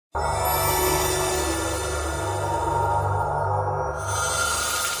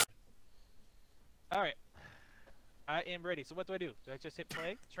am ready. So what do? Do I just hit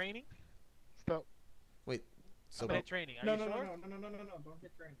play? Training? Stop. Wait. So I'm gonna hit training. Are No, you no, sure? no, don't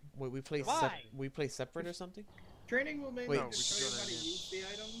hit training. wait, Why? we play separate or something? Training will mainly Wait. just show you how to use the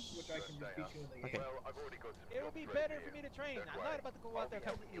items, which I can just teach you in the game. Okay. Well, I've already got some It would be jobs better ready for me here. to train. Don't I'm worry. not about to go out there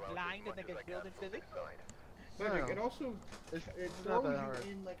I'll be completely helping you out blind as and then much get as I killed can from instantly. this side. Magic, No. it also it not throws that hard.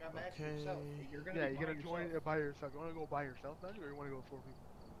 you in like a match Okay. yourself. You're gonna Yeah, be you're by gonna join yourself. it by yourself. You wanna go by yourself, Magic, or you wanna go with 4 people?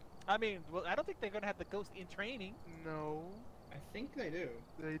 I mean, well, I don't think they're gonna have the ghost in training. No, I think they do.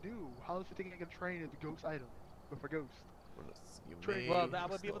 they do. How is it think I can train as a ghost item? But for ghost. You Train- Well, I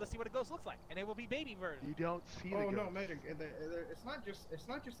would be able to see what a ghost looks like, and it will be baby version. You don't see the Oh ghost. no, Magic! It's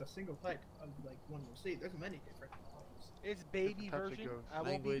not just a single type of like one you'll see. There's many different models. It's baby types of version. ghosts. I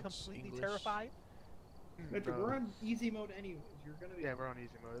won't be Language, completely English. terrified. Magic, Bro. we're on easy mode anyways. You're gonna be. Yeah, we're on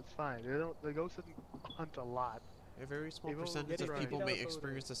easy mode. It's fine. They don't. The ghost doesn't hunt a lot. A very small People percentage get of it people right. may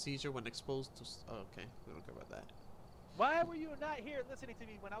experience a seizure when exposed to. Oh, okay, we don't care about that. Why were you not here listening to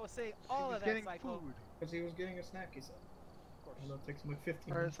me when I was saying all He was of that, getting Psycho? food. Because he was getting a snack, he said. Of course. And it'll take him like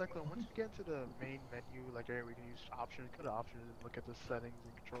 15 Alright, minutes. Cyclone, once you get to the main menu, like area we can use options, go to options and look at the settings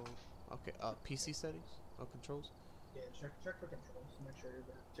and controls. Okay, PC settings? Oh, controls? Yeah, check for controls to make sure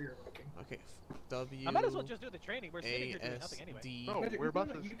you're working. Okay, W. I might as well just do the training. We're sitting here doing nothing anyway. ASD. No, Magic, we're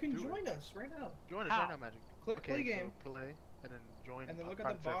about to you can do join it. us right now. Join us How? right now, Magic. Click Okay, play game, so play, and then join. and then look at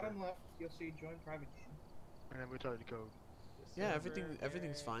private the bottom server, left. You'll see join private game. and then we'll tell you the code. Yeah,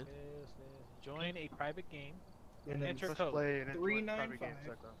 everything's fine. Join a private game. And then Enter Press code. play and then join private 395. game,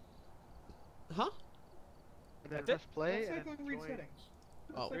 Cyclone. Huh? And then That's it? press play That's and like then when we read join. settings.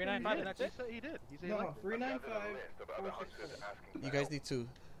 Oh. 395 and that's it? He did. He said he No, liked it. 395 Gathered a list of other hunters 464. asking You for guys help. need to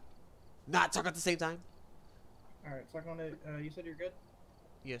not talk at the same time. All right, click on it. You said you're good.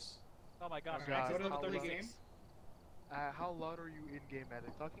 Yes. Oh my gosh, God, access go to level the 36. game. How loud are you in game,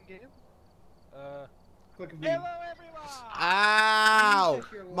 Magic? Talking game? Click V. Hello everyone! Ow!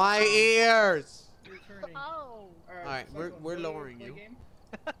 Check your My log. ears! You're turning. Oh! Alright, Cyclone, we're go to lowering play you. game.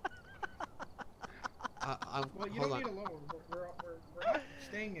 Well, you Hold don't on. need to lower. We're not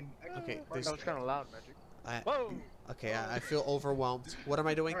staying in. Okay, Right, this- That was kind of loud, Magic. Whoa! Okay, I feel overwhelmed. What am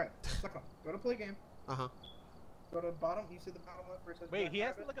I doing? All right, click on. Go to play game. Uh-huh. Go to the bottom. You see the bottom left where it says. Wait, join he has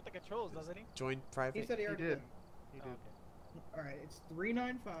to private? look at the controls, doesn't he? Join He private. said he He already did. did. He Oh, did. okay. All right, it's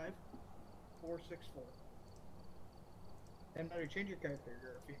 395 464. And now you change your character.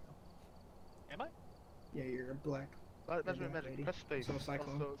 You're a female. Am I? Yeah, you're a black. That's You're what black Magic. lady. Press space. So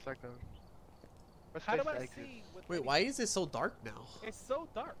Cyclone. Also, Cyclone. Press How space do I to exit. see? With Wait, any- why is it so dark now? It's so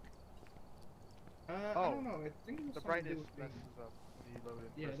dark. I Oh, don't know. I think it's The something to do brightness with being- messes up when you load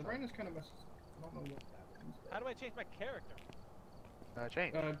it. Yeah, first the time. brightness kind of messes up. I don't know what happens. How do I change my character?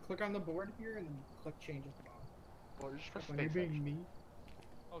 Change. Click on the board here and then click change at the bottom. Well, just press When you're space. being me.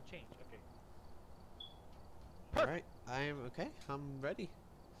 Oh, change. Okay. Alright, I'm okay. I'm ready.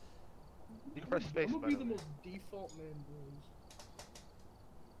 You can press space. I'm gonna by be the the way. most default man, boys.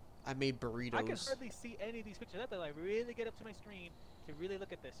 I made I can burritos. hardly see any of these pictures. I have to like really get up to my screen to really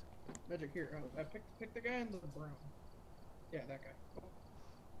look at this. Magic here. I pick the guy in the brown. Yeah, that guy.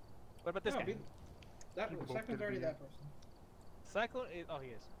 What about this No, guy? that You both second's did already it. that person. Cyclone is. Oh, he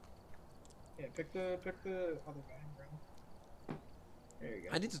is. Yeah, pick the other guy in brown. There you go.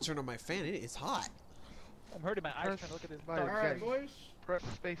 I need to turn on my fan. It is hot. I'm hurting my eyes Press trying to look at this. by- dark- All right, guys. boys. Press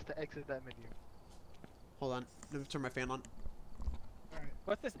space to exit that menu. Hold on. Let me turn my fan on. All right,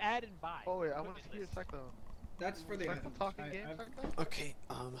 What's this add and buy? Oh wait, I What want is to hear this? Cyclone. that's for the Cyclone items. talking game. I've- Cyclone? Okay,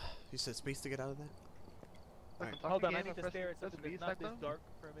 you said space to get out of that? Cyclone Alright. Hold talking on, I game, need to press- stare at press something V, that's not this Cyclone? dark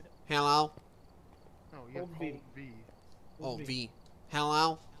for a minute. Hello? No, you have Hold V. hold V. Oh, V. V.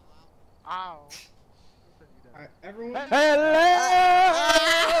 Hello? Ow. All right, everyone.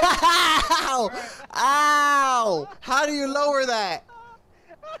 Ow! Ow! How do you lower that?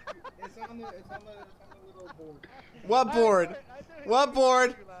 It's on the little board. What board? What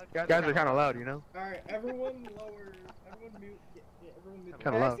board? Guys are kind of loud, you know. All right, everyone lower. Everyone mute. Yeah, everyone mute.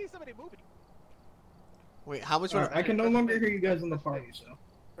 Kinda Hey, I loud. see somebody moving. Wait, how much All would right, I can no longer hear you guys in the party, so.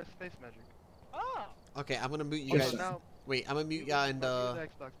 Press space magic. Oh! Okay, I'm gonna mute you Yes, guys. sir. Now, Wait, I'm gonna mute y'all in the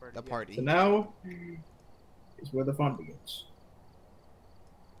Xbox party. the yeah. party. So now is where the fun begins.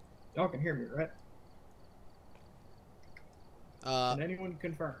 Y'all can hear me, right? Can anyone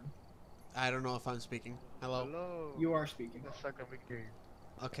confirm? I don't know if I'm speaking. Hello? Hello. You are speaking. Just a second, we can hear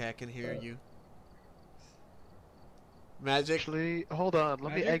you. Okay, I can hear you. Magic? Actually, hold on.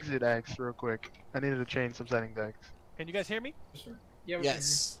 Let me Magic? exit X real quick. I needed to change some settings X. Can you guys hear me? Yes, sir. Yeah, we can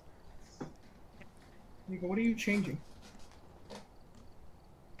Yes. hear you. Nico, what are you changing?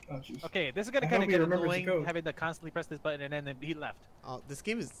 Oh, jeez. Okay, this is gonna I kind hope of he get remembers the annoying code. having to constantly press this button and then he left. Oh, this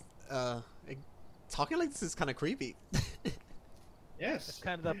game is talking like this is kind of creepy. Yes. That's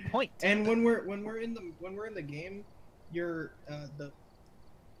kind of the point. And when we're in the game, you're the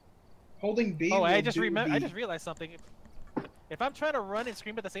holding B. Oh, will I just do remember. the- I just realized something. If I'm trying to run and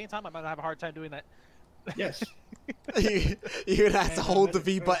scream at the same time, I'm gonna have a hard time doing that. Yes. You're gonna have to And, hold the Magic,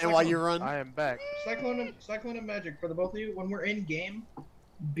 V button while you run. I am back. Cyclone and Magic for the both of you. When we're in game,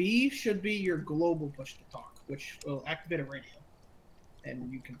 B should be your global push to talk, which will activate a radio,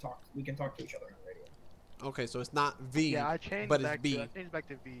 and you can talk. We can talk to each other on radio. Okay, so it's not V, Yeah, I changed but it's back B. to I changed back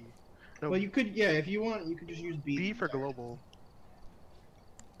to V. No, Well, you could, yeah, if you want, you could just use B. B for global.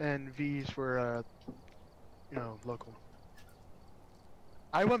 And V's for local.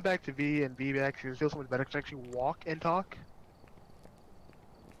 I went back to V and B actually feels so much better because I actually walk and talk.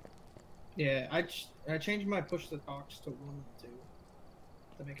 Yeah, I changed my push to talks to 1 and 2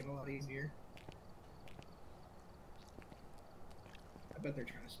 to make it a lot easier. I bet they're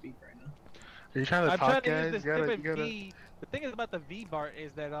trying to speak right now. Are you trying to I'm talk, trying to guys? use this You different gotta... V. The thing is about the V bar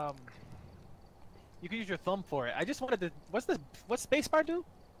is that you can use your thumb for it. I just wanted to. What's spacebar do?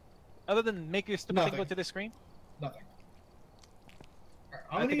 Other than make your stupid thing go Nothing. to the screen? Nothing.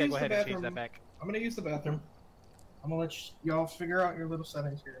 Alright, I think I go ahead and change that back. I'm gonna use the bathroom. I'm gonna let y'all figure out your little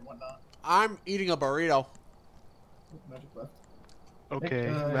settings here and whatnot. I'm eating a burrito. Magic left. Okay,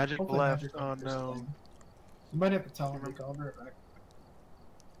 Magic hopefully left. Magic Oh left or no. something. You might have to tell him to call her back.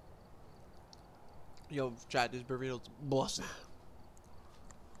 Yo, chat, this burrito's busting.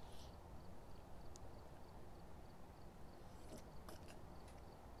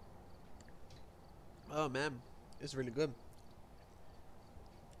 Oh man, it's really good.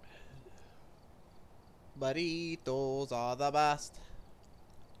 Burritos are the best.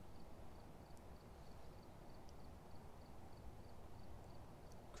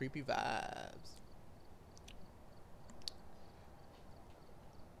 Creepy vibes.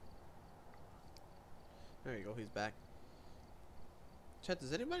 There you go, he's back. Chat,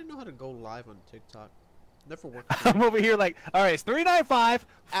 does anybody know how to go live on TikTok? Never worked. for me. I'm over here like, all right, it's 395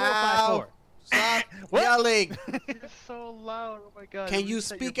 454. Stop What? yelling. It's so loud. Oh my god. Can you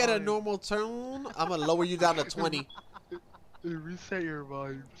reset your speak at a volume. normal tone? I'm gonna lower you down to 20. Reset your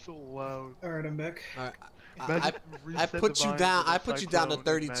volume. So loud. Alright, I'm back. Alright, I Magic reset put the you volume down. to the I put you down to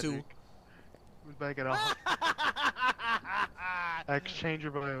Cyclone and 32. Magic. We're back at all. Exchange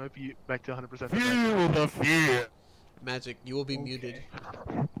your volume. Might be back to 100%. Feel the fear. Magic, you will be Okay. muted.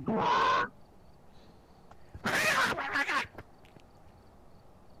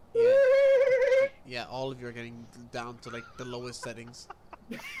 Yeah. Yeah, all of you are getting down to like the lowest settings.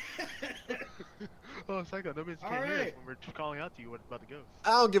 Oh, Psycho, nobody can't hear us Alright. when we're just calling out to you about the ghost.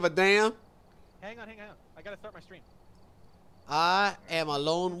 I don't give a damn. Hang on. I gotta start my stream. I am a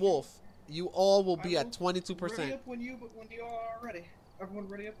lone wolf. You all will be I at will- Ready 22%. up when you are ready. Everyone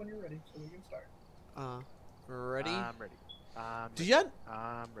ready up when you're ready, so we can start. Ready? I'm ready. Do y'all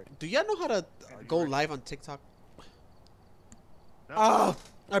I'm ready. know how to you go ready? live on TikTok? No. Oh,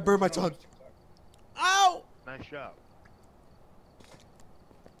 I burned my Oh, tongue. TikTok. Ow! Nice job.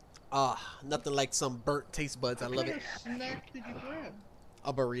 Ah, nothing like some burnt taste buds. I love What it. kind of snack did you grab?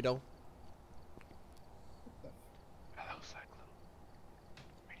 A burrito. Hello, Cyclone.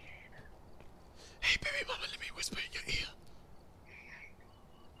 Hey, baby mama, let me whisper in your ear.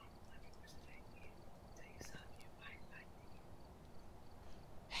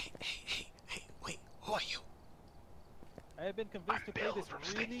 Hey, wait, who are you? I have been convinced to play this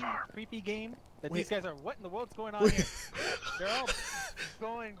really creepy game that Wait. these guys are. What in the world's going on here? They're all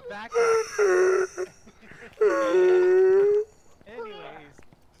going back. Anyways,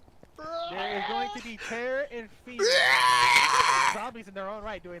 there is going to be terror and fear. Zombies in their own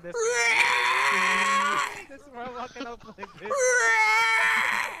right doing this. This is where I'm walking up like this.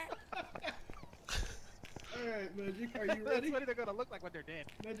 Alright, Magic, are you That's ready? what they're gonna look like when they're dead.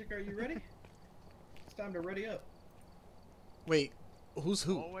 Magic, are you ready? It's time to ready up. Wait, who's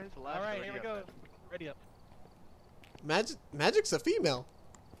who? Always the last All right, to here we ready go. up. Ready up. Magic's a female.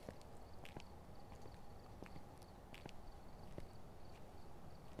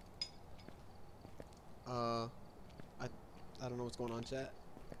 I don't know what's going on, chat.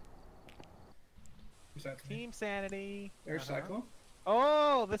 Besides me. Team Sanity. There's Cyclone.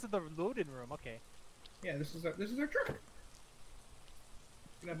 Oh, this is the loading room. Okay. Yeah, this is our truck. You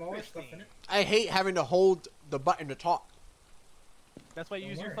can have all our stuff in it. I hate having to hold the button to talk. That's why you Don't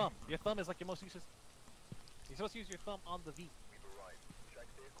use your worry. thumb. Your thumb is like your most useless. You're supposed to use your thumb on the V.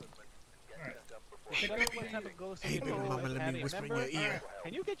 Alright. Check out what type of ghost Hey, you baby do. mama, let Have me a whisper in member- your ear.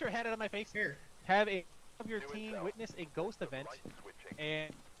 Can you get your head out of my face? Here. Have a of your team witness a ghost event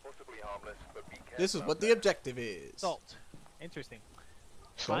and This is what the objective is. salt. Interesting.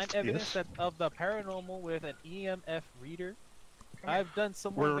 Find evidence that of the paranormal with an EMF reader. I've done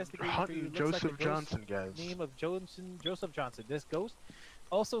some more We're investigating for you. hunting Looks like Joseph the ghost Johnson, guys. name of Joseph Johnson. This ghost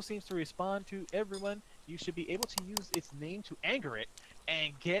also seems to respond to everyone. You should be able to use its name to anger it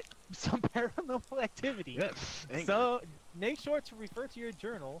and get some paranormal activity. Yes. Anger. So make sure to refer to your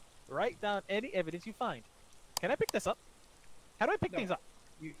journal. Write down any evidence you find. Can I pick this up? How do I pick No. things up?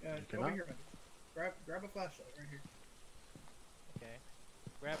 You, cannot? over here, man. Grab a flashlight right here. Okay.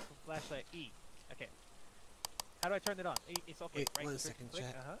 Grab the flashlight E. Okay. How do I turn it on? E, it's okay. Wait, Right. 1 click, second, click,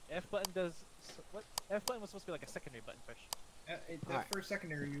 chat. F button does what? F button was supposed to be like a secondary button push. That's Alright. for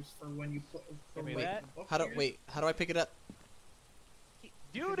secondary use for when you play. Give me Wait, that. How do I pick it up?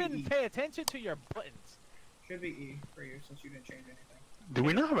 You Should be didn't E. pay attention to your buttons. Should be E for you since you didn't change anything. Do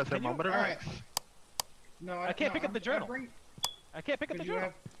we not have a Can you- thermometer? Alright. No, I can't pick up the journal. Bring, I can't pick up the you journal.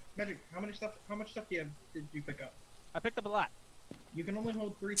 have Magic. How much stuff do you have? Did you pick up? I picked up a lot. You can only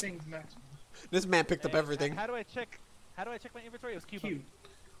hold 3 things maximum. This man picked up And everything. How do I check? How do I check my inventory? It was Q.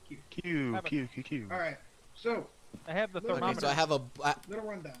 Q. Q. All right. So I have the Okay, so thermometer. Okay, so I have a little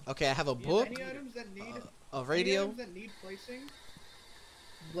rundown. okay. I have a Yeah, book, Any items that need a Any radio. items that need placing,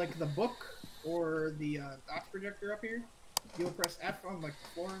 like the book or the dots projector up here, you'll press F on like the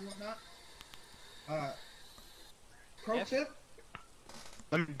floor and whatnot. Pro F? tip: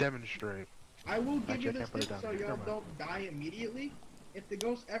 Let me demonstrate. I will give Actually, you I this can't put it tip down so here. y'all Never don't die immediately. If the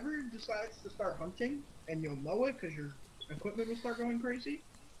ghost ever decides to start hunting, and you'll know it because your equipment will start going crazy,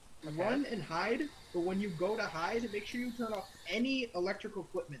 run and hide. But when you go to hide, make sure you turn off any electrical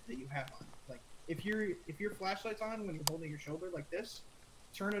equipment that you have on. Like if your flashlight's on when you're holding your shoulder like this,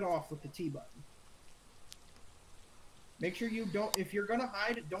 turn it off with the T button. Make sure you don't. If you're gonna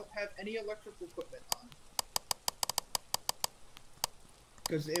hide, don't have any electrical equipment on.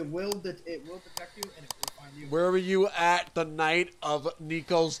 Because it will detect you and it will find you. Where were you at the night of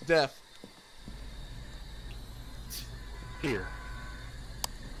Nico's death? Here.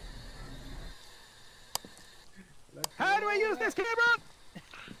 How do I use this camera?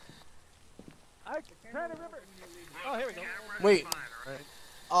 I'm trying to remember. Oh, here we go. Wait.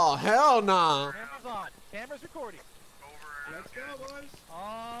 Oh hell nah! Camera's on. Camera's recording. Let's go, boys.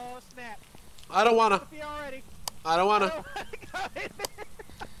 Oh snap! I don't wanna. Be already. I don't wanna.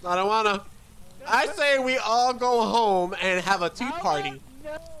 I don't wanna. I say we all go home and have a tea party.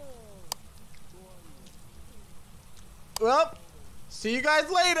 No. Well, see you guys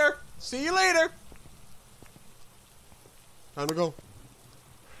later. See you later. Time to go.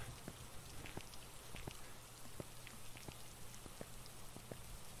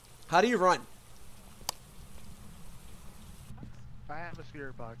 How do you run? I have a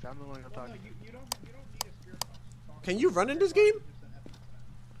spirit box. I'm the one I'm Well, talking. no, you don't need a spirit box. Can you run in this game?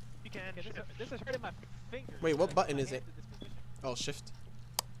 You can. This is hurting my fingers. Wait, what My button is hands it? in this position. Oh, shift.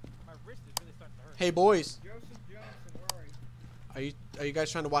 My wrist is really starting to hurt. Hey boys, Joseph Johnson, where are you? are you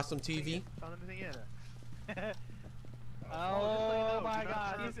guys trying to watch some TV? Found anything in it? Oh my do not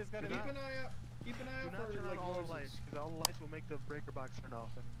God! turn- This is gonna Keep be. an eye out. Keep an eye Do out not for turn on like all the noises. lights, because all the lights will make the breaker box turn off.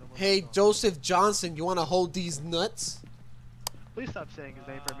 And no one Hey will know. Joseph Johnson, you want to hold these nuts? Please stop saying his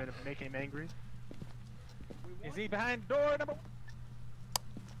name for a minute, making him angry. Is he behind door number?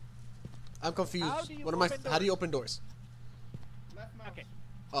 I'm confused. How do you What am I? open How do you doors? open doors? Left mouse. Okay.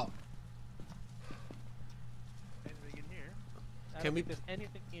 Oh, Anything in here? I Can don't we- think there's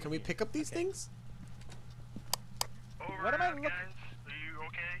anything in can we here. pick up these Okay. things? What am I looking? Guys, are you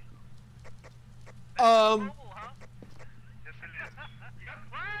okay? Um, Mobile, huh? Yes, it is.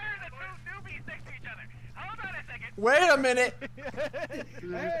 Why are the two newbies next to each other? Hold on a second. wait a minute.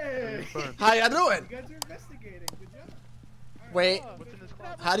 Hey! Fun. How ya doing? You guys are investigating. Good job. Alright, Wait. Oh, What's in this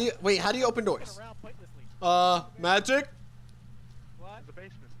closet? How do you open Looking doors? around pointlessly. Magic, What? In the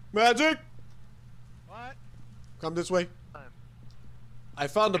basement. magic, What? come this way. Time. I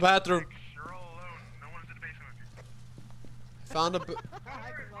found the bathroom. You're all alone. No one's in the basement with you. Found a. Don't worry,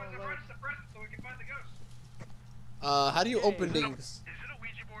 we're gonna run suppress it so we can find the ghost. How do you open Hey. things? Is it a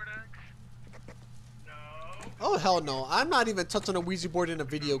Ouija board, X? No. Oh hell no! I'm not even touching a Ouija board in a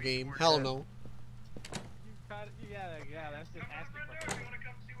video game. Hell no. You got it. Yeah. That's just Come to the asking front for. door if you wanna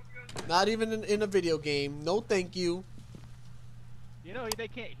come see what the ghost is. Not even in a video game. No, thank you. You know they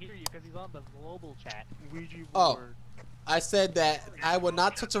can't hear you because he's on the global chat. Ouija board. Oh. I said that I would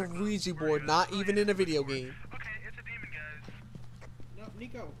not touch a Ouija board, not even in a video game. Okay, it's a demon, guys. No,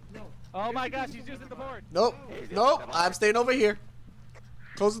 Nico, no. Oh my gosh, he's using the board. Nope. Nope. I'm staying over here.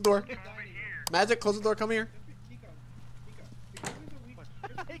 Close the door. Come over here. Magic, close the door. Come here. Nico, because there's a Ouija,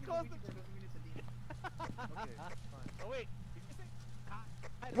 just because He there's a closed Ouija board doesn't mean it's a demon. Okay, fine. Oh wait, did you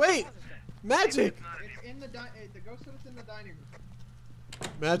say? Wait. Magic. It's not a It's demon. in the ghost said it's in the dining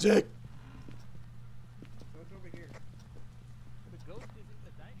room. Magic. So it's over here.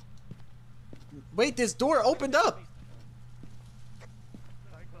 Wait, this door opened up.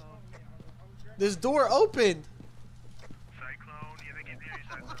 This door opened. Cyclone, you think he's here?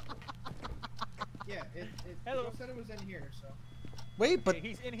 Cyclone. Yeah, Hello. Ghost said it was in here, so. Wait, but Okay,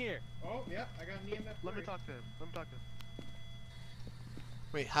 he's in here. Oh, yeah, I got an EMF. Let me 3. talk to him. Let me talk to him.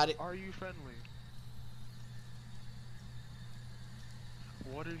 wait, how did? Are you friendly?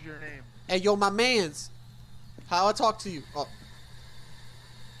 What is your name? Hey, yo, my man's. How I talk to you? Oh,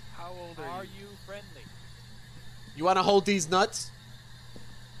 How old are Are you? you friendly? you want to hold these nuts?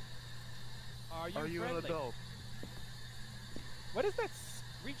 Are you Are you friendly? an adult? What is that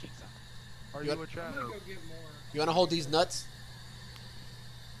screeching sound? Are You- you a I'm child? gonna go get more. You want to hold these nuts?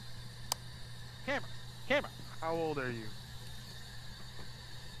 Camera. Camera. How old are you?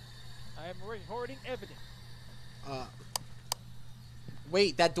 I am recording evidence.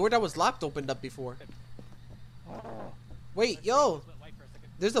 Wait, that door that was locked opened up before. Oh. Wait, My yo, screen just went white for a second.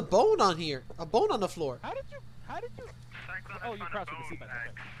 there's a bone on here. A bone on the floor. How did you? Cyclone Oh, has you found a crouched with the bone seat button,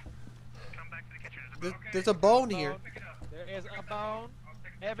 bag. Come back to the kitchen. There's a bone. There's a bone here. Bone. There is a bone.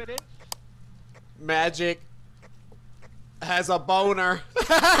 Evidence. Magic has a boner. Magic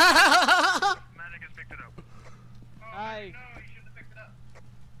has picked it up. I. No, you shouldn't have picked it up.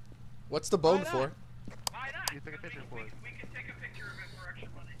 What's the bone Why not? for? Why not? You take a picture for it. We can take a picture of it for extra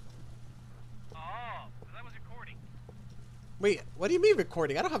money. Oh, so that was recording. Wait, what do you mean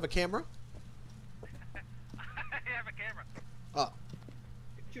recording? I don't have a camera. I have a camera. Oh,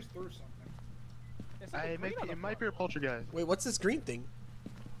 It just threw something. It's like a green on the It might be floor. a poltergeist. wait, what's this green thing?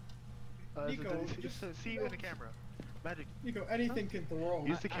 Nico, Just just- see you in the camera. Magic. Nico, anything can throw.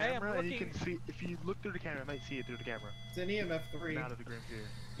 Use the I am camera and you looking- can see. If you look through the camera, you might see it through the camera. It's an EMF 3. Now that the green's here.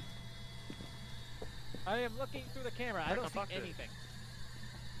 I am looking through the camera. I Right, don't I'll see talk to it. anything.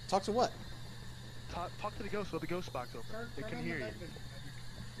 Talk to what? Talk to the ghost with the ghost box open. Turn It can on hear the you. night vision,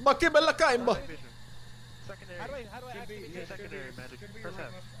 Magic. Makibelakaimba. Night vision. Secondary. How do I Should activate be- this? should secondary be- magic. should be Press your F.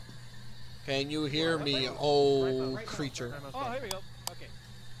 right mouse Can you hear me, Right oh right creature? Right mouse Oh, button. here we go. Okay.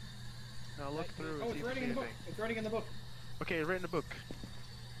 Now look through button. Oh, and it's see if writing you in see the book. anything. It's writing in the book. Okay, right in the book.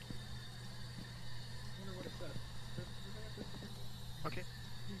 I wonder what it says. Okay.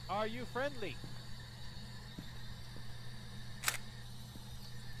 Are you friendly?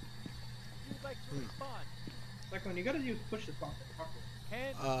 You'd like to respond? Like when you gotta use push the button.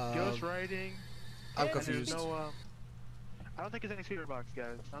 Can Ghost writing. I'm Can And there's confused. no I don't think there's any spirit box,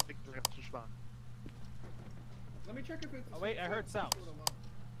 guys. I don't think they're gonna respond. Let me check if it's. Oh, wait, I heard sounds.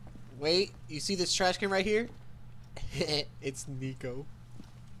 Wait, you see this trash can right here? It's Nico.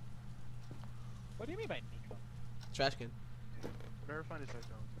 what do you mean by Nico? Trash can. Never find a cyclone.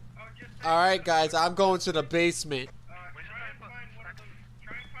 Oh, just All right, guys, I'm going to the basement. try and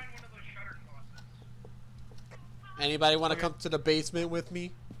find one of those shutter faucets. Anybody want to Okay. come to the basement with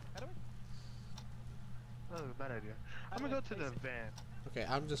me? How do I? Oh, bad idea. How I'm do gonna I go to the place it? van. Okay,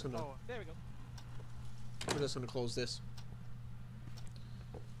 I'm just gonna Oh, There we go. close this.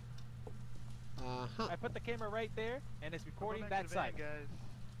 Uh-huh. I put the camera right there, and it's recording I'm going back that to the van, side. guys.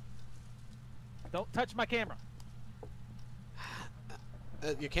 Don't touch my camera.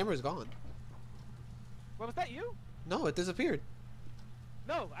 Your camera's gone. What was that? You? No, it disappeared.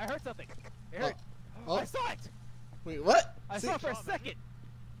 No, I heard something. I heard. Oh. I saw it. Wait, what? I See- saw it for a Saw it, second.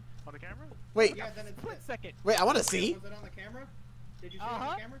 On the camera? Wait, Yeah, then it's Split second. wait, I want to see. Was it on the camera? Did you see it on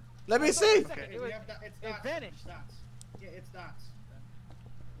Uh-huh. the camera? Let me I saw it see. for a second. Okay. It was, You have it's it dots. vanished. It's dots. Yeah, it's dots.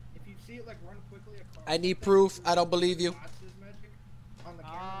 If you see it like run quickly across. I need something, proof. you I don't believe you. Dots is magic. On the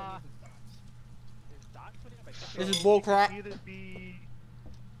camera, Ah. that means it's dots. There's dots putting up. This is So, bullcrap. it can either be...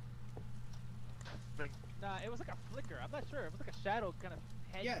 Like, Nah, it was like a flicker. I'm not sure. It was like a shadow kind of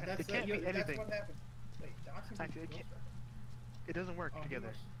head. Yeah, that's It can't be that's anything. what happened. Wait, dots and Actually, it ghost can't- right? it doesn't work Oh,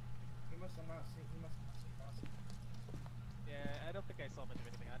 together. He must have not seen. He must have not seen dots. Yeah, I don't think I saw much of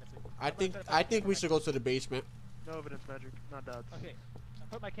anything, honestly. I think we should go to the basement. No evidence magic, not dots. Okay, I'm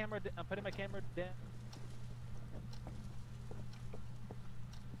putting my camera down.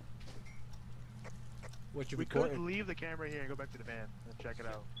 What you We could recording? leave the camera here and go back to the van and check it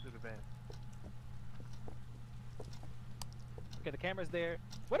out through the van. Okay, the camera's there.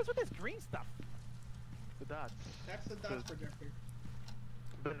 What is with this green stuff? The dots. That's the dots The- projector.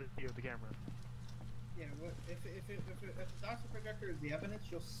 Better view of the camera. Yeah, what if the dots projector is the evidence,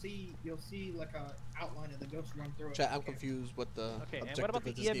 you'll see like a outline of the ghost run through it. Chat, I'm Okay. confused what the Okay, and objective what about the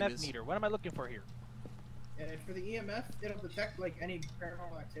of this game EMF is. meter? What am I looking for here? And for the EMF, it'll detect like any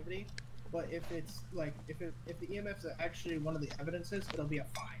paranormal activity. But if it's like if the EMF is actually one of the evidences, it'll be a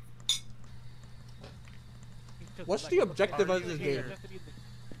 5. Just What's like the a look objective at of it this here, game? just to be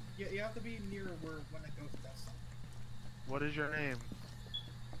the- You have to be near where when the ghost does something. What is your name?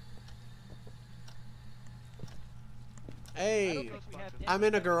 Hey, don't think we have I'm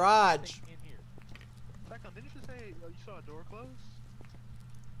in a anything garage. in here. Cyclone, didn't you say you saw a door close?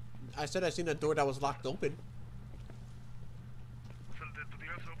 I said I seen a door that was locked open. So the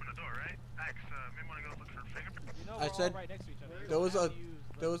ghost opened the door, right? Axe, maybe wanna go look for fingerprints? You know I we're said all right next to each other. You there don't was have a- to use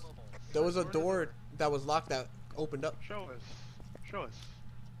the there was- blowhole. There was a Where's the door door? that was locked that opened up. Show us. Show us.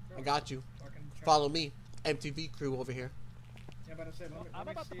 I got you. Fucking check. Follow me. MTV crew over here. Yeah, but I said, let me, I'm let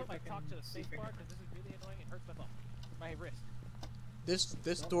me about to see put if my I can talk to the see space bar fingerprints. because this is really annoying and hurts my thumb. My wrist.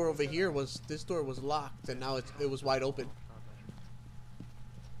 This door over here was locked and now it was wide open.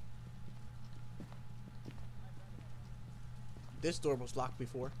 This door was locked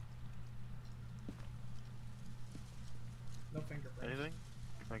before. No fingerprints. Anything?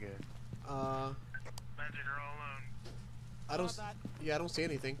 Okay. Magic are all alone. I don't. Not Yeah, I don't see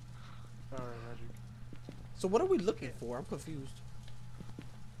anything. Alright, magic. So what are we looking for? I'm confused.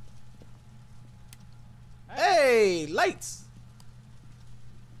 Hey, lights!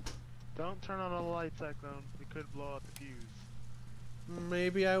 Don't turn on all the lights, Cyclone. It could blow out the fuse.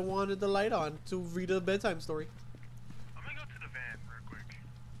 Maybe I wanted the light on to read a bedtime story. I'm gonna go to the van real quick.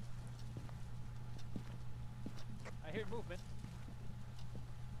 I hear movement.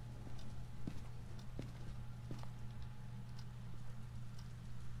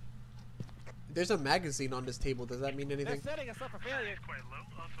 There's a magazine on this table. Does that mean They're anything? setting us up for failure. It's quite low.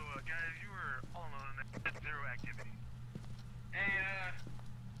 Also, guys, you were all alone at zero activity. Hey,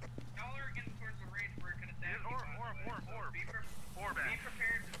 y'all are getting towards the range where it could attack you, by the way, so Orb. be Orb back.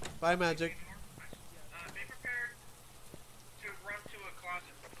 prepared. Bye, Magic. Be prepared to run to a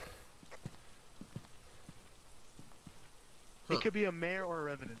closet. Huh. It could be a mayor or a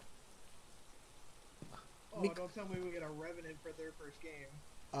revenant. Oh, Mik- don't tell me we get a Revenant for their first game.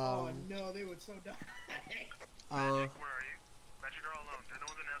 Oh Um, no, they would so die. Magic, where are you? Magic are all alone. There's no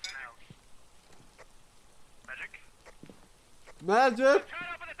one else in the house. Magic? Magic! Try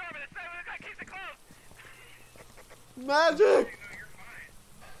to open the door, but it's not gonna keep it closed. Magic! No, you're fine.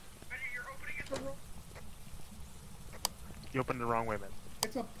 Magic, you're opening it the wrong. You opened the wrong way, man.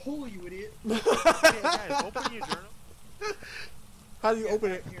 It's a pull, you idiot. Okay, guys, open your journal. How do you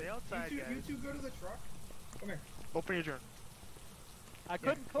open it? Stay You outside, two, guys. you two go to the truck. Come here. Open your journal. I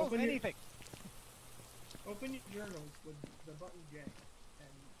couldn't close open your- anything. Open your journals with the button J and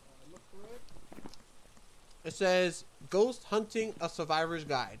look through it. It says, Ghost Hunting a Survivor's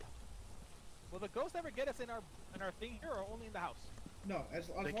Guide. Will the ghost ever get us in our thing here, or only in the house? No, as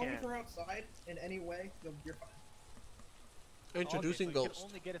long as can't. we're outside in any way, you're fine. Introducing okay, so it Ghost. can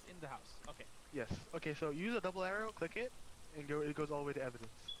only get us in the house. Okay. Yes. Okay, so use a double arrow, click it, and go. It goes all the way to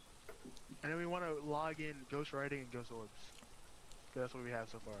evidence. And then we want to log in ghost writing and ghost orbs. 'Cause that's what we have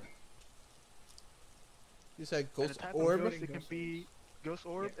so far. You said And the Ghost type Orb? of ghost, it can Ghost be ghost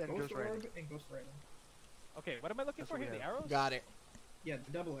orb Yeah, and ghost orb writing. and ghost writing. Okay, what am I looking That's for what here? we The have. arrows? Got it. Yeah,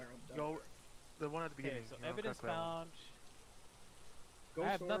 the double arrow. Go, the one at the Okay, beginning. so you know, evidence click that one. found. Ghost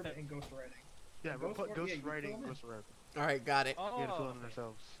I have orb nothing. and ghost writing. Yeah, we'll Ghost put orb- ghost yeah, you writing fill and 'em in. ghost orb. Alright, got it. Oh, We gotta fill it in okay.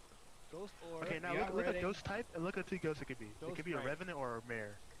 ourselves. Ghost orb. Okay, now yeah, look at writing. ghost type and look at the ghost it could be. It Ghost could be a writing. revenant or a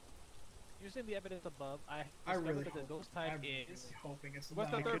mayor. Using the evidence above, I I discovered really that the hope. ghost I'm type really is. hoping it's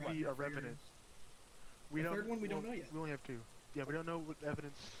What's not the It third could one? be a revenant. We The don't. third one we don't well, know yet. We only have two. Yeah, we don't know what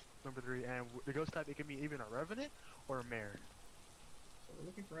evidence number 3, and the ghost type it can be even a revenant or a mayor. So we're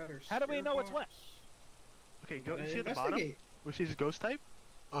looking for either. How do we know spirit it's what? box- Okay, go. You see at the bottom, Investigate. which is ghost type,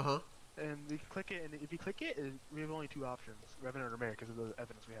 Uh-huh. and you can click it. And if you click it, we have only two options: revenant or mayor, because of the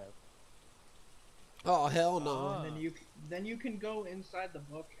evidence we have. Oh, hell no. Ah. And then you can go inside the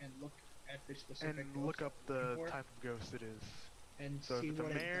book and look at the specific. And ghost look up you're the looking for type of ghost it is. and so if see it's a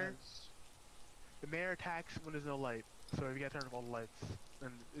what mare- it does. The mayor attacks when there's no light. So if you gotta turn off all the lights,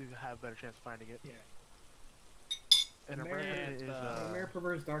 then you have a better chance of finding it. Yeah. And a Mayor- revenant is The mare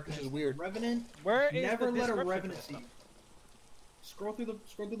prefers darkness. This is weird. Revenant. Where is Never the let a description revenant for see this you. Scroll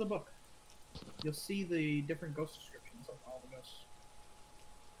through the book. You'll see the different ghost descriptions of all the ghosts.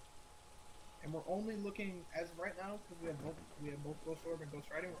 And we're only looking as of right now because we have both ghost orb and ghost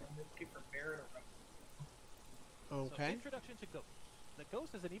writing. We're only looking for mare and a revenant. So, Okay. introduction to ghosts. The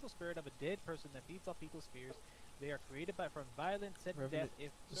ghost is an evil spirit of a dead person that feeds off people's fears. They are created from violence, sudden death. Revenant,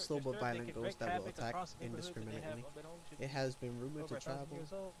 If a slow but disturbed, they violent can ghost wreak that will havoc attack across neighborhoods and they have indiscriminately. unbeknown to It has been rumored over to 1,000 travel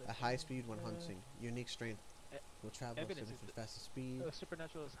years old. at high speed when hunting. Unique strength. Will travel at evidence is significant faster speed. The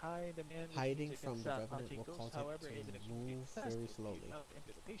supernatural is high in demand. which Hiding means it from can the stop revenant hunting will ghosts, cause it however, to is an extremely move fast very speed slowly. of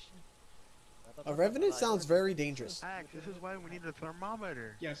implementation. A revenant sounds very dangerous. Axe, this is why we need a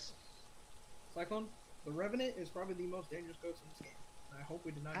thermometer. Yes. Cyclone, the revenant is probably the most dangerous ghost in this game. And I hope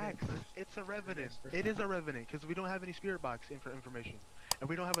we did not get Axe, it first. it's a revenant. Yes, for It sure. is a revenant because we don't have any spirit box information, and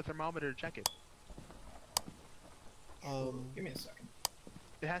we don't have a thermometer to check it. Give me a second.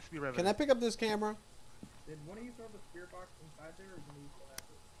 It has to be revenant. Can I pick up this camera? Did one of you throw the spirit box inside there, or did you go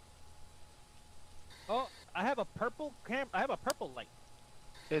after it? Oh, I have a purple I have a purple light.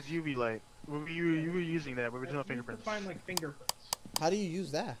 It's UV light. You were using that. We were doing You fingerprints. could find like fingerprints. How do you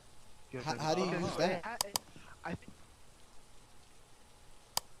use that? How do you use that? I think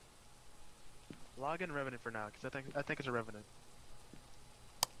log in revenant for now, because I think it's a revenant.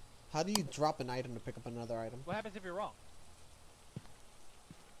 How do you drop an item to pick up another item? What happens if you're wrong?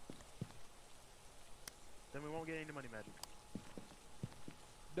 Then we won't get any money magic.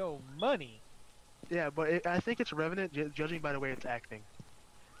 No money. Yeah, but I think it's revenant, judging by the way it's acting.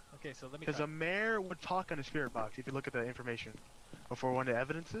 Okay, so let me. Because a mayor would talk on the spirit box if you look at the information before one of the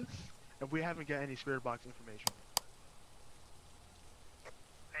evidences, and we haven't got any spirit box information.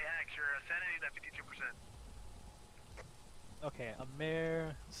 Hey, Axe, your sanity's at 52%. Okay, a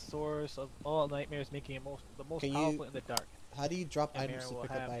mare, source of all nightmares, making it the most Can you- powerful in the dark. How do you drop A items mare to will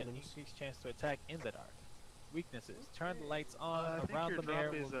pick have up an items? increased chance to attack in the dark. Weaknesses: turn the lights I on think around your the mare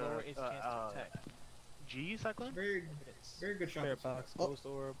drop will is, lower its chance to attack. G, Cyclone? Very, It's very good shot. spirit box, Oh. ghost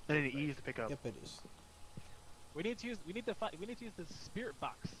orb. And then E's to pick up. Yep, it is. We need to use the spirit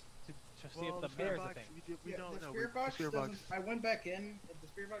box to see if the spirit mare's a box, thing. we Yeah, don't the know. spirit The box spirit doesn't. box, I went back in. The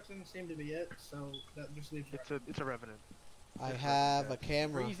spirit box doesn't seem to be it, so that just leaves. it's a revenant. I It's have a revenant.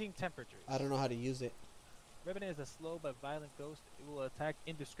 camera. Freezing temperatures. I don't know how to use it. Revenant is a slow but violent ghost. It will attack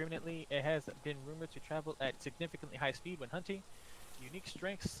indiscriminately. It has been rumored to travel at significantly high speed when hunting. Unique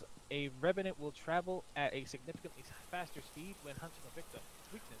strengths: a revenant will travel at a significantly faster speed when hunting a victim.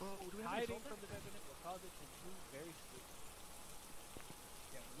 Weakness: Oh, do we have any hiding soldiers? from the revenant will cause it to move very slowly.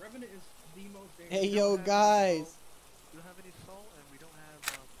 Yeah, the revenant is the most dangerous. Hey, We yo, don't have any guys. soul- We don't have any soul, and we don't have.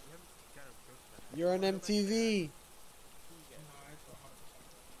 We haven't got a ghost map. You're on MTV. No, it's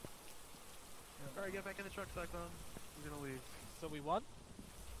 100%. Alright, get back in the truck, Cyclone. We're gonna leave. So we won.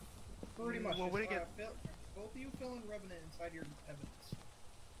 Pretty much. Well, just, we get- both of you fill in revenant inside your evidence.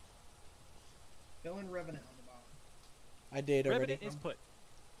 Fill in revenant on the bottom. I did already. Revenant is put.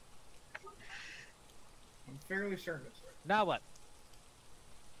 I'm fairly certain it's right. Now what?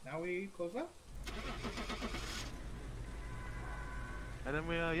 Now we close up. And then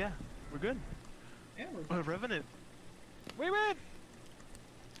we, yeah, we're good. Yeah, we're Revenant. We win.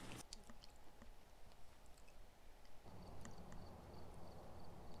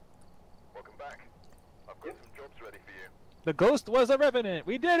 Welcome back. I've got some jobs ready for you. The ghost was a revenant.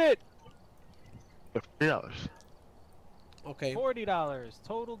 We did it. $3. Okay. $40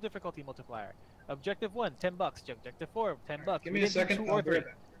 total difficulty multiplier. Objective 1, $10. Objective 4, $10. Give We me a didn't do second. 2 I'll or be right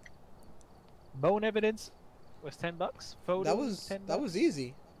 3. back. Bone evidence was $10. Photos That was $10.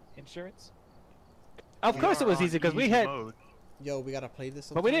 easy. Insurance. Of course it was easy because we had, Yo, we gotta play this.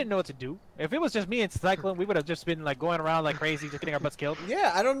 but we sometime? didn't know what to do. If it was just me and Cyclone, we would have just been like going around like crazy, just getting our butts killed.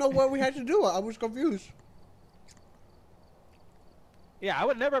 Yeah, I don't know what we had to do. I was confused. Yeah, I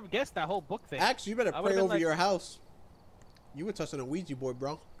would never have guessed that whole book thing. Axe, you better I would've pray been over like- your house. You were touching a Ouija board,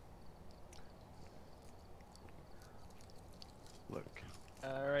 bro. Look.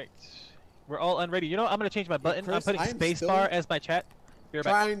 All right, we're all unready. You know, I'm gonna change my button. I'm Chris, putting I'm spacebar still as my chat. Be right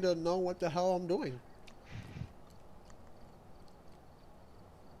back. Trying to know what the hell I'm doing.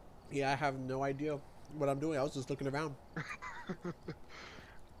 Yeah, I have no idea what I'm doing. I was just looking around.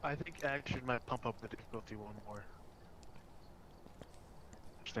 I think Action might pump up the difficulty one more.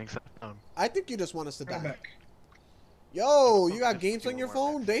 Thanks. I think you just want us to I'm die. back. Yo, you got Just games do on your one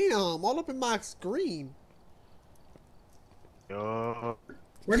phone? Damn, all up in my screen. Yo.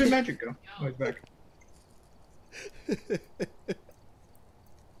 Where did magic go? Oh, he's back.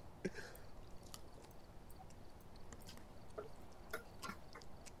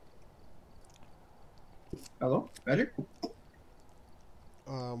 Hello, magic.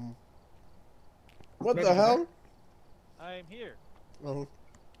 What the Magic, hell? I'm here. Oh.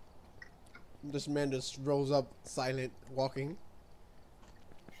 This man just rose up, silent, walking.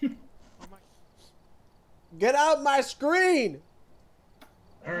 Get out my screen!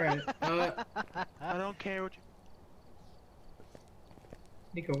 All right. I don't care what you.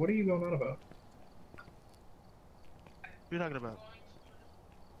 Nico, what are you going on about? What are you talking about?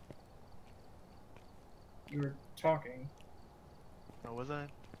 You were talking. Oh, was I?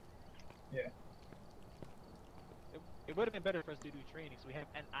 It would have been better for us to do training so we have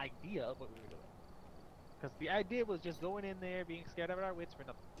an idea of what we were doing. Because the idea was just going in there, being scared out of our wits for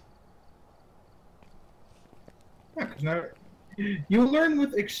nothing. Yeah, 'cause now you learn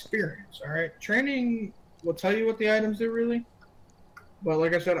with experience. All right, training will tell you what the items do really. But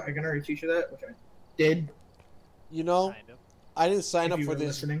like I said, I can already teach you that, which I did. You know, Kind of. I didn't sign If up you for were this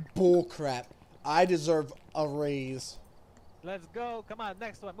listening. bull crap. I deserve a raise. Let's go. Come on,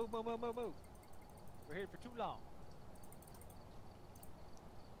 next one. Move, move, move, move, move. We're here for too long.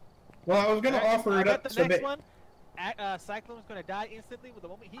 Well, I was gonna offer I it bet up. the So next one, Cyclone's gonna die instantly with the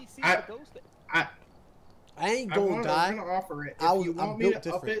moment he sees the ghost. I ain't I gonna was die. gonna offer it. If I'm you want me built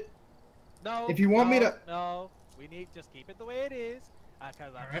to up different. it, No. If you want me no, to- No. We need just keep it the way it is,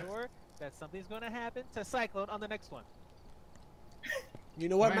 because I'm Alright. sure that something's gonna happen to Cyclone on the next one. You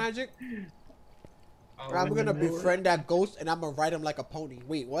know what, Alright. Magic? I'll I'm win gonna the war. befriend that ghost and I'm gonna ride him like a pony.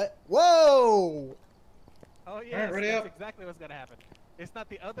 Wait, what? Whoa! Oh yeah, ready that's up. exactly what's gonna happen. It's not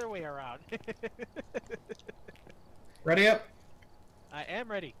the other way around. Ready up. I am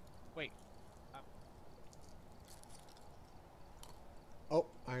ready. Wait. Oh,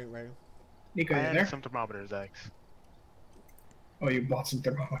 I ain't ready. Nico, I you had there? some thermometers, X. Oh, you bought some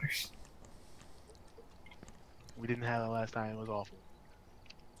thermometers. We didn't have it last time. It was awful.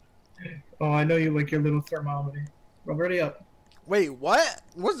 Oh, I know you like your little thermometer. Well, ready up. Wait, what?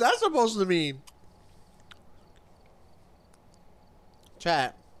 What's that supposed to mean?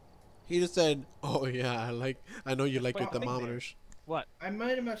 Chat. He just said, "Oh yeah, I know you like your Wait, I think thermometers." What? I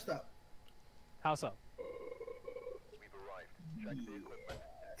might have messed up. How so?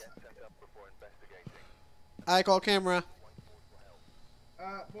 I call camera.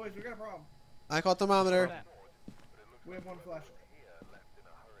 Boys, we got a problem. I call thermometer. That. We have one flashlight.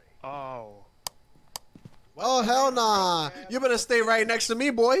 Oh. Oh hell nah! You better stay right next to me,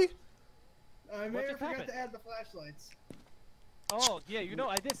 boy. I What may have just forgot happened? to add the flashlights. Oh yeah, you know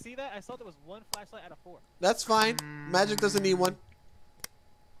I did see that. I saw there was one flashlight out of 4. That's fine. Magic doesn't need one.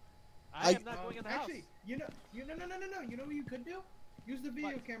 I am not going in the house. Actually, no. You know what you could do? Use the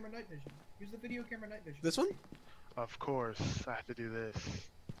video camera night vision. Use the video camera night vision. This one? Of course, I have to do this.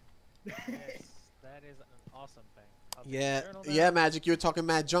 Yes, that is an awesome thing. I'll take Yeah, the journal now. yeah, Magic. You were talking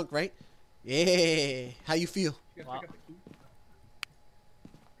mad junk, right? Yeah. How you feel? You guys Wow. pick up the key?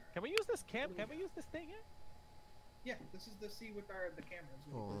 Can we use this cam? Can we use this thing here? Yeah, this is the C with the cameras.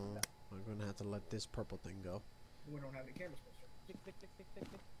 Oh, we're gonna have to let this purple thing go. We don't have any cameras. Click, click, click, click, click,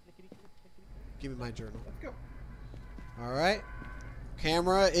 click, clickety, click, clickety, click. Give me my journal. Let's go. All right.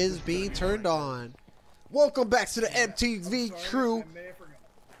 Camera is being turned on. Welcome back to the MTV I'm sorry, crew. I may have forgotten.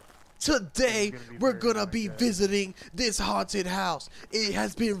 Today, This is gonna be we're very gonna be nice. visiting this haunted house. It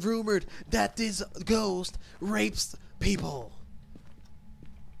has been rumored that this ghost rapes people.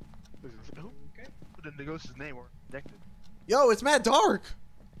 Who? Okay. The ghost's name or connected? Yo, it's mad dark.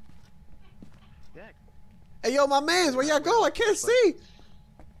 Yeah. Hey, yo, my mans, where y'all go? I can't see.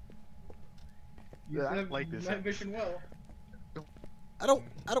 You Yeah, I have like this. night vision well. I don't.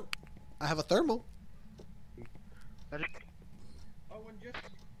 I have a thermal. Oh, and just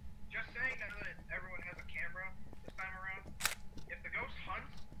Just saying now that everyone has a camera this time around, if the ghost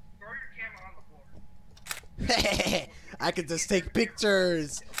hunts, throw your camera on the floor. I can just take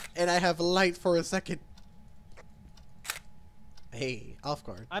pictures, and I have light for a second. Hey, off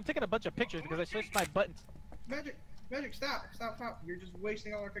guard. I'm taking a bunch of pictures because I switched my buttons. magic, stop. You're just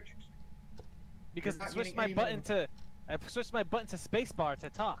wasting all our pictures. Because I Not switched getting my any button to spacebar to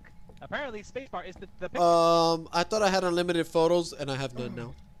talk. Apparently, spacebar is the picture. I thought I had unlimited photos, and I have none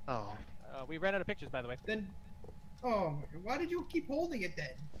now. Oh. We ran out of pictures, by the way. Then, oh, why did you keep holding it then?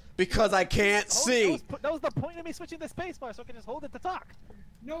 Because I can't Oh, see. that was the point of me switching the spacebar, so I can just hold it to talk.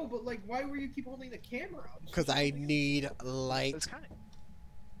 No, but like, why were you keep holding the camera up? Because I need light. It's kind of.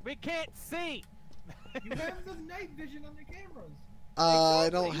 We can't see. You have the night vision on the cameras. I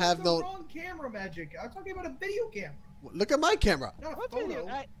don't You have the no. wrong camera, Magic. I'm talking about a video camera, Look at my camera. not a What photo.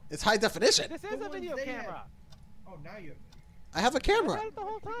 video? It's high definition. This The is a ones video they camera. Oh, now you have. I have a I camera. had it the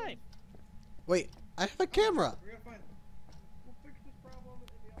whole time. Wait, I have a camera. We're gonna find. We'll fix this problem in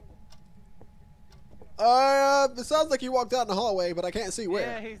the other one. It sounds like he walked out in the hallway, but I can't see Yeah,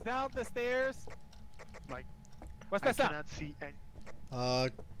 where. he's down the stairs. Like, What's I that sound? cannot see any.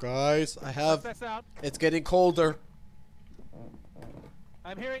 Guys, I What's have. that sound? It's getting colder.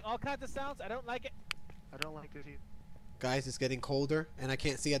 I'm hearing all kinds of sounds. I don't like it. I don't like this either. Guys, it's getting colder, and I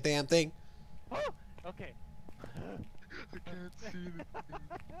can't see a damn thing. Oh, okay. I can't see anything.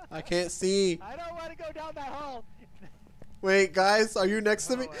 I can't see. I don't want to go down that hall. Wait, guys, are you next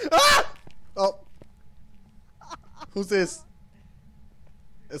to me? Oh, Ah! Oh. Who's this?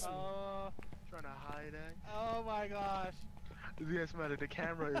 It's, Trying to hide it. Oh my gosh. Yes, matter. The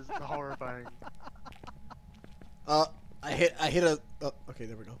camera is horrifying. I hit a. Oh, okay,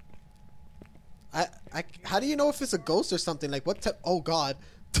 there we go. How do you know if it's a ghost or something? Like what type? Oh God.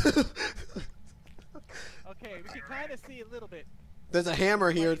 Okay, we can kind of see a little bit. There's a hammer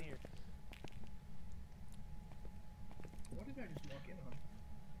here. Right in What did I just walk in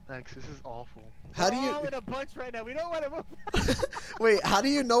on? Max, this is awful. How do We're all you in a bunch right now. We don't want to move. wait? How do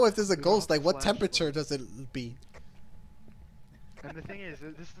you know if there's a There's ghost? no Like, what flashlight. temperature does it be? And the thing is,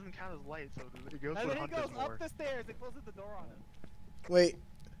 this doesn't count as light, so the ghost And would then he hunt goes us more. up the stairs and closes the door on him. Wait,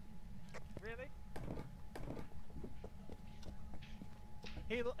 Really?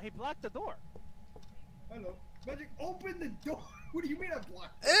 He blocked the door. Hello. Magic, open the door. What do you mean I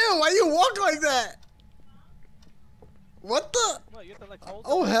blocked? ew! Why you walk like that? What the? Well, you have to like hold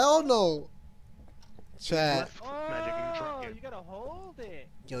Oh it. hell no! Chat. Left click magic and you drop Oh, it. you gotta hold it.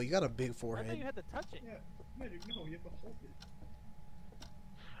 Yo, you got a big I thought forehead. you had to touch it. Yeah. Magic, no, you have to hold it.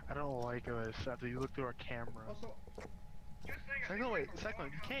 I don't like us after you look through our camera. Also, Just saying, I think Cyclone, wait, there's a Cyclone,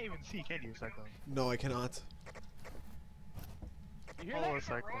 long you can't even house see, can you, Cyclone? No, I cannot. You hear Oh, that? it's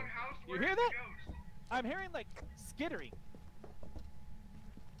The Cyclone. wrong house, You where's hear the that? ghost? I'm hearing like skittering.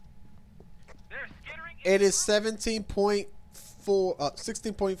 They're skittering in It the is room. 17.4,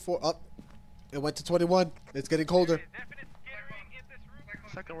 16.4 up. It went to 21. It's getting colder. There is definite skittering in this room.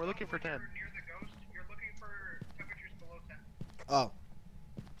 Cyclone, Cyclone, we're looking for when 10. You're near the ghost, you're looking for temperatures below 10. Oh,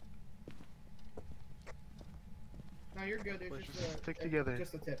 no, you're good. It's Let's just just stick together.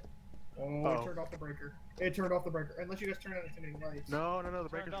 Just a tip. Oh, Oh. it turned off the breaker. It turned off the breaker. Unless you guys turn on too many lights. No, the Turned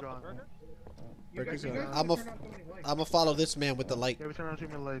breaker's off the gone. burger? You breaker's guys gone. haven't I'm a- turned on too many lights. I'ma follow this man with the light. Yeah, we turned on too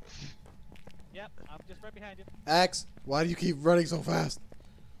many lights. Yep, I'm just right behind you. Axe, why do you keep running so fast?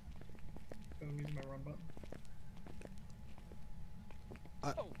 I'm using my run button.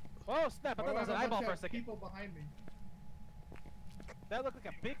 Oh snap! I thought Why do that was I an have a eyeball bunch for a of second. people behind me. That looked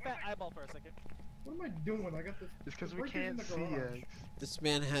like a big fat eyeball for a second. What am I doing? I got this. It's because the we breaker's in can't the see, garage. X. This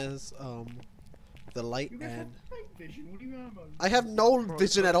man has the light You guys have and night vision. What do you have? I have no Bro, it's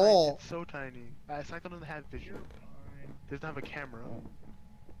vision so at tiny, all. It's so tiny. Cyclone doesn't have vision. You're fine. Doesn't have a camera.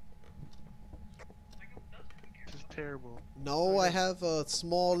 This is terrible. No, I have a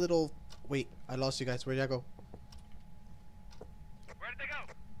small little. Wait, I lost you guys. Where did I go? Where did they go?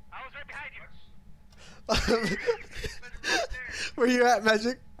 I was right behind you. Where you at,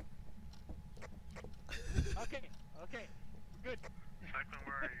 Magic? Okay, okay, good. Cyclone,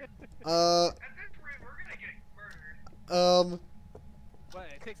 where are you? Uh, At this rate, we're gonna get murdered. What?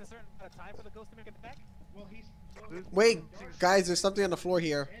 It takes a certain amount of time for the ghost to make it back. Well, he's. wait, guys, there's something on the floor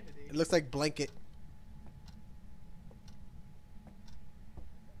here. It looks like blanket.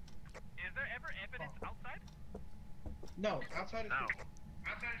 Is there ever evidence outside? No, outside is. No.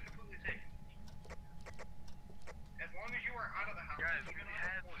 Outside is completely safe. As long as you are out of the house. Guys, we even on the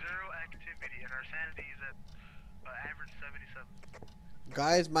had floor. zero activity and our sanity is at average 77.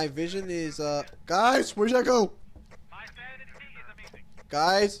 Guys, my vision is guys, where'd I go? My sanity is amazing.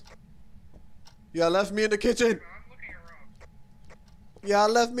 Guys, y'all left me in the kitchen. I'm looking around. Y'all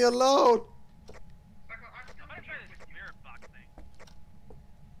left me alone. Cyclone, I'm still I'm gonna try looking this with you. spirit box thing.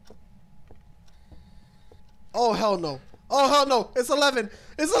 Oh hell no. Oh hell no. It's 11.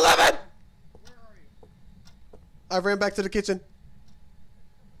 It's 11. Where are you? I ran back to the kitchen.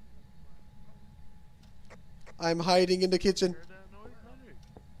 I'm hiding in the kitchen. Heard that noise, Magic?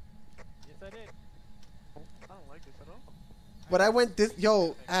 Yes, I did. I don't like this at all. But I went this.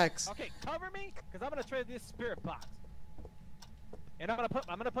 Yo, Axe. Okay, cover me, cause I'm gonna trade this spirit box. And I'm gonna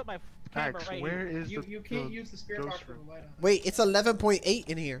put my camera Axe, right where here. is You, the you can't the use the spirit box ghost for room? the light on. Wait, it's 11.8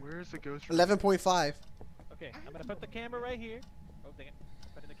 in here. Where is the ghost room? 11.5. Okay, I'm gonna put the camera right here. Oh, dang it.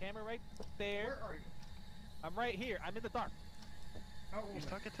 Putting the camera right there. Where are you? I'm right here. I'm in the dark. How old He's are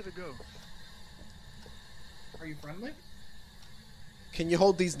you? talking to the ghost. Are you friendly? Can you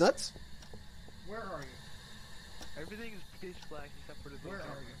hold these nuts? Where are you? Everything is pitch black except for the Where ghost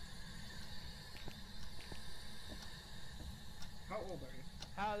are room. you? How old are you?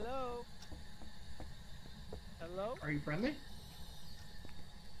 Hello. Hello. Are you friendly?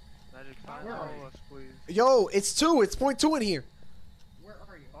 Magic, Where are follow you? us, please. Yo, it's 2. It's 0.2 in here. Where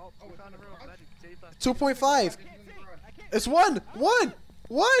are you? Oh, we it's found a in the room. garage? Magic, Dave left. 2.5. It's in the garage. I can't. It's 1. 1.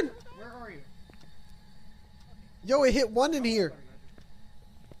 1. Where are you? Yo, it hit 1 in here.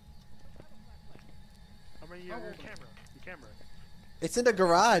 How many your camera? Your camera. It's in the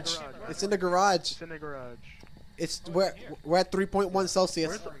garage. It's in the garage. It's in the garage. It's we're at 3.1 Celsius.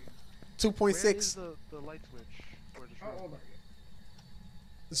 Where's the- Where are you? Where is 2.6. the light switch for this How room? old are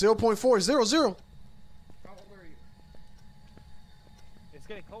you? 0.4. 0. 0. How old are you? It's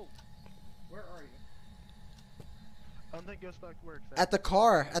getting cold. Where are you? I don't think Ghost Box works. At the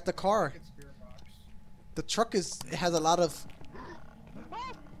car. At the car. It's spirit box. The truck it has a lot of.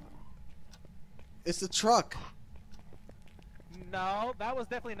 It's the truck. No, that was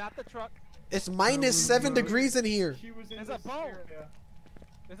definitely not the truck. It's minus 7 degrees in here. She was in There's this a bone. area.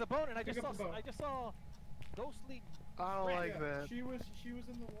 There's a bone, and I Pick just up the bone. saw ghostly I don't like Yeah, that. She was in the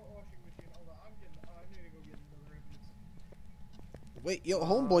washing machine. Hold on, I'm gonna go get another evidence. Wait, yo,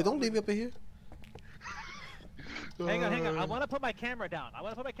 homeboy, don't leave me up in here. Hang on. I want to put my camera down. I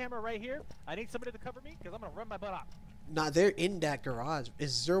want to put my camera right here. I need somebody to cover me because I'm gonna run my butt off. Nah, they're in that garage.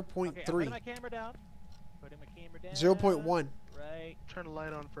 It's 0.3. Okay, I'm putting my camera down. Putting my camera down. 0.1. Right Turn the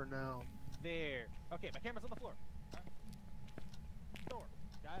light on for now. there. Okay, my camera's on the floor. Door.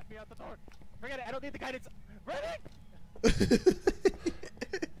 Guide me out the door. Forget it. I don't need the guidance. Ready?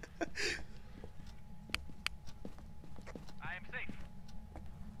 I am safe.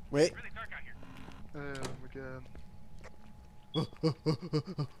 Wait. It's really dark out here. Oh my god.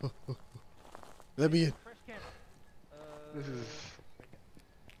 Let me in. Fresh camera. This is.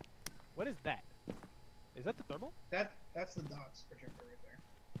 What is that? Is that the thermal? That's the dots projector right there.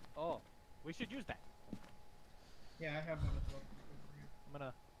 Oh, we should use that. Yeah, I have one as well. I'm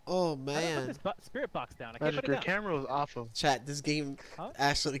gonna. Oh How do I put man. this spirit box down? I can't Magic, put it your down. camera was awful. Chat, this game Huh?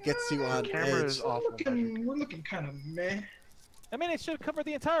 actually gets you on camera edge. is awful. Magic. We're looking kind of meh. I mean, it should cover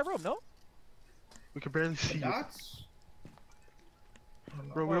the entire room, no? We can barely The see you. dots. I don't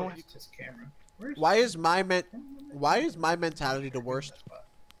know. Bro, we Where don't- is his camera? Where's Why is my mentality the worst?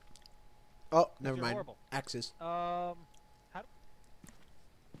 Oh, never You're mind. horrible. Axes. Alright,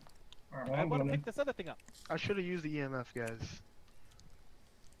 well, I I'm want to gonna. pick this other thing up. I should have used the EMF, guys.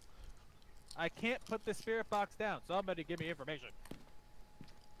 I can't put the spirit box down. Somebody give me information.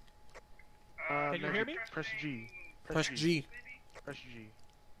 Can you hear Magic, me? Press G. Press G. Press G.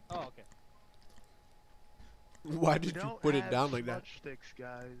 Oh, okay. Why We did you don't put it have down like that? smudge sticks,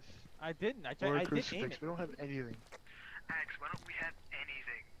 guys. I didn't. I Or tried. I did aim crucifix. it. We don't have anything. Axe, why don't we have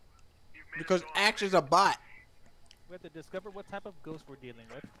anything? You made Because us all Axe is sick. a bot. We have to discover what type of ghost we're dealing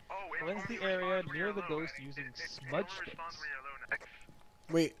with. Oh, it Cleanse only the area responds when near you're the alone. ghost using It smudge only responds sticks. when you're alone, Axe.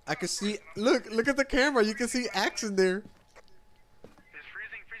 Wait, I can see. Look at the camera. You can see Axe in there. It's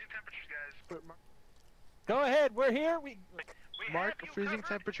freezing temperatures, guys. But Go ahead. We're here. We Mark have you freezing covered.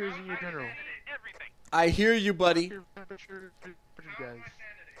 temperatures in your general. Everything. I hear you, buddy. Your temperature, guys.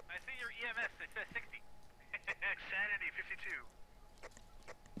 I see your EMS. It says 60. Sanity 52.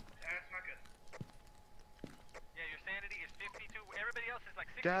 That's not good. Yeah, your sanity is 52. Everybody else is like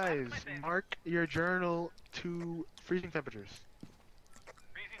 60. Guys, mark your journal to freezing temperatures.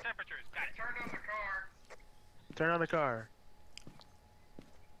 Freezing temperatures. Got it. Turned on the car. Turn on the car.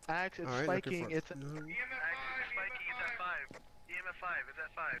 Axe, it's All right, looking spiking. for- It's EMF 5. Spiking is at 5. EMF 5 is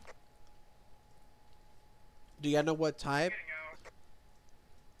at 5. Do y'all know what type? Getting out.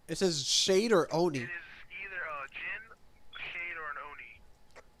 It says shade or It oni. is either a Jinn, a Shade, or an Oni.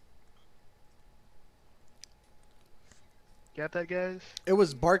 Got that, guys? It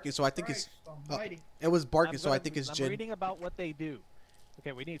was barking, so I think Christ it's. almighty. It was barking, I'm so I gonna- think it's I'm Jin. reading about what they do.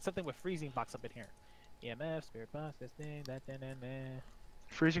 Okay, we need something with freezing box up in here. EMF, spirit box, this thing, that,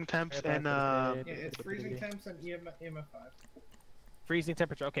 Freezing temps Spirit and box, Yeah, it's freezing temps and EMF 5. freezing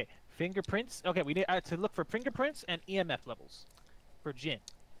temperature. Okay, fingerprints. Okay, we need to look for fingerprints and EMF levels for Jin.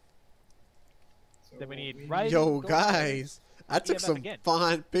 So Then we need we rising Yo, ghost guys, I took EMF some again.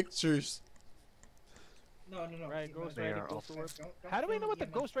 fine pictures. No. Right, EMF. ghost They rating, are ghost all- orb. Don't How do we fill know what the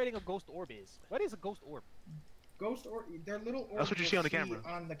EMF. ghost rating of ghost orb is? What is a ghost orb? Ghost orb? They're little orbs. That's what you see on the camera.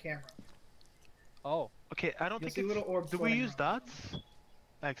 On the camera. Oh, Okay, I don't You'll think see it's. little orbs. Did we floating use around. dots?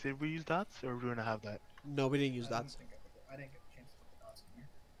 Axe, did we use dots, or we're gonna have that? No, we didn't use I don't dots. think I didn't get a chance to put dots in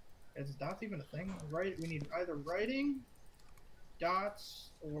there. Is dots even a thing? Right? We need either writing,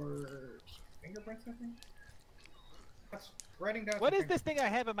 dots, or fingerprints. I think. Dots, writing dots. what or is this thing I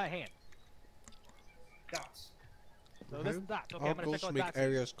have in my hand? Dots. So this is dots. Okay, All I'm gonna check ghosts out make dots.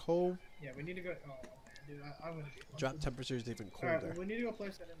 areas cold. Yeah, we need to go. Oh man, dude, I'm gonna be. Drop temperatures even Alright, colder. we need to go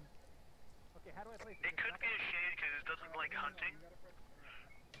place that in. Okay, how do I place It could be a Shade because it doesn't like hunting.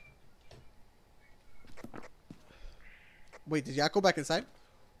 Wait, did y'all go back inside?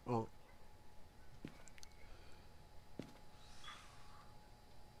 Oh.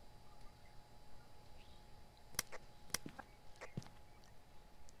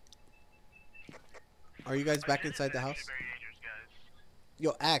 Are you guys back inside the house? Very dangerous, guys.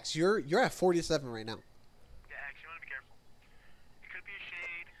 Yo, Axe, you're at 47 right now. Yeah, Axe, you want to be careful. It could be a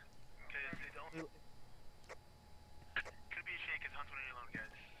Shade because it don't. Could be a Shade because hunts when you're alone, guys.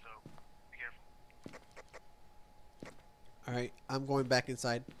 So be careful. All right, I'm going back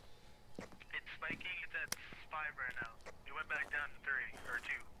inside. It's spiking. It's at 5 right now. It went back down to 3 or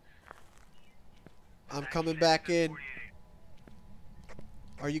 2. I'm coming back in. 48.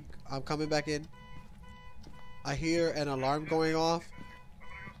 Are you? I'm coming back in. I hear an alarm going off.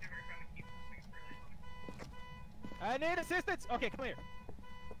 I need assistance. Okay, come here.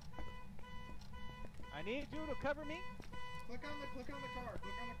 I I need you to cover me. Click on the car. Click on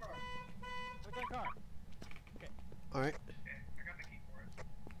the car. Click on car. All right. Okay, I got the key for it.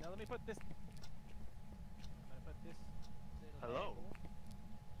 Now let me put this. I'm gonna put this. little Hello? angle.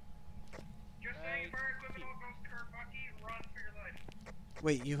 Just saying, fire equipment all goes to curb Bucky, run for your life.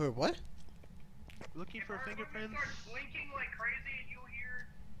 Wait, you heard what? Looking If for our equipment fingerprints. starts blinking like crazy and you hear,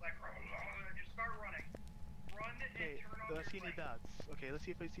 like, just start running. Run and Okay, turn off do I your see any light. dots? Okay, let's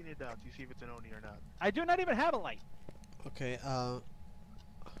see if I see any dots. You see if it's an Oni or not. I do not even have a light. Okay.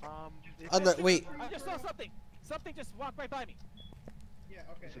 Wait. I just saw something. Something just walked right by me. Yeah,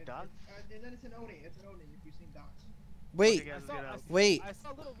 okay. Is it dots? And then it's an Oni. It's an Oni if you've seen dots. Wait. Okay, guys, I saw, get out. Wait. I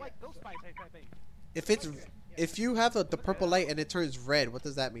saw a little white ghost by me. If it's Okay, yeah. if you have the purple light and it turns red, what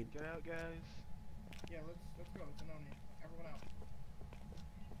does that mean? Get out, guys. Yeah, let's go. It's an Oni. Everyone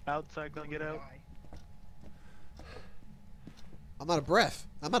out. Out, Cyclone, get out. Die. I'm out of breath.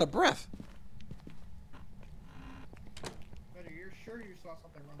 I'm out of breath. Better, you're sure you saw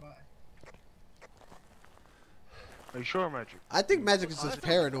something run by? Are you sure, Magic? I think Magic is I just saw a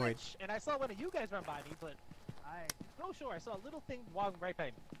paranoid. glitch, and I saw one of you guys run by me, but I'm so sure I saw a little thing walking right by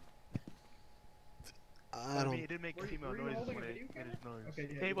me. I mean, don't. it did make Were a you- female were you noise holding when a it video made camera? its noise. Okay,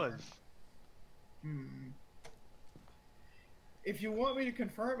 yeah, Hey, you was. are. If you want me to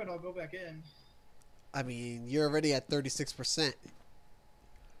confirm it, I'll go back in. I mean, you're already at 36%.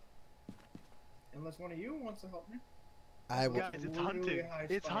 Unless one of you wants to help me. I will. Guys, it's Really hunting. high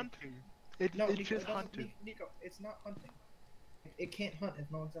It's spike. hunting. It's No, Nico, just it doesn't- hunting. Nico, it's not hunting. It can't hunt if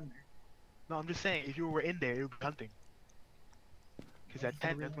no one's in there. No, I'm just saying, if you were in there, it would be hunting. Because at For the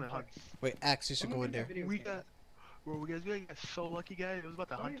 10, reason that's when it why. hunts. Wait, Axe, you should go in there. We got... Bro, we guys got so lucky, guys. It was about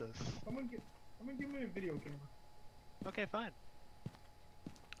to hunt us. Someone give me a video camera. Okay, fine.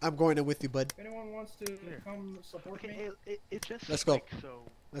 I'm going in with you, bud. If anyone wants to Here. come support me, Okay, it just Let's go. spiked, so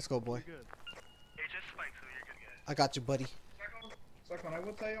Let's go, boy. we're good. It just spikes, so you're good, guys. I got you, buddy. Cyclone, I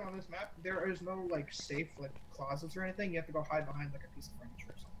will tell you on this map, there is no like safe like closets or anything. You have to go hide behind like a piece of furniture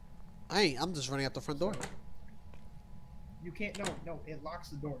or something. I ain't. I'm just running out the front door. You can't. No. It locks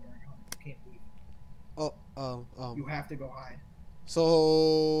the door during hunting. You can't leave. Oh, You have to go hide.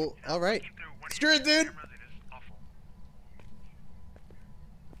 So, all right. Keep through one of Screw your it, dude. cameras, it is awful.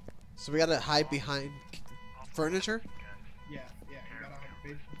 So we gotta hide behind Awful, furniture. guys. Yeah. You gotta hide.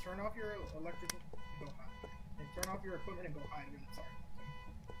 Basically, turn off your electrical and go hide. And turn off your equipment and go hide when it's dark.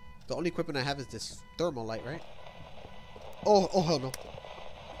 The only equipment I have is this thermal light, right? Oh hell no.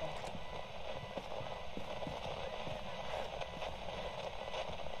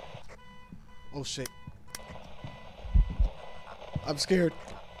 Oh shit. I'm scared.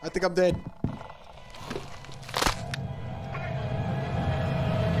 I think I'm dead.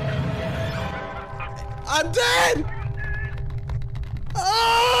 I'm dead!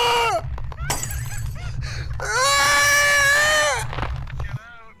 Ah! Ah! Get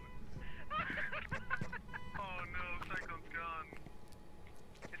out! Oh no, Cyclone's gone.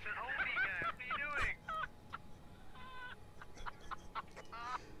 It's an Oni, guys. What are you doing?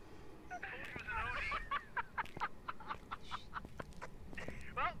 I told you it was an Oni.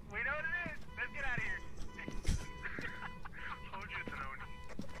 Well, we know what it is. Let's get out of here. Told you it's an Oni.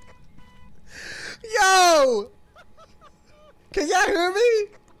 Yo! Can y'all hear me?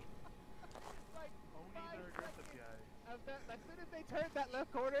 Like, Onis 5 are aggressive, seconds guys. of that, as soon as they turned that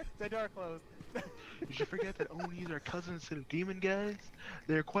left corner, the door closed. Did you forget that Onis are cousins to the demon guys?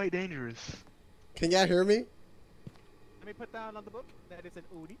 They're quite dangerous. Can y'all hear me? Let me put down on the book that it's an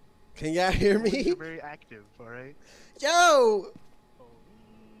Udi. Can y'all hear Onis me? are very active, alright? Yo! Oni.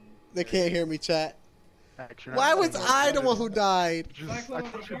 They can't hear me, chat. Action. Why was I the one who died?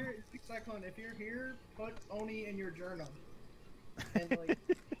 Cyclone, if you're here, put Oni in your journal. And like,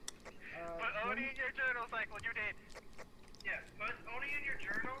 Put Oni in your journal, Cyclone. You did. Yeah, put Oni in your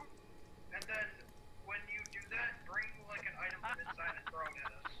journal, and then when you do that, bring like an item from inside and throw it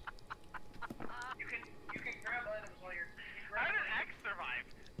at us. You can grab items while you're. How did Axe survive?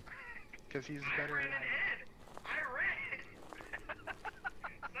 Because he's I better ran at ahead. I ran.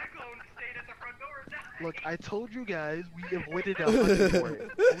 Cyclone stayed at the front door and died. Look, I told you guys we avoided a hunting for it.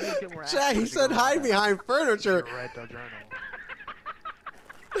 Onis get more Chat, he active said to go hide back. behind furniture. Read the journal.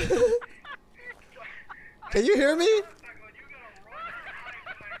 Can you hear me? Cyclone, you gotta run and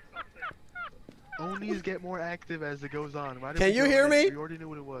hide behind something. Onis get more active as it goes on. Why did Can we you go hear there? me? We already knew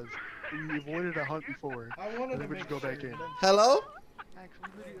what it was. We avoided a hunt before. I wanted And to then we make just go sure back in. that- Hello? Actually,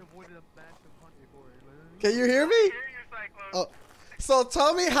 we literally avoided a massive hunt before. Can you hear me? Hear you, Cyclone. Oh, so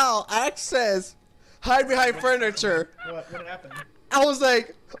tell me how Axe says hide behind furniture. What happened? I was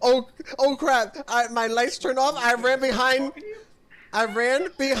like, oh crap! My lights turned off. I ran behind. Talking to you? I ran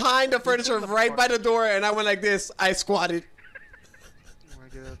behind the furniture right by the door, and I went like this. I squatted. Oh my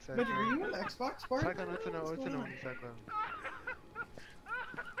god, that's Magic, are you on the Xbox party? Cyclone, it's a no, What's it's a going no, on? Cyclone.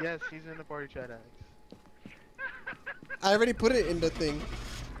 Yes, he's in the party chat, Alex. I already put it in the thing.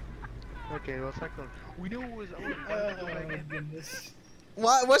 Okay, well, Cyclone. We knew it was only Oh goodness.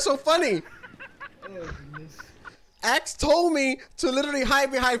 What? What's so funny? Oh goodness. Axe told me to literally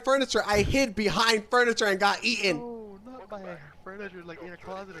hide behind furniture. I hid behind furniture and got eaten. No, not by furniture, like in a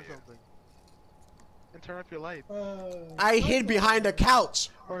closet or something. And turn off your light. I hid behind a couch.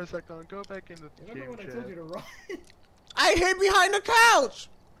 Or Cyclone, go back in the Remember game when I chat. told you to run? I hid behind the couch.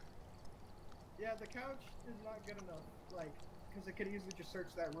 Yeah, the couch is not good enough. Like, because it could easily just search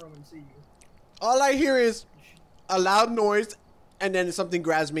that room and see you. All I hear is a loud noise, and then something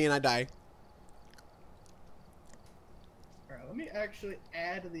grabs me and I die. Alright, let me actually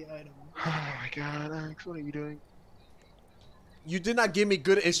add the item. Oh my god, Alex, what are you doing? You did not give me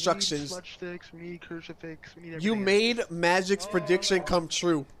good We need instructions. smudge sticks, we need crucifix, we need You everything. made Magic's prediction come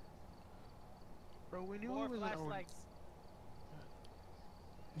true. Bro, we knew More it was an flashlights.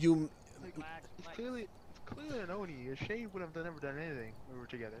 You. Like, it's Flashlights. clearly an Oni. A Shade would have never done anything when we were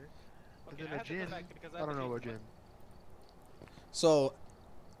together. But Okay, then I a have to go Jin, back because I I have don't to know change about Jin. So,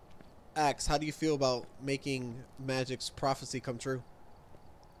 Axe, how do you feel about making Magic's prophecy come true?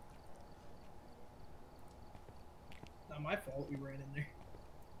 Not my fault we ran in there.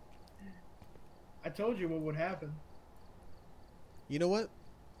 I told you what would happen. You know what?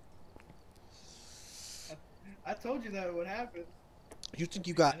 I told you that it would happen. You think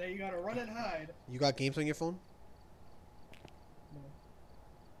you got And then you gotta run and hide. games on your phone? No.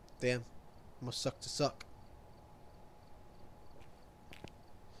 Damn, must suck to suck.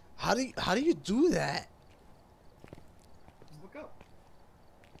 How do you do that? Just look up.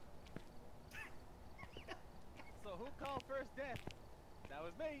 So who called first death? That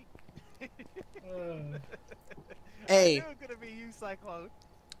was me. Hey. I knew it was gonna be you, Cyclone.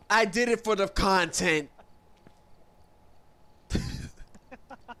 I did it for the content.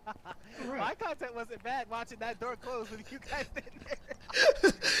 Alright. My content wasn't bad watching that door close with you guys in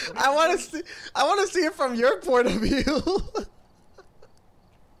there. I want to see it from your point of view.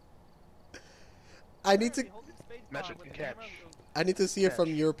 I need to Magic with the catch. camera. I need to see it from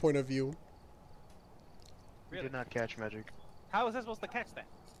Catch. your point of view. We Really? did not catch Magic. How was I supposed to catch that?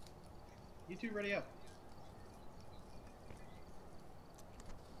 You two ready up.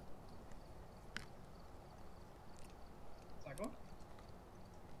 Cycle?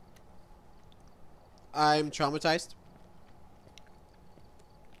 I'm traumatized.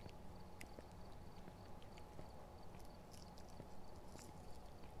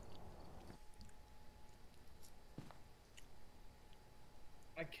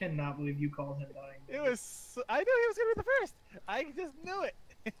 I cannot believe you called him dying. It was. I knew he was gonna be the first. I just knew it.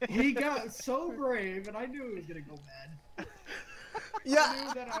 He got so brave, and I knew he was gonna go mad. I Yeah.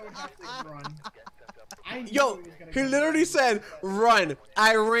 knew that I would have to run. I knew Yo, he was gonna he go literally mad. said, "Run."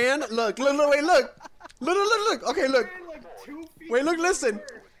 I ran. Look, wait, look. Look. Okay, look. Ran like 2 feet Wait, look, from listen.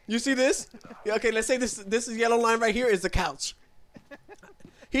 where? You see this? Yeah, okay, let's say this is yellow line right here is the couch.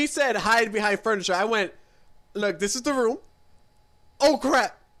 He said hide behind furniture. I went, look, this is the room. Oh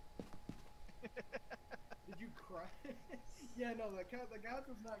crap. Did you cry? Yeah, no, the couch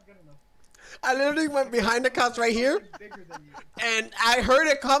was not good enough. I literally went behind the couch right here Something bigger than you. and I heard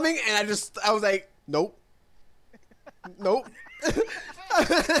it coming and I was like, nope. Nope. I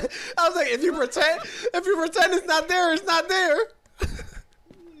was like, if you pretend it's not there, it's not there.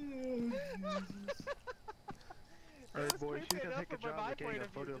 Hey It was boy, she's creepy gonna enough take a from job my at getting point a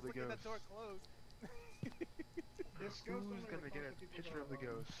of view, photo of just the looking at ghost. that door closed. Who's gonna get a picture of the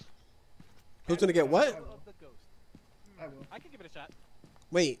ghost? Who's gonna get what? Of the ghost. I will. I can give it a shot.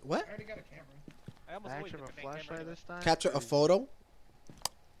 Wait, what? I already got a camera. I almost always Action get of the a main camera flashlight anyway. this time? Capture a photo?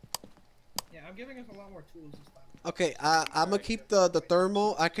 Yeah, I'm giving us a lot more tools this time. Okay, I'm gonna keep the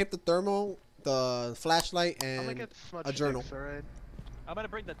thermal. I keep the thermal, the flashlight, I'm gonna and get smudge a journal. sticks, alright? I'm gonna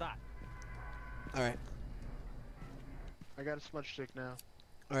bring the dot. all right. I got a smudge stick now.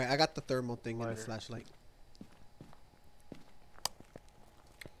 All right, I got the thermal thing and the Lighter. flashlight.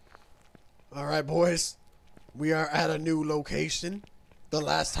 All right, boys. We are at a new location. The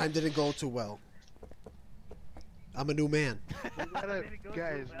last time didn't go too well. I'm a new man. We gotta, It didn't go too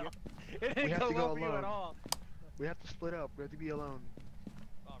guys, well. It didn't have go to well go for you at alone. all. we have to split up. We have to be alone.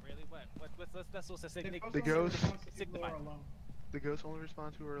 Oh really? That's what's the signal. The ghost- Signify. The ghosts only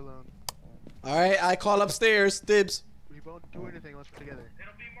respond to her alone. All right, I call upstairs. Dibs. We won't do anything unless we're together.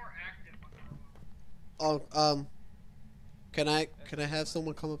 It'll be more active when they're alone. Oh, can I have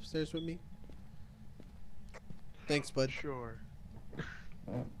someone come upstairs with me? Thanks, bud. Sure.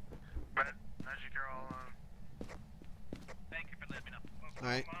 But magic are all Thank you for letting me know.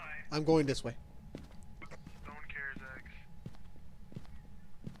 Alright. my I'm going this way. stone cares X.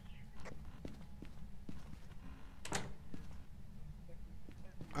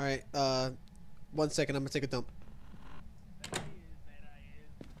 Alright, 1 second, I'm gonna take a dump.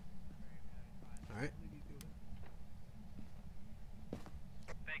 Alright.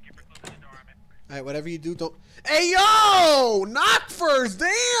 Thank you for closing the door on me. Alright, whatever you do, don't. Hey yo! Knock first! Damn!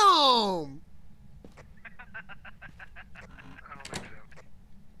 I don't think so.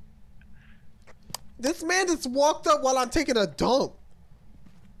 This man just walked up while I'm taking a dump.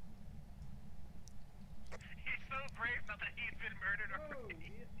 He's so brave now that he's been murdered already.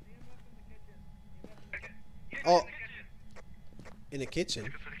 Oh, in the kitchen.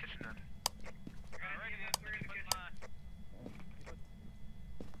 Take us to the kitchen then. Alrighty, then. We're in the kitchen.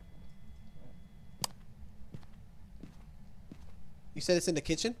 You said it's in the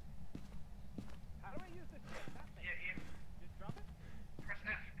kitchen? How do I use this? Yeah, Ian. Just drop it? Press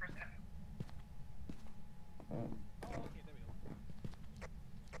F. Press F. Oh, okay, there we go.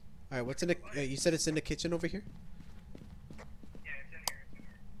 Alright, what's in the. You said it's in the kitchen over here? Yeah, it's in here. It's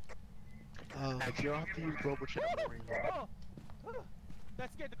in here. Uh, Axe, you'll have to use global chat. Oh! Oh!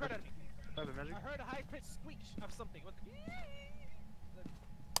 That scared the crap out of me. Have a magic? I heard a high-pitched squeak of something. What the...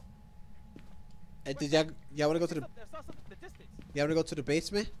 and did y'all wanna go to the. I saw something in the distance. Y'all wanna go to the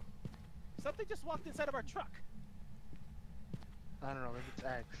basement? Something just walked inside of our truck. I don't know, maybe it's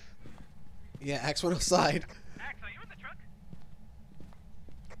Axe. Yeah, Axe went outside. Axe, are you in the truck?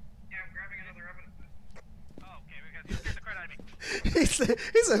 Yeah, I'm grabbing another evidence. Oh, okay, because you scared the crap out of me.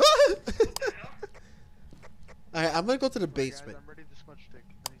 He's like, what? What the hell? Alright, I'm gonna go to the Alright, guys, basement. I'm ready to smudge stick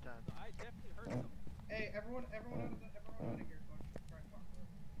anytime. I definitely heard something. Hey, everyone out of here. So I can try and talk to her.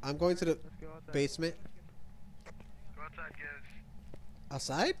 I'm going to the Let's go out there. basement. Go outside, guys.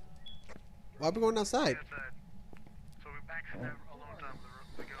 Outside? Why are we going outside? Stay outside. So we actually have alone time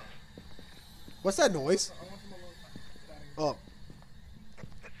with the ghost. What's that noise? I want some alone time. Get outta here. Oh,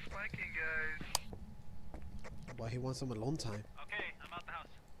 It's spiking, guys. boy, he wants some alone time. Okay, I'm out the house.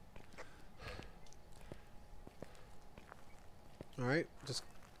 Alright, just.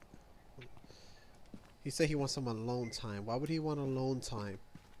 He said he wants some alone time. Why would he want alone time?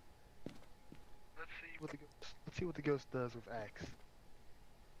 Let's see. Let's see what the ghost does with Axe.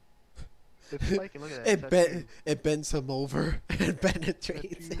 It's spiking, look at that. It bends him over and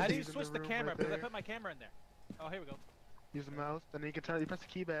penetrates. That's How do you He's in switch the the room camera? right Because I there. put my camera in there. Oh, here we go. Use the mouse, and then you can turn. You press the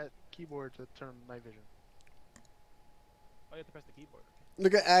keyboard to turn on night vision. Oh, you have to press the keyboard.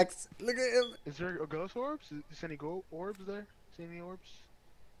 Look at Axe. Look at him. Is there a ghost orbs? Is any orbs there? See any orbs?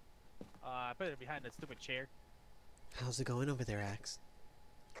 I put it behind that stupid chair. How's it going over there, Axe?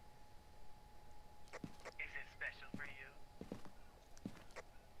 Is it special for you?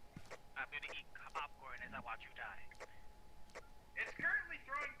 I'm gonna eat popcorn as I watch you die. It's currently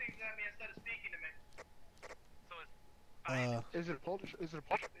throwing things at me instead of speaking to me. So it's Is it a polter? Is it a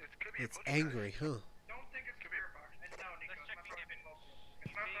polter? It could be It's a poltergeist. angry, huh? Don't think it's spirit box. And no, Nico, Let's it's check not the throwing evidence. multiple.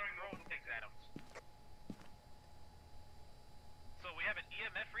 It's not throwing throwing multiple things at him. So we have an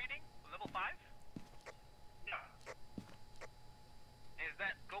EMF reading, level 5. No. Is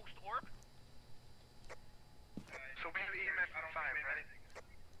that ghost orb? So we have EMF 5, right?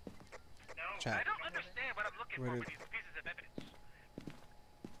 No. Chat. I don't understand what I'm looking Where for did- with these pieces of evidence.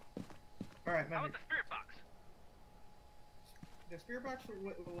 Alright, How man. about the spirit box? The spirit box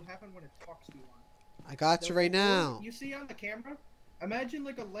will happen when it talks to you on. I got you right now. You see on the camera? Imagine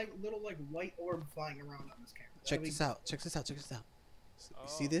like a little like white orb flying around on this camera. Check That'll be- this out. Check this out. Check this out. You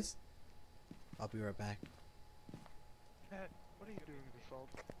see Oh. this? I'll be right back. What are you doing with the salt?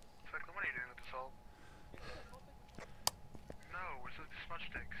 Franklin, what are you doing with the salt? No, it's the smudge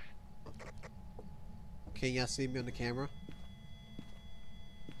sticks. Can y'all see me on the camera?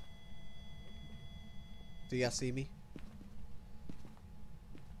 Do y'all see me?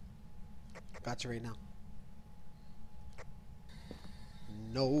 Got you right now.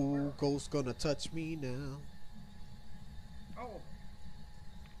 No ghost gonna touch me now. Oh,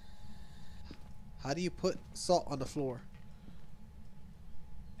 How do you put salt on the floor?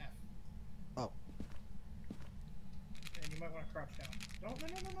 F. Oh. And you might want to crouch down. No,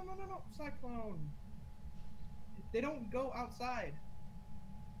 Cyclone. They don't go outside.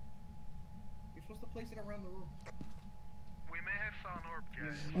 You're supposed to place it around the room. We may have saw an orb,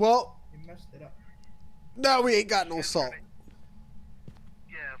 guys. Well, You messed it up. now we ain't got no salt.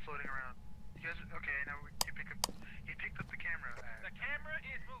 Yeah, floating around. You guys, okay? Now you picked up the camera. The camera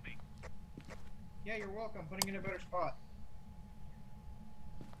is moving. Yeah, you're welcome. Putting it in a better spot.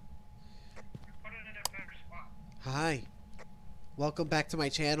 Put it in a better spot. Hi. Welcome back to my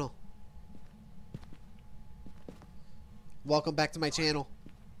channel. Welcome back to my channel.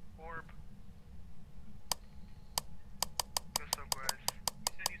 Orb. What's up, guys?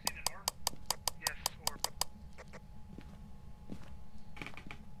 You said you seen an orb? Yes, orb.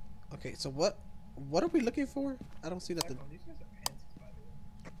 Okay, so what are we looking for? I don't see nothing. These guys are pansies, by the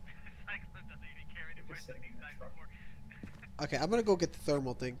way. Cyclone doesn't even care anymore. Just It's sitting in the that exact truck. before. Okay, I'm gonna go get the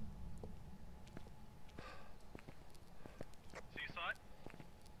thermal thing. So you saw it?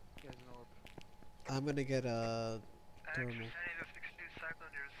 There's an orb. I'm gonna get a thermal. Sanity is 62,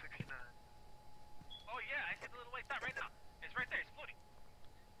 Cyclone is 69. Oh yeah, I see the little white dot right now. It's right there. It's floating.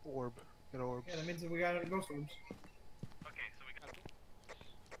 Orb. Get orbs. Yeah, that means that we got ghost orbs. Okay, so we got.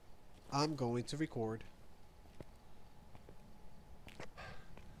 I'm going to record.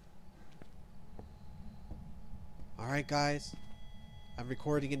 Alright guys, I'm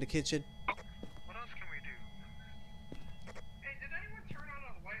recording in the kitchen. What else can we do? Hey, did anyone turn on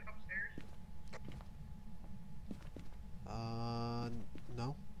a light upstairs?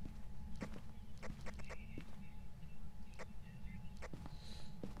 No.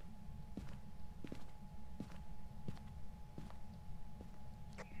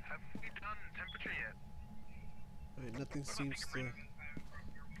 Have we done temperature yet? Alright, nothing What about seems to... fingerprint?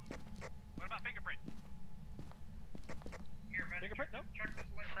 What about fingerprint? Here, man. Fingerprint? No. Check this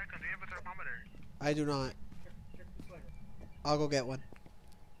light. Cyclone, do you have a thermometer? I do not. Check this later. I'll go get one.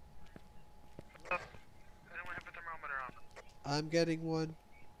 Anyone have a thermometer on them? I'm getting one.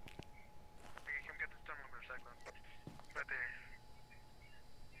 Okay, come get the thermometer, Cyclone. Right there.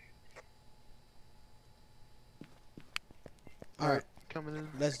 Alright, Coming in.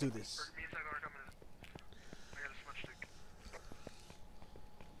 let's do this. Me and Cyclone are coming in. I got a smudge stick.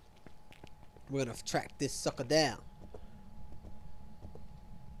 We're gonna track this sucker down.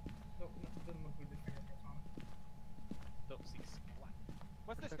 Nope, doesn't look like the fingerprints on it. Don't see squat.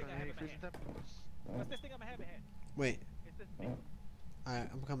 What's this thing Second, I have hey, in my freezing hand? temperatures. What's this thing I have in my hand? Wait, It's this thing. alright,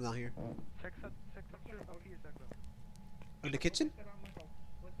 I'm coming down here. Check temperature out here, Cyclone. In the kitchen? Place it on like a-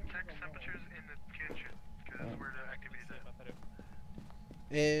 place it on Check like a wall. temperatures in the kitchen. Because that's where the activity is at.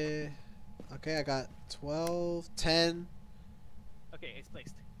 Okay, I got 12, 10. Okay, it's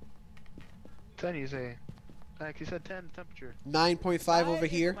placed. 10, you say. Max, you said 10 temperature. 9.5 over Why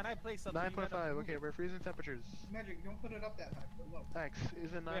here. When I place something, you gotta 9.5, move okay, it. we're freezing temperatures. Magic, don't put it up that high. Put it low. Max,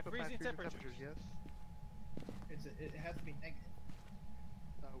 isn't 9.5 freezing freezing temperatures. temperatures, yes? It has to be negative.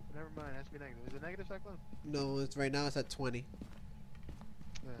 Oh, never mind, it has to be negative. Is it negative, Cyclone? No, it's right now it's at 20.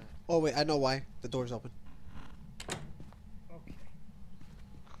 Yeah. Oh wait, I know why. The door's open. Okay.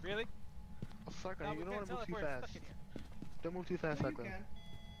 Really? Oh, Cyclone, No, you we don't can't want to tell move if too we're fast. stuck in here. Don't move too fast, Yeah, you Cyclone. can.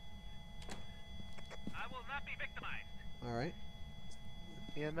 I will not be victimized. Alright.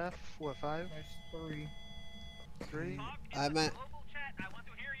 EMF, what, 5? Nice 3. 3? Talk in I'm the at- global chat. I want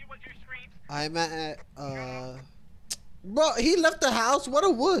to hear you with your screams. I'm at Bro, he left the house. What a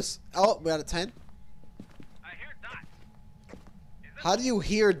wuss. Oh, we're at a 10. I hear dots. Is this How do you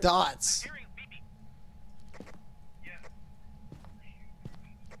hear I'm dots? hearing beeping. Yeah.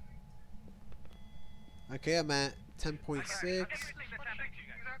 Okay, I'm at 10.6. I'll get everything that's happening to you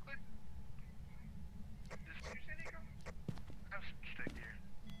guys. Exactly. This what you said, Nico? I have some stick here.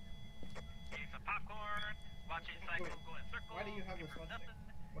 Eating some popcorn, watching Cycle go in circles. Why do you have looking this for one thing?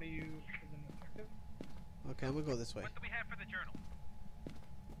 nothing. What do you... Is it objective? Okay, I'm gonna go this way. What do we have for the journal?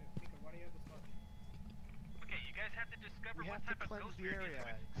 Nico, why do you have this one? Okay, you guys have to discover We what have to type of cleanse ghost the you're area.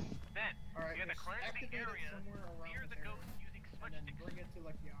 dealing with. Then, Alright, you have to just cleanse the activate it area, somewhere around fear this the area, ghost using and smudge then sticks, bring it to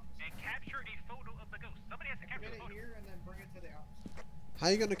like the opposite. and capture a photo of the ghost. Somebody has to capture Activate the it photo. here and then bring it to the opposite. How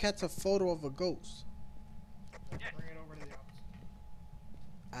you gonna catch a photo of a ghost? Yes. Bring it over to the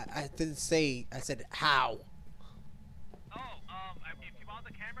opposite. I didn't say. I said how. If you want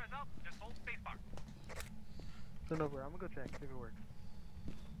the cameras up, just hold spacebar. Send over, I'm gonna go check if it works.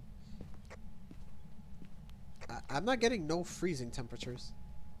 I'm not getting no freezing temperatures.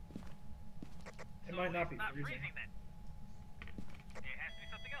 It So might not it's be not freezing. freezing then. It has to be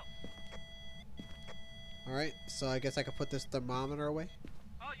something else. Alright, so I guess I could put this thermometer away.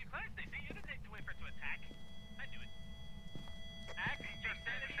 Oh, you cleansed it. See, you didn't take to wait for it to attack. I do it. Act, your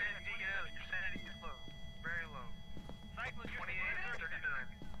sanity is at 27. Your sanity is low. Very low. Cycle, your 28 sanity is and 37. 39.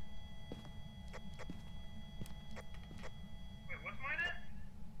 Wait, what's mine at?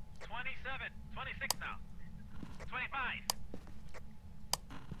 27. 26 now. 25.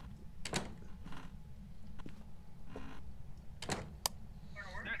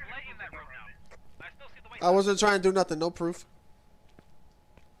 There's light in that room now. I still see the white. I wasn't trying to do nothing, no proof.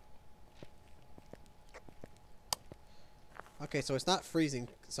 Okay, so it's not freezing,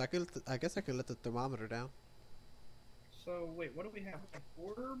 so I guess I could let the thermometer down. So wait, what do we have? An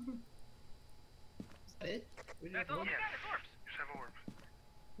orb? Is that it? We just That's have all one? we got is orbs. Just have orbs.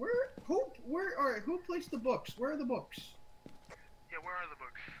 Alright, who placed the books? Where are the books? Yeah, where are the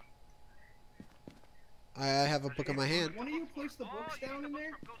books? I have a book in my hand. One of you place the books you down need in the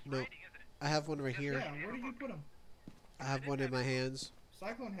there? book from Ghost No. Riding, isn't it? I have one right Yeah, here. where did you put them? I have one in my hands.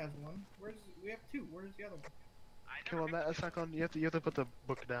 Cyclone has one. We have two. Where's the other one? I Come never on, picked that's not going. You have to put the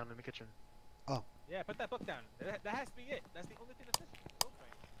book down in the kitchen. Yeah, put that book down. That has to be it. That's the only thing that's missing. Ghost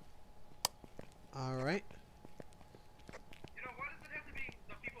Riding. All right. You know, why does it have to be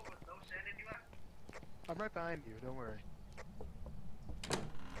the people with no sanity left? I'm right behind you. Don't worry.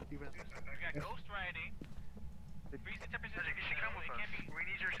 Even We got Ghost Riding. Freezing temperature. Magic, you should come with us. We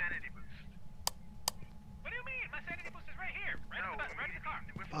need your sanity boost. What do you mean? My sanity boost is right here. Right No, in the, right in the car.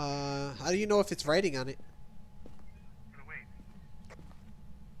 with us. How do you know if it's writing on it? No, wait.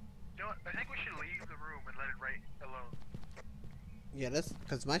 You know what? I think we should leave the room and let it write alone. Yeah, that's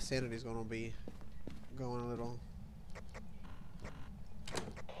because my sanity's gonna be going a little.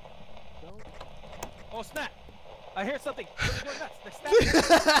 Oh snap! I hear something. They're going nuts. They're stabbing.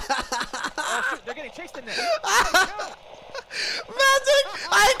 Oh shoot! They're getting chased in there. No! Magic!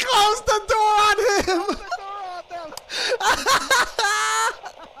 I closed the door on him. The door on them.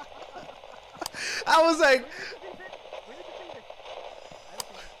 I was like, We need to see this. I don't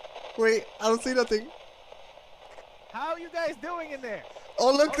see it. wait, I don't see nothing. How are you guys doing in there?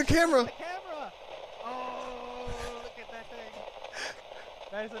 Oh, look, Oh, the shit, camera. The camera. Oh, look at that thing.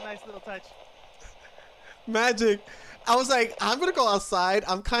 That is a nice little touch. Magic. I was like, I'm gonna go outside.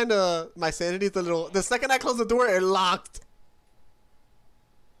 I'm kind of, my sanity's a little. The second I closed the door, it locked.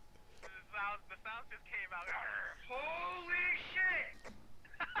 The sound just came out. Holy shit!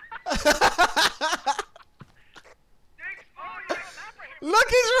 Thanks, Look,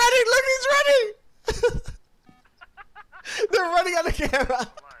 he's running. Look, he's running. They're running on the camera. Oh,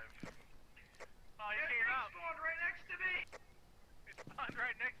 you came out. spawned right next to me! It spawned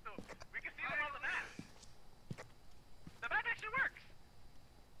right next to him. We can see them on the map. The map actually works.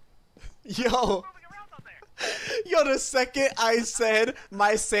 Yo. Moving around on there. Yo, the second I said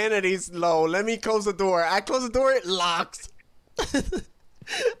my sanity's low, let me close the door. I close the door, it locks.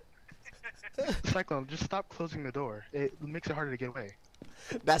 Cyclone, just stop closing the door. It makes it harder to get away.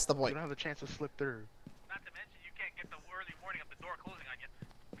 That's the You point. don't have a chance to slip through. Not to mention, you can't get the early warning of the door closing on you.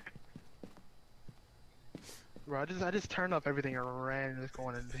 Bro, I just turned up everything and ran and just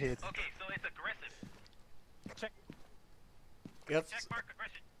going and hid. Okay, so it's aggressive. Check. Yep. Check mark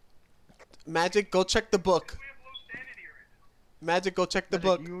aggression. Magic, go check the book. We have low sanity right Magic, go check the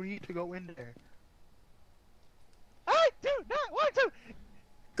Magic, book. You need to go in there. I do not want to.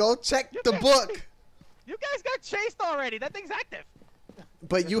 Go check the book. You guys got chased already. That thing's active.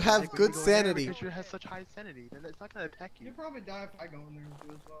 But you Magic, have when you good go in there sanity. Because you have such high sanity, then it's not gonna attack you. You'll probably die if I go in there and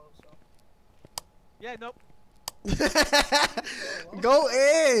do as well. So Yeah, nope. Go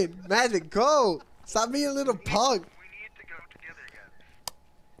in. Magic, go. Stop being a little pug. We need to go together,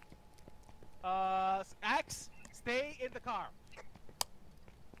 guys. Axe, stay in the car.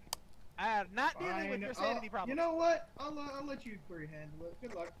 I am not dealing with your sanity problem. You know what? I'll let you three handle it.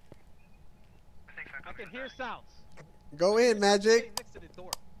 Good luck. I think I can hear sounds. Go in, Magic. Sitting next to the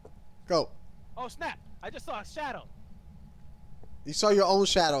door. Go. Oh snap! I just saw a shadow. You saw your own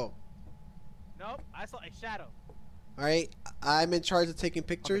shadow. Nope, I saw a shadow. All right. I'm in charge of taking On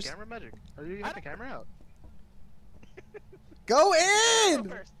the pictures. camera, Magic. Or you I have the don't- camera out. Go Go in.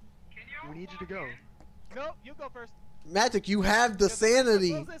 first. Can you We need you to go. Nope, you go first. Magic, you have the If the door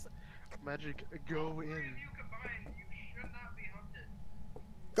sanity. closes- Magic, go Three of in. you combined, you should not be hunted.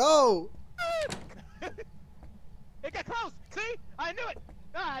 Go. It got close. See? I knew it.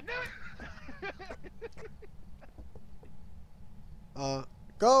 Ah, I knew it.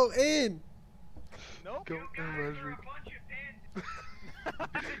 Go in. Nope. Go You in, guys are a Magic. bunch of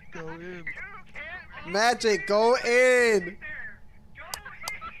pants. Go in. You can't Magic, go in. there. Go in.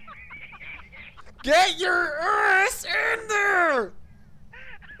 Get your ass in there.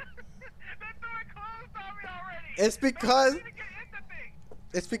 That door closed on me already. It's because I need to get in the thing.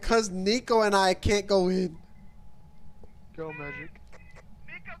 it's because Nico and I can't go in. Go, Magic.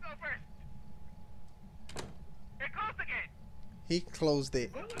 Nico, go first. It closed again. He closed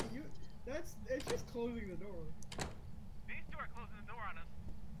it. It's just closing the door. These two are closing the door on us.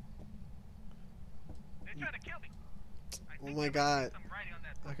 They're trying to kill me. I Oh think my there God. must be some writing on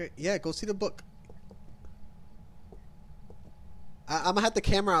that door. Okay, yeah, go see the book. I'm gonna have the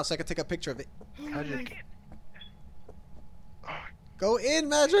camera out so I can take a picture of it. Magic. Go in,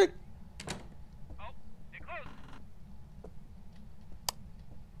 Magic. Oh, it closed.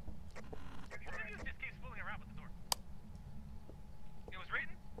 One of you just keeps fooling around with the door.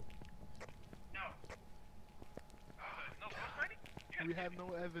 have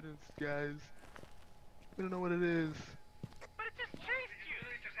no evidence, guys. We don't know what it is. But it just chased you.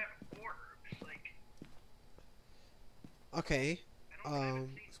 Usually just have orbs, like. Okay. I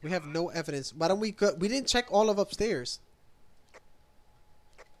haven't seen We have no evidence. Why don't we go? We didn't check all of upstairs.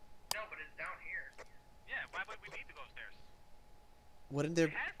 No, but it's down here. Yeah, why would we need to go upstairs? Wouldn't there?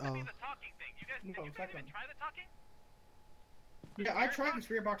 It has to be the talking thing. You guys, did No, you guys second. even try the talking? Yeah, I tried the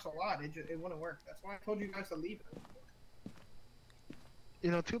spirit box a lot. It wouldn't work. That's why I told you guys to leave it. You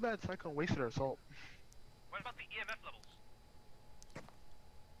know, too bad Cyclone wasted our assault. What about the EMF levels?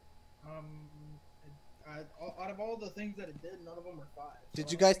 Out of all the things that it did, none of them were 5. Did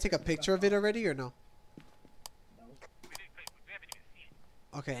so you I don't guys think take a it's the picture of best it already or no? option. No. We haven't even seen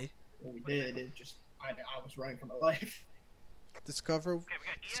it. Okay. Well, we did. It just I was running for my life. Discover. Okay, we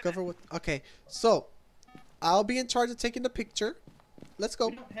got EMF. Discover what? Okay. So, I'll be in charge of taking the picture. Let's go.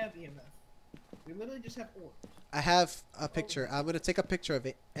 We don't have EMF. We literally just have orbs. I have a picture. I'm gonna take a picture of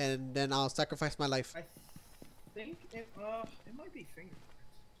it, and then I'll sacrifice my life. I think it might be fingerprints.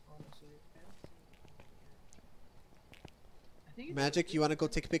 Honestly. I think it's Magic, you wanna go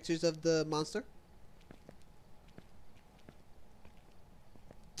take pictures of the monster?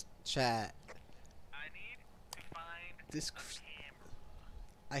 Chat. I need to find This. a camera.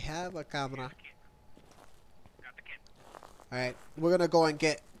 I have a camera. Got the camera. All right, we're gonna go and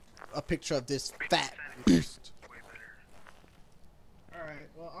get a picture of this fat beast. Way better. All right.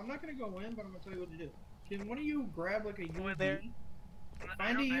 Well, I'm not gonna go in, but I'm gonna tell you what to do. Can one of you grab like a Go in UV? there.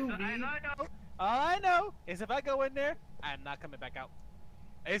 Find a UV. I know. All I know is if I go in there, I'm not coming back out.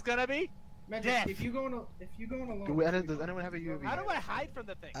 It's gonna be. Magic, Death. if you go in alone. Does anyone have a UAV? How do I hide from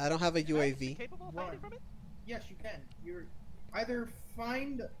the thing? I don't have a Am I UAV. capable of Run. hiding from it? Yes, you can. You're either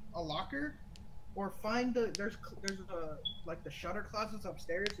find a locker, or find there's a like the shutter closets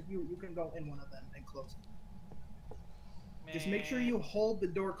upstairs. If you can go in one of them and close it. Just make sure you Man. hold the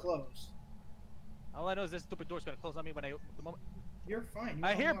door closed. All I know is this stupid door's gonna close on me when I the moment. You're fine. You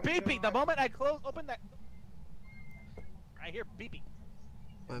I hear unlock it, beeping the moment I open that. I hear beeping.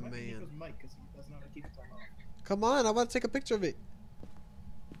 My It might be man. Nico's mic, 'cause he doesn't know how to keep it turned off. Come on, I want to take a picture of it.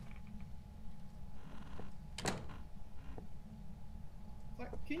 Like,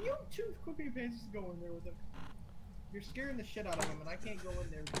 can you two cookie pants go in there with him? You're scaring the shit out of him, and I can't go in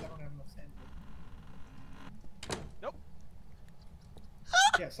there because I don't have enough sand. Nope.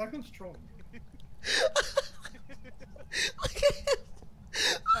 Yeah, Cyclone's trolling me.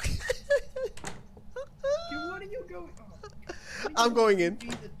 Can one of you go? Oh, can I'm you going in. Be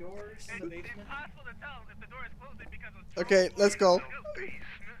the doors in the It's basement. impossible to tell if the door is closing because of Okay, let's go. Basement.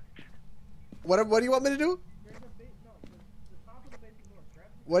 What do you want me to do? There's a no, the top of the basement door. Grab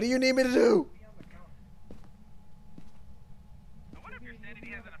the What do you need me to do? be on the counter. I wonder if your sanity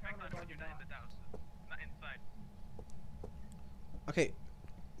has an effect on when you're not in the house, not inside. Okay,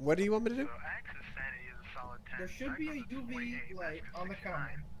 what do you want me to do? So Axe's sanity is a solid 10. There should be a Cyclone's UV 28, light Max's on the 69.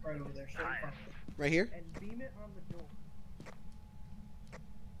 counter, right over there, straight in front of it, Right here? and beam it on the door.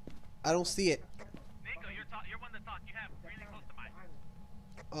 I don't see it. Nico, you're one that talk. You have really close to mine.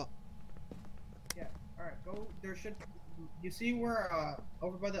 Oh. Yeah. All right. Go. There should. You see where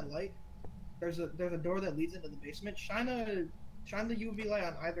over by that light? There's a door that leads into the basement. Shine the UV light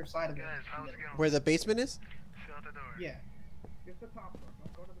on either side of it. Guys, how's it going? Where the basement is? Shut the door. Yeah. Just the top door.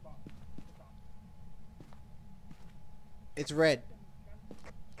 Don't go to the bottom. The top. It's red.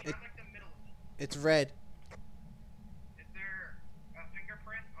 Shine like the middle of it. It's red. Is there a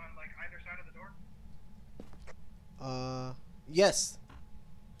fingerprint on like either side of the door? Yes.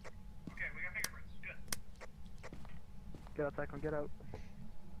 Okay, we got fingerprints. Good. Get out, Cyclone, get out.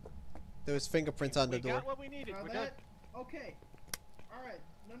 There was fingerprints on the We door. got what we needed. Now We're done. that. Okay. All right.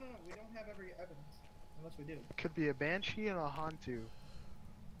 No. We don't have every evidence. Unless we do. Could be a Banshee and a Hantu.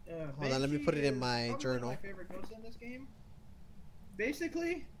 Hold on, let me put it in my Banshee is journal. probably my favorite ghost in this game.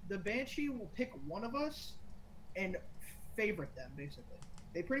 Basically, the Banshee will pick one of us and favorite them. Basically,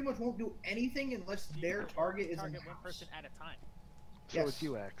 they pretty much won't do anything unless their target is in target the one house. person at a time, So Yes. it's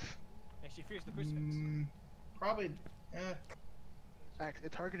you, Axe. and she fears the crucifix. Probably. Axe,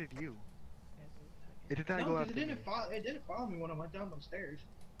 it targeted you. It did not No, go 'cause after it me. didn't follow me when I went down those stairs.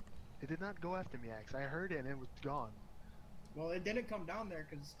 It did not go after me, Axe. I heard it and it was gone. Well, it didn't come down there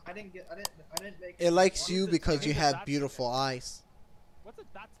because I didn't make. It likes you the- because what you is the have dot beautiful eyes. What's a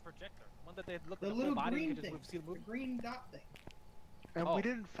DOTS projector? One that they look The at the little full body green and you thing. can just see the The movement. green dot thing. And Oh. we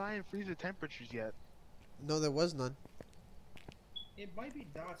didn't find freezer temperatures yet. No, there was none. It might be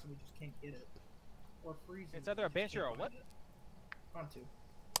dots and we just can't get it. Or freezing. It's either a Banshee or a what? Onto.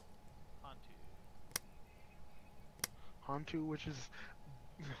 Onto. Hantu, which is...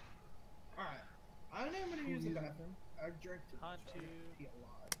 Alright. I am gonna use the bathroom. I've drank too much. Hantu. I pee a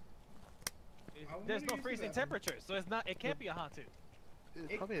lot. I There's wanna no use freezing that. temperatures, so it's not. It can't be a Hantu.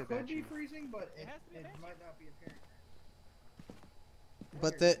 It's It probably a could be banshee. freezing, but It it, has to be a it banshee. might not be apparent.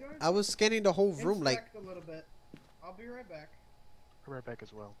 But Here, the you guys I was scanning the whole room like inspect a little bit. I'll be right back. I'm right back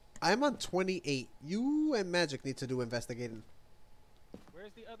as well. I'm on 28. You and Magic need to do investigating.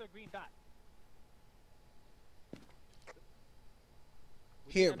 Where's the other green dot?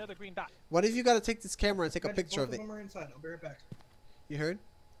 We Here. need another green dot. What if you gotta take this camera and take a Magic, picture both of it? them are inside. I'll be right back. You heard?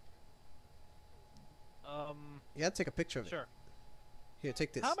 You gotta take a picture of it. Sure. Here,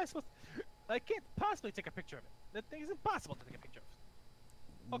 take this. How am I supposed? I can't possibly take a picture of it. That thing is impossible to take a picture of.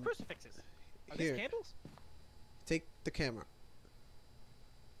 Oh, crucifixes. Are Here. these candles? Take the camera.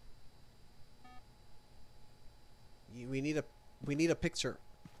 We need a picture.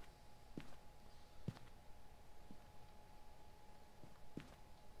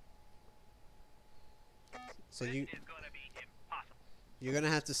 So This you is gonna be impossible. you're gonna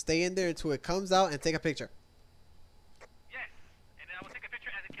have to stay in there until it comes out and take a picture. Yes, and then I will take a picture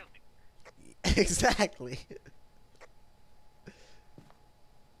as it kills me. Exactly.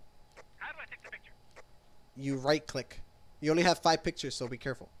 How do I take the picture? You right click. You only have 5 pictures, so be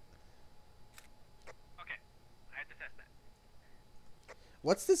careful. Okay, I have to test that.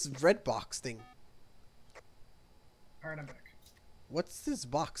 What's this red box thing? Alright, I'm back. What's this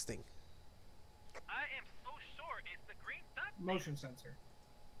box thing? I am so sure it's the green dot. Motion sensor.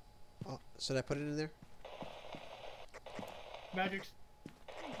 Oh, should I put it in there? Magic's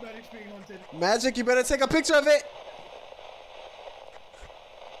being hunted. Magic, you better take a picture of it.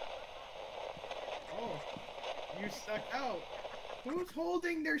 Oh, you stuck out. Who's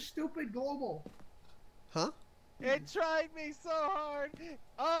holding their stupid global? Huh? It tried me so hard.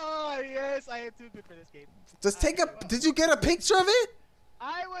 Oh yes, I am too good for this game. Just take a. Did you get a picture of it?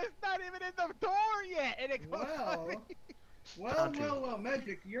 I was not even in the door yet, and it goes. Well,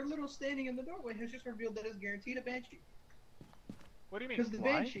 Magic, your little standing in the doorway has just revealed that it's guaranteed a Banshee. What do you mean? Because the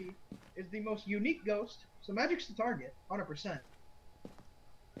Why? Banshee is the most unique ghost, so Magic's the target, 100%.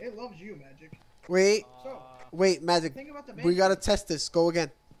 It loves you, Magic. Wait, So, wait, Magic. think about the Banshee. We gotta test this. Go again.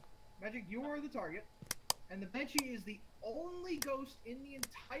 Magic, you are the target, and the Banshee is the only ghost in the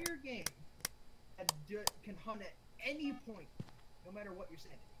entire game that can hunt at any point, no matter what you're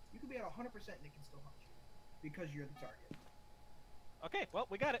standing. You could be at 100% and it can still hunt you, because you're the target. Okay, well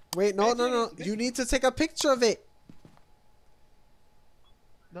we got it. Wait, no, no, no. You need to take a picture of it.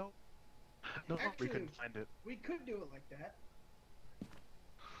 No. No, we Actually, couldn't find it. We could do it like that.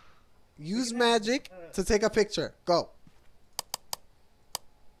 Use can Magic have, to take a picture. Go.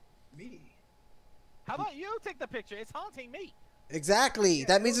 Me. How about you take the picture? It's haunting me. Exactly. Yeah,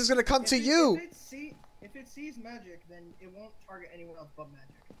 That means it's gonna come to you. If it sees Magic, then it won't target anyone else but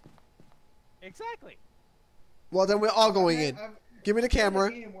Magic. Exactly. Well, then we're all going in. Give me the I've had a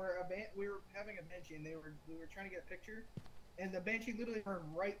camera. game where we were having a Banshee and we were trying to get a picture, and the Banshee literally turned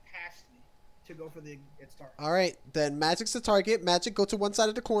right past me to go for its target. All right, then Magic's the target. Magic, go to one side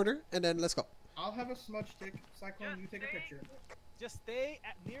of the corner, and then let's go. I'll have a smudge stick. Cyclone, you take a picture of it. Just stay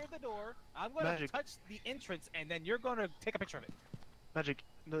near the door. I'm gonna Magic. touch the entrance, and then you're gonna take a picture of it. Magic.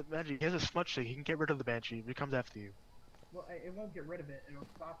 No, Magic. He has a smudge stick. He can get rid of the banshee if he comes after you. Well, it won't get rid of it. It'll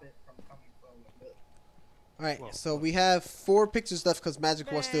stop it from coming forward. All right, Well, so we have 4 pictures left because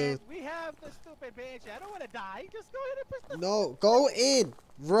Magic wants to. Man, we have the stupid banshee. I don't want to die. Just go ahead and push the. No, go in.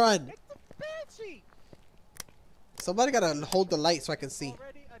 Run. It's the banshee. Somebody gotta hold the light so I can see.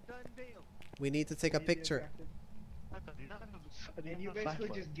 Already a done deal. We need to take a picture. And you basically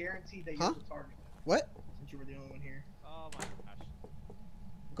just guaranteed that Huh? you're the target. What? Since you were the only one here. Oh my gosh.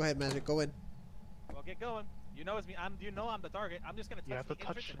 Go ahead, Magic. Go in. Well, get going. You know it's me. You know I'm the target. I'm just gonna touch You have to the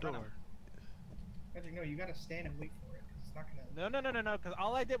touch entrance the and run door. out. Magic, no, you gotta stand and wait for it. 'Cause it's not gonna. No. Because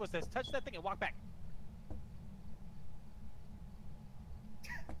all I did was just touch that thing and walk back.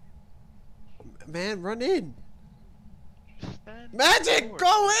 Man, run in. Stand Magic, forward.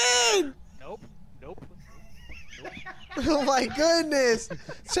 go in. Nope. Oh my goodness.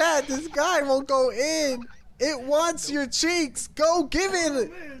 Chad, this guy won't go in. It wants your cheeks. Go give it.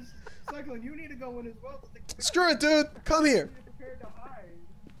 Liz, Cyclone, you need to go in as well. Screw it, dude. Come here. You're prepared to hide.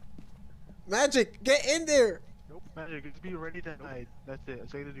 Magic, get in there. Magic, just be ready to hide. That's it.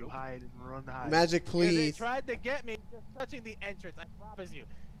 That's all you gotta do. Hide and run the hide. Magic, They please. tried to get me just touching the entrance. I promise you.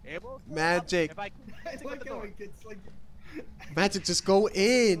 It will slow Magic. up If I I can't like the how door. it gets like. Magic, just go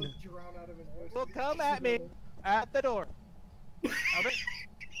in. Drown out of his voice. Will come at me at the door. Okay.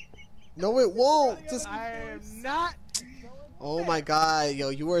 No, it won't. Just. I am not. Oh my god, yo,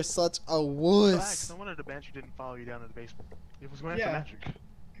 you are such a Relax. wuss. No wonder the banshee didn't follow you down to the basement. It was going Yeah. after Magic.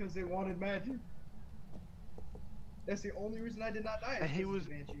 Because they wanted Magic. That's the only reason I did not die. And he because was of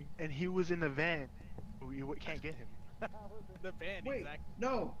the Banshee. and he was in the van. We can't get him. The van, Wait, exactly.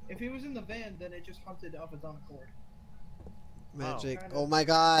 no. If he was in the van, then it just hunted of its own accord. Magic. Kinda. Oh my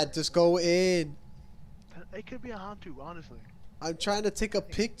god, just go in. It could be a Hantu, honestly. I'm trying to take a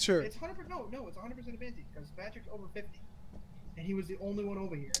picture. It's 100%. No, it's 100% a Banshee because Magic's over 50, and he was the only one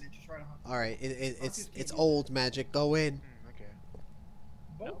over here, and it just tried to hunt. All right, it's old Magic. Go in. Okay.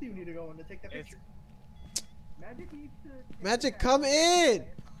 Both of you need to go in to take that picture. Magic needs to. take Magic, the come picture, in.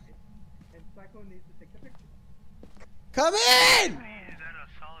 And Cyclone needs to take the picture. Come in. Is that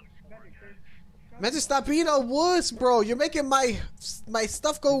a solid 4, Magic, guys? Magic, stop being a wuss, bro. You're making my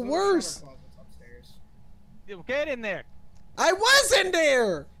stuff go There's little worse. shower closets upstairs. Get in there. I was in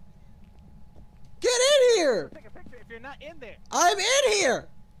there. Get in here. Take a picture if you're not in there. I'm in here.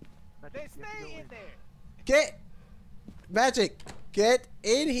 They stay in there. Get Magic. Get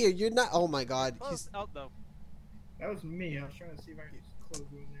in here. You're not. Oh my God. Close out though. That was me. I was trying to see if I could just close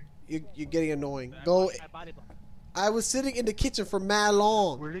you in there. You're getting annoying. Go. I was sitting in the kitchen for mad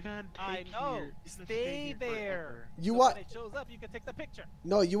long. Where they gonna take I know. here? It's gonna Stay here there. forever. You So want? when it shows up, you can take the picture.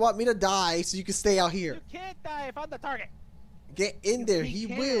 No, you want me to die so you can stay out here. You can't die if I'm the target. Get in there. He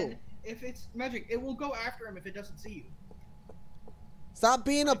can, will. If it's Magic, it will go after him if it doesn't see you. Stop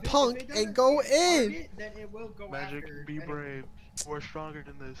being a If it punk doesn't and go see the in. target, then it will go Magic, after. be anyway. brave. We're stronger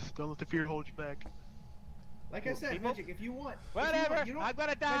than this. Don't let the fear hold you back. Like I said, People- Magic, if you want. Whatever. You don't, I'm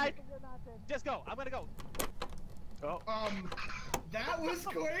gonna die. Magic, Just go. I'm gonna go. that was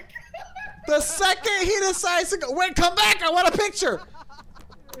quick. The second he decides to go, wait, come back. I want a picture.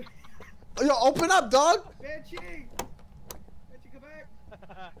 Yo, open up, dog. Banshee! Banshee, come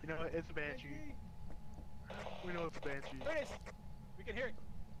back! You know what? It's a banshee. We know it's a banshee. There it is. We can hear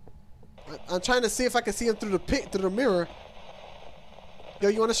it. I'm trying to see if I can see him through the mirror. Yo,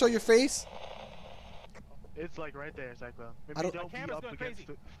 you want to show your face? It's like right there, Cyclone. Maybe I don't- don't My be camera's up going against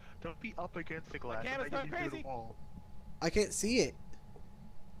crazy. the. Don't be up against the glass. camera's Don't going get you through crazy. the wall. I can't see it.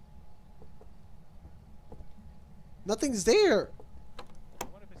 Nothing's there. I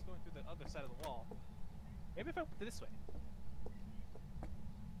wonder if it's going through the other side of the wall. Maybe if I went this way.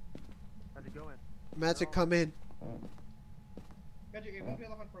 How'd it go in? Magic, come in. Magic, it won't be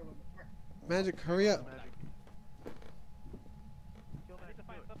able to hunt for a little bit. Come here. Magic, hurry up. Magic. Kill I need to that.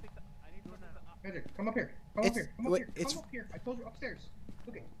 find Do it. something. I need something to. Magic, come up here. Come It's- up here. Come up wait, here. it's- Come up here. I told you upstairs.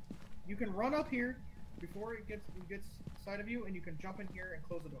 Okay. You can run up here before it gets sight of you, and you can jump in here and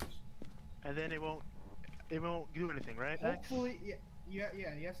close the doors. And then it won't do anything, right? Max? Hopefully, yeah.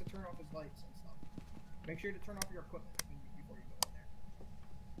 He has to turn off his lights and stuff. Make sure to turn off your equipment before you go in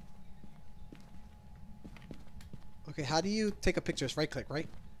there. Okay, how do you take a picture? It's right click, right?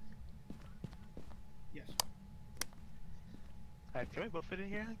 Yes. Alright, can we both fit in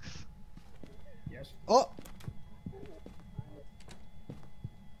here, Alex? Yes. Oh!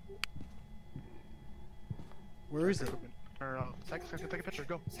 Where is it? Turn it off. Cyclone, take a picture.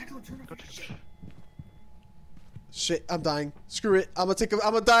 Go. Cyclone, turn off Go your take a shit. picture. Shit, I'm dying. Screw it. I'm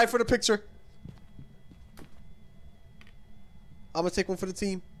gonna die for the picture. I'm gonna take one for the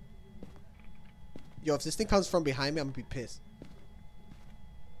team. Yo, if this thing comes from behind me, I'm gonna be pissed.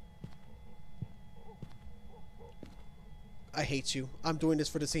 I hate you. I'm doing this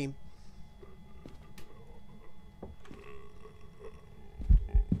for the team.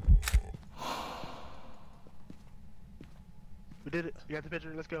 We did it. You got the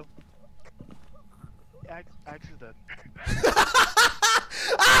picture. Let's go. Axe is dead.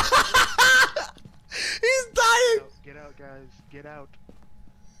 He's dying. Get out, guys. Get out.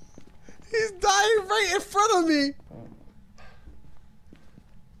 He's dying right in front of me.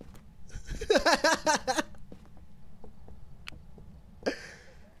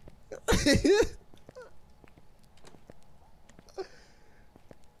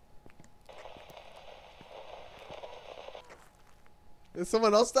 Did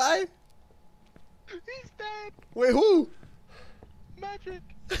someone else die? He's dead. Wait, who? Magic.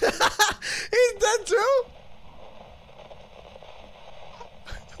 He's dead too?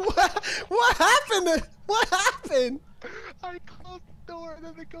 What happened? What happened? I closed the door and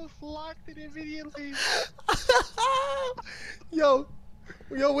then the ghost locked it immediately. Yo,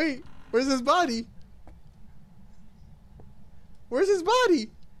 wait. Where's his body? Where's his body?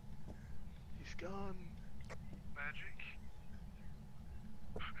 He's gone. Magic.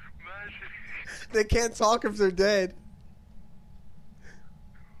 Magic. They can't talk if they're dead.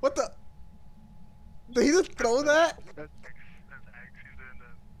 What the? Did he just throw that? That's Axe. He's doing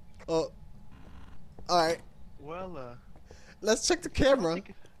that. Oh. Alright. Well, Let's check the I don't camera.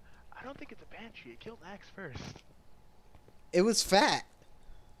 think it's a banshee. It killed Axe first. It was fat.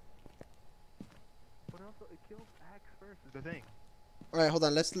 But also, it killed Axe first is the thing. All right, hold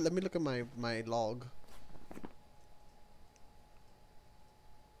on. Let me look at my log.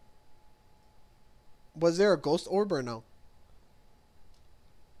 Was there a ghost orb or no?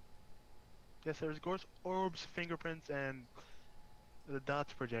 Yes, there's ghost orbs, fingerprints, and the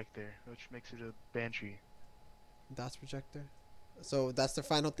dots projector, which makes it a banshee. Dots projector. So that's the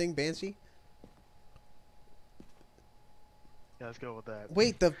final thing, Banshee. Yeah, let's go with that.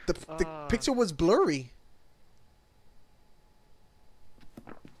 Wait, the picture was blurry.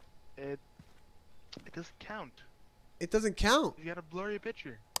 It doesn't count. It doesn't count. You got a blurry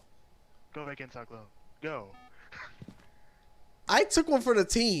picture. Go back in, Cyclone. Go. I took one for the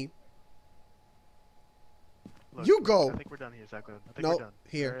team. Look, You go. I think we're done here, Cyclone. I think Nope, we're done.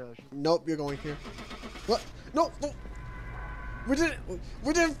 here. Alright, let's- Nope, you're going here. What? No, no. We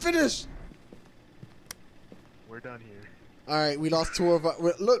didn't finish. We're done here. All right, we lost two of our.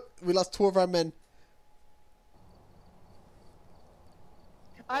 We lost two of our men.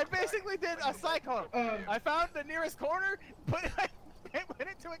 I basically did a cyclone. I found the nearest corner, put it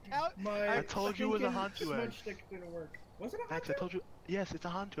into account. I told you it was a Hantu, Smudge Axe. stick didn't work. Was it a Axe, I Hantu? told you. Yes, it's a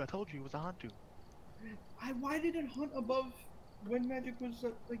Hantu. I told you it was a Hantu. Why did it hunt above when magic was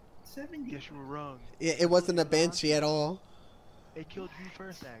like 70? Yes, you were wrong. Yeah, it wasn't a banshee at all. It killed you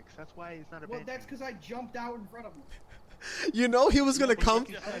first, Axe. That's why it's not a Well, banshee. that's because I jumped out in front of him. You know he was gonna come.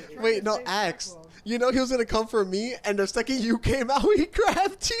 Wait, no, Save Axe. Cyclone. You know he was gonna come for me, and the second you came out, he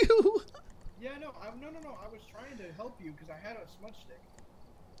grabbed you. Yeah, no, no. I was trying to help you because I had a smudge stick.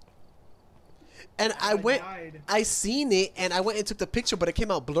 And I went. died. I seen it, and I went and took the picture, but it came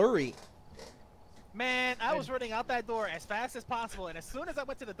out blurry. Man, I was running out that door as fast as possible, and as soon as I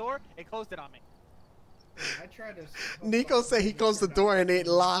went to the door, it closed it on me. I tried to. Nico said he closed the door and it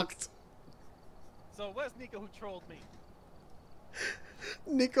locked. So it was Nico who trolled me.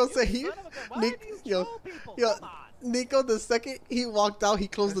 Nico said he. Son of a gun, why Nick, do you yo, troll people? yo, Come on. Nico, the second he walked out, he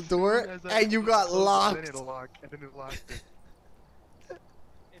closed the As door, soon as I and you closed got it, Then locked. it locked, and then it locked it.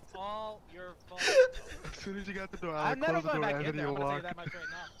 It's all your fault. As soon as you got the door, I I'm never closed the going door, back and in then there. you I'm gonna tell you locked that it. much right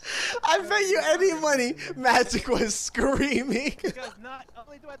now. I bet you any money, Magic was screaming. Because not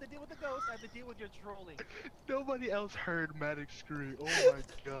only do I have to deal with the ghost, I have to deal with your trolling. Nobody else heard Maddox scream. Oh my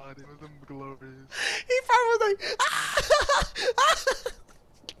god, it was glorious. He probably was like,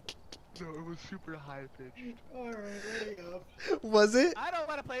 No, it was super high pitched. Alright, ready up. was it? I don't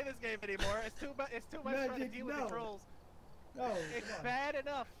want to play this game anymore. It's too much. It's too much trying to Magic, deal with no. the trolls. No, It's come on. bad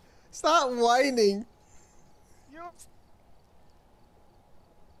enough. Stop whining. You.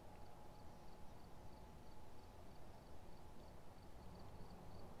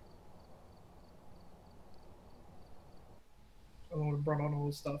 I would have brought on all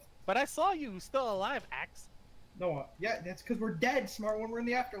this stuff. But I saw you still alive, Axe. No, yeah, that's because we're dead, smart when we're in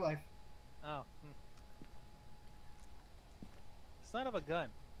the afterlife. Oh. Son of a gun.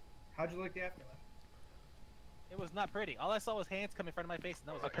 How'd you like the afterlife? It was not pretty. All I saw was hands come in front of my face, and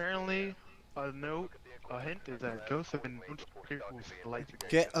that was it. Apparently, a hint is that ghosts have been known to appear with lights.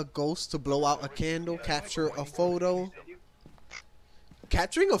 Get a ghost to blow out a candle, capture a photo.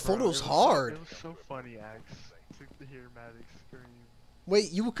 Capturing a photo's hard. It was so funny, Axe, to hear Maddox scream.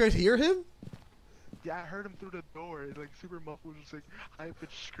 Wait, you could hear him? Yeah, I heard him through the door. It, like super muffled, just like high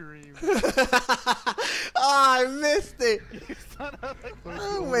pitched scream. I missed it. You son of a gun. Like, the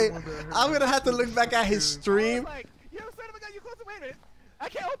Oh, only wait, one that heard I'm gonna Maddox have to look scream back at his was- I was stream. like, yo, son of a gun, you closed it. Wait a minute. I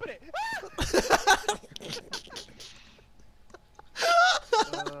can't open it.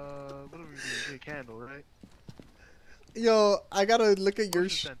 What do we do? A candle, right? Yo, I gotta look at your.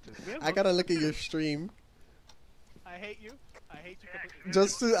 Motion sensors. We have I gotta look at your stream. I hate you. I hate you completely.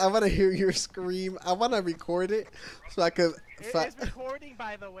 Just to, I wanna hear your scream. I wanna record it so I could. It is recording,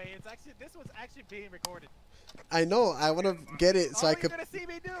 by the way. It's actually this was actually being recorded. I know. I wanna get it so All I you're could. gonna see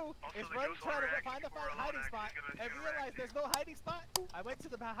me do is the run ghost try to order find a actions were hiding alone, spot actually gonna and interact. realize there's no hiding spot. I went to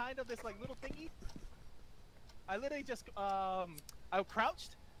the behind of this like little thingy. I literally just I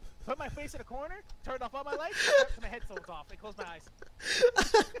crouched, put my face in a corner, turned off all my lights, took my headphones off, and closed my eyes.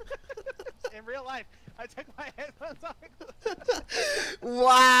 In real life, I took my headphones off.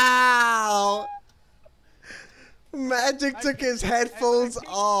 Wow. Magic took his headphones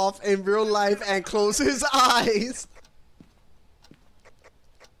off in real life and closed his eyes.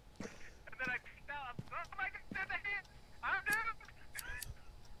 And then I peeked out. Oh my god, there's a hand! I'm doomed!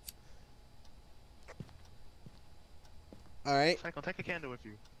 All right, Cycle, take a candle with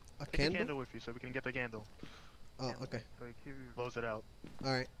you. a Take a candle. candle with you so we can get the candle. Oh, okay. Like, he blows it out.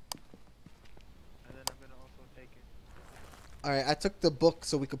 All right. And then I'm gonna also take it. All right. I took the book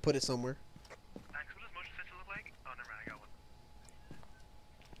so we could put it somewhere. Max, what does motion sensor look like? Oh, never mind, I got one.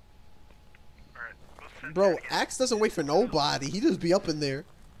 Alright, motion Bro, Axe doesn't wait for nobody. He just be up in there.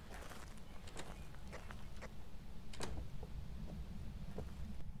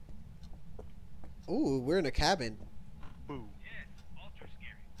 Ooh, we're in a cabin. Boo. Yes, ultra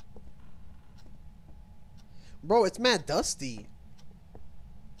scary. Bro, it's mad dusty.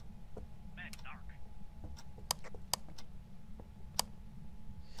 Man, dark.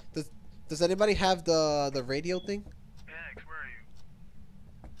 Does anybody have the radio thing? X, where are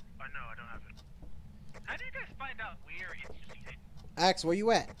you? I know, I don't have it. How do you guys find out where it's usually hidden? Axe, where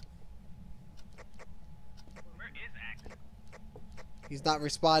you at? Where is Axe? He's not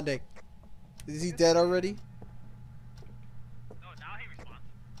responding. Is he dead already? No, now he responds.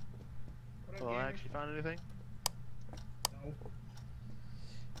 What up, Well, I gamers? actually found anything? No.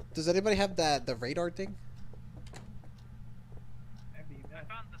 Does anybody have the radar thing? That'd be I bad.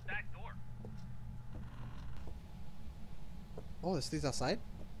 found the back door. Oh, this thing's outside?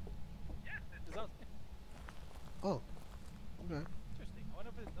 Yes, Is that Oh. Okay. interesting? I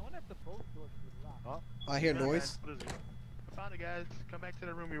wonder if the boat doors would lock. Oh, I hear yeah, noise. guys, what is it? I found it, guys. Come back to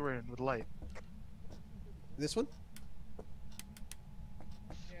the room we were in with light. This one?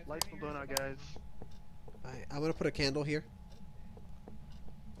 Yeah, it's Lights right been blown here. out, guys. Alright, I'm gonna put a candle here.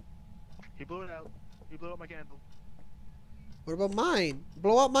 He blew it out. He blew out my candle. What about mine?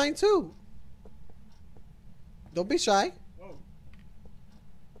 Blow out mine too. Don't be shy. Whoa.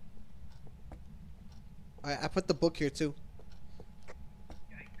 Alright, I put the book here too.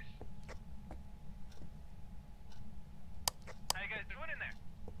 Yikes. How you guys doing in there?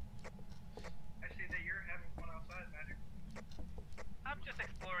 I see that you're having fun outside, Magic. I'm just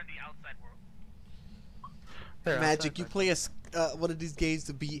exploring the outside world. There, Magic, outside, you man. play one of these games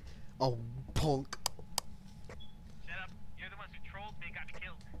to be a punk. Shut up. You're the ones who trolled me and got me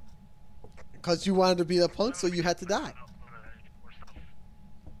killed. Cause you wanted to be a punk, so you had to die.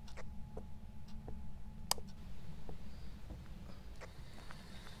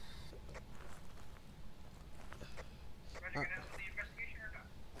 Magic, gonna answer the investigation or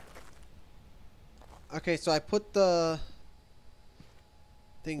not? Okay, so I put the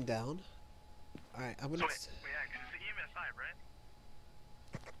thing down. Alright, I'm So gonna. wait, Axe, it's the EMSI, right?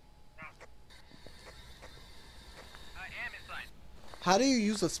 No. I am inside. How do you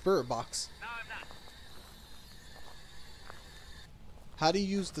use a spirit box? No, I'm not. How do you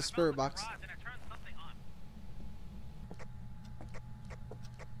use the I found spirit the box? garage and I turned something on.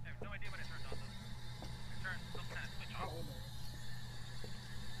 I have no idea what I turned on though. I turned some kind of switch How on. old are you?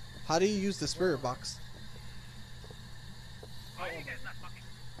 How do you use the spirit box? Why are you guys not talking?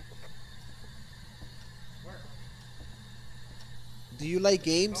 Where are Do you like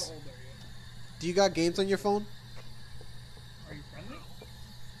you? How games? old are you? Do you got games on your phone? Are you friendly?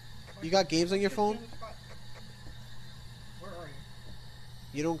 You got games on your Just phone? get on the spot. Where are you?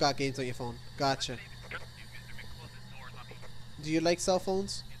 You don't got games on your phone. Gotcha. You guys have been closing doors on me. Do you like cell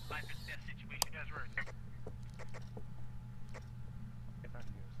phones? It's life and death situation. That's right. I found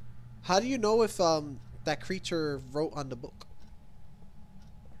you guys. How do you know if that creature wrote on the book?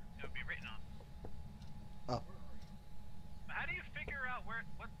 It would be written on. Oh. But how do you figure out where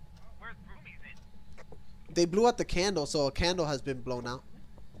room he's in? They blew out the candle, so a candle has been blown out.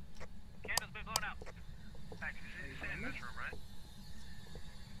 Candle's been blown out. Axe, it's in this room, right?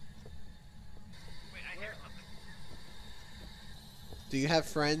 Wait, I hear something. Do you have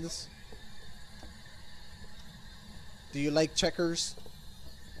friends? Do you like checkers?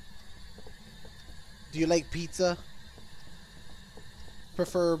 Do you like pizza?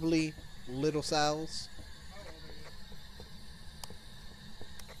 Preferably Little Sal's. How old are you?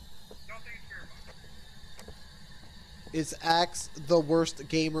 Don't think it's fair, Bob. Is Axe the worst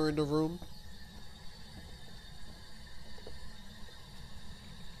gamer in the room?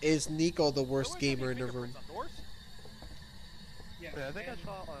 Is Nico the worst Nobody's gamer in any the room? fingerprints on doors? Yeah, Yeah, I think I and-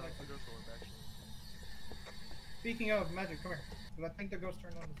 saw a ghost orb, actually. Speaking of Magic, come here. 'Cause I think the ghost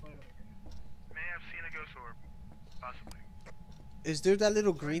turned on the light over here. May have seen a ghost orb. Possibly. Is there that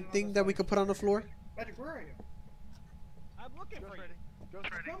little green thing that we could put on the floor? Magic, where are you? I'm looking Ghost for you. writing. Ghost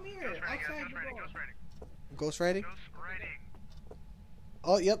writing. Come here, Ghost writing, outside guys. the Ghost writing. door. Ghost writing. Ghost writing? Ghost writing.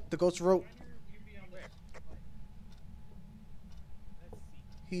 Oh, yep, the ghost wrote. Can you be on Where? this? Let's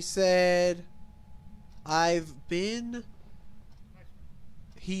see. He said, I've been Nice.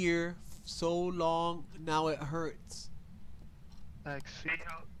 here so long, now it hurts. X. See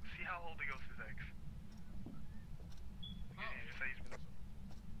how old the ghost is, X. Yeah, you just say he's been.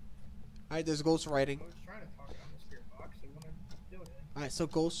 Alright, there's ghost writing. I was trying to talk on the spirit box. They wouldn't do it. Alright, so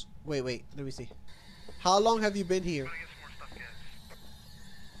ghost. Wait, let me see. How long have you been here? Gonna get some more stuff, guys.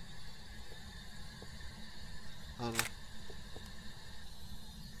 I don't know.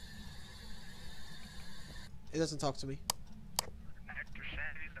 It doesn't talk to me. Actor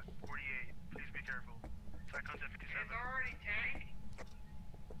sanity's at 48. Please be careful. Psycho's at 57. It's already tanked.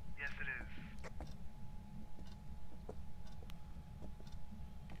 Yes, it is.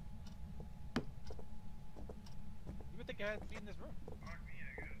 You would think I had to be in this room.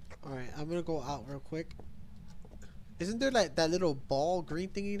 Alright, I'm gonna go out real quick. Isn't there like that little ball green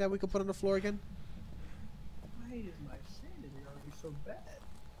thingy that we could put on the floor again? Why is my sanity already so bad?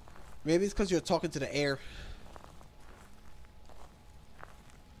 Maybe it's because you're talking to the air.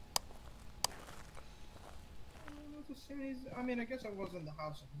 The sanity's, I mean, I guess I was in the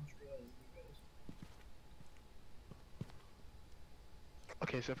house as much really as you guys.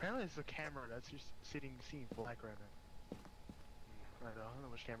 Okay, so apparently it's a camera that's just sitting seeing black right now. I don't know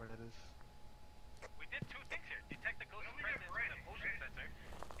which camera that is. We did two things here. Detect the ghost presence with a motion sensor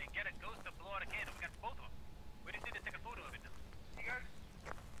and get a ghost to blow out a candle. We got both of them. We just need to take a photo of it now. You guys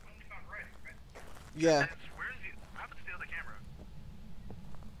only found writing, right? Yeah. Where's the... What happens to the other camera?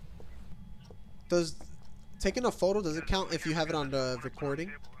 Does taking a photo, does it count if you have it on the recording?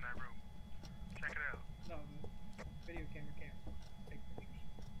 Check it out. No, the video camera can't take pictures.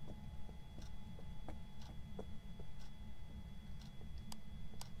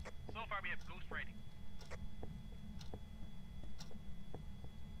 So far we have ghost writing.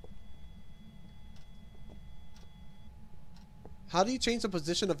 How do you change the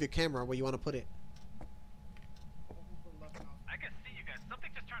position of your camera where you want to put it? Hold the left mouse I can see you guys. Something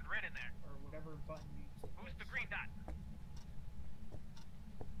just turned red in there. or whatever button you use. Who's the green dot?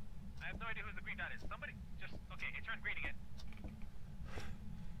 I have no idea who the green dot is. Somebody just... Okay, it turned green again.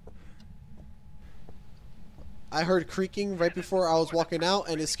 I heard creaking right before I was walking out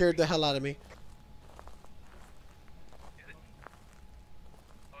and it scared the hell out of me. Is it?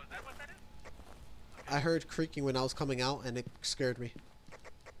 Oh, is that what that is? I heard creaking when I was coming out and it scared me.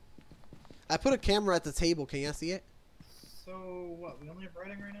 I put a camera at the table. Can you see it? So, what, we only have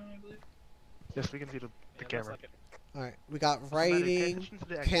writing right now, I believe? Yes, we can see the Yeah, looks camera. like it. Alright, we got Pay writing, attention to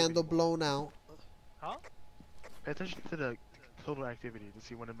the activity. candle blown out. Huh? Pay attention to the total activity to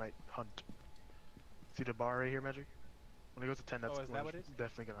see when it might hunt. See the bar right here, Magic? When it goes to 10, that's Oh, is that when what it's it is?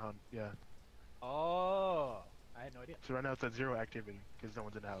 definitely gonna hunt. Yeah. Oh, I had no idea. So right now it's at 0 activity because no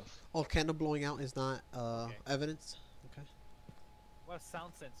one's in the house. Oh, candle blowing out is not Okay. evidence. Okay. What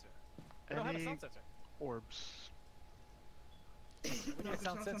sound sensor? I don't have a Any sound sensor. orbs? We need No, a the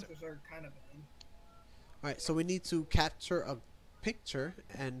sound sound sensor. sensors are kind of bad. Alright, so we need to capture a picture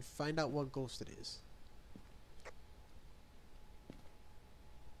and find out what ghost it is.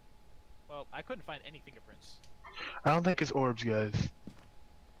 Well, I couldn't find any fingerprints. I don't think it's orbs, guys.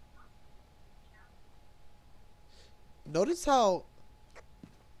 Notice how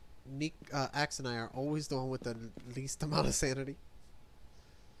Axe and I are always the one with the least amount of sanity.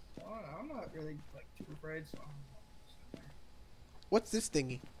 Well, I'm not really, like, too afraid, so I'm not What's this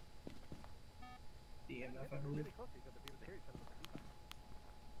thingy? DMF, I believe.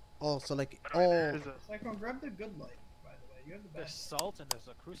 Oh, so like, oh, There's a, Cyclone, grab the good light, by the way. You have the There's best. salt and there's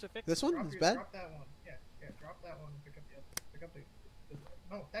a crucifix. this Drop one's your- bad. Drop that one. Yeah, yeah, drop that one and pick up the other. Pick up the good light.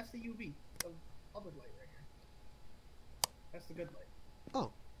 No, that's the UV. The other light right here. That's the good light.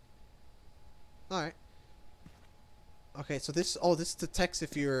 Alright. Okay, so this, this detects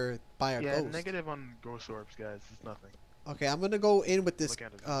if you're by a yeah, ghost. negative on ghost orbs, guys. It's nothing. Okay, I'm gonna go in with this, Look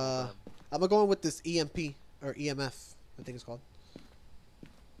at it. I'm gonna go in with this EMP, or EMF, I think it's called.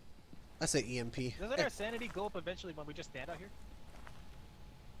 I say EMP. Doesn't our sanity go up eventually when we just stand out here?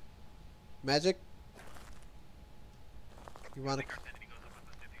 Magic? You I wanna, think our sanity goes up with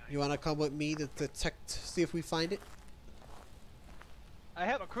the same thing. you wanna come with me to detect, see if we find it? I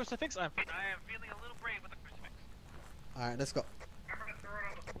have a crucifix. I am feeling a little brave with the crucifix. Alright, let's go. I'm gonna throw it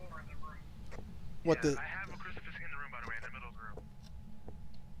on the floor in the room. What Yeah, the, I have a crucifix in the room, by the way, in the middle of the room.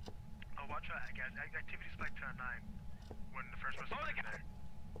 Oh, watch out, guys. Activity spiked to 9 when the first person was in there.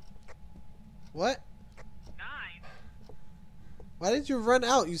 what? 9? Why did you run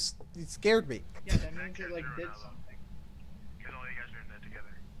out? You scared me. Yeah, that means it, like, did something. Because all you guys are in there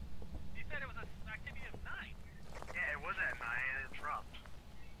together. He said it was an activity of 9. Yeah, it was at 9 and it dropped.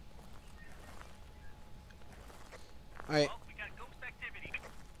 Alright, Well, we got ghost activity.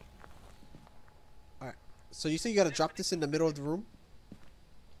 so you say you gotta drop this in the middle of the room?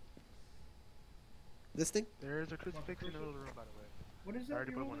 This thing? There's a crucifix in the middle of the room, by the way. What is I that?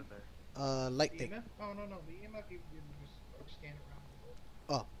 already you're put one in holding? there. Light The thing. EMF? Oh, no, the EMF you just like, scan it around a little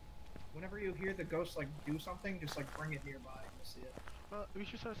bit. Oh. Whenever you hear the ghost like do something, just like bring it nearby and you'll see it. Well, we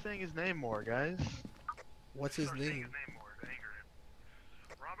should start saying his name more, guys. What's his Start saying name? his name more to anger him.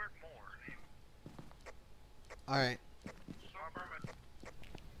 Robert Moore. Alright. So,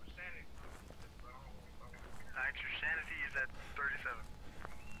 Sandy. I don't know what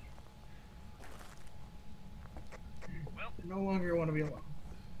no longer want to be alone.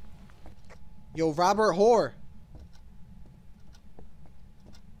 Yo, Robert Hoare.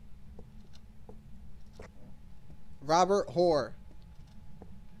 Robert Hoare.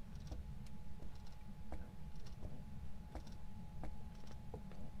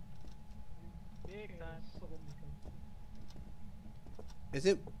 Big time. Is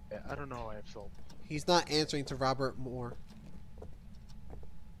it? Yeah, I don't know. I have soul. He's not answering to Robert Moore.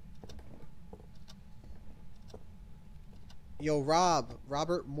 Yo,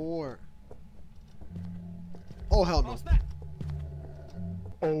 Robert Moore. Oh, hell Oh no. snap!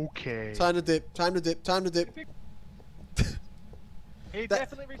 Okay. Time to dip, time to dip, time to dip. He That-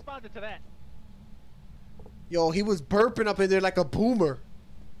 definitely responded to that. Yo, he was burping up in there like a boomer.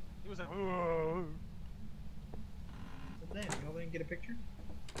 He was like, "Whoa." Well, damn, y'all didn't get a picture?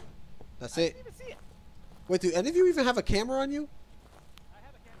 That's I it. didn't even see it. Wait, do any of you even have a camera on you? I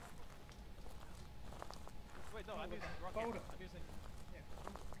have a camera. Wait, no, I'm using the wrong camera. Photo. I'm using.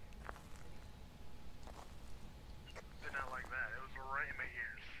 Did not like that. It was right in my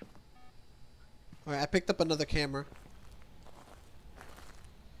ears. Alright, I picked up another camera.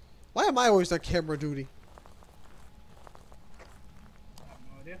 Why am I always on camera duty? I have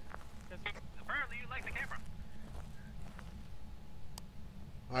no idea. Because Apparently you like the camera.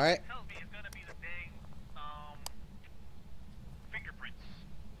 Alright. It tells me it's gonna be the dang, fingerprints.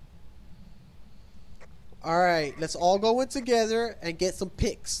 Alright, let's all go in together and get some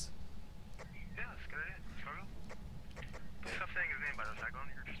pics. Yeah, that's a good idea. Let's go. Stop saying his name by the second.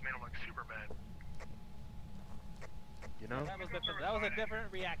 You're just made him look super bad. You know? that was a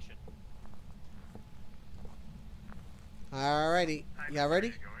different reaction. Alrighty. Y'all ready?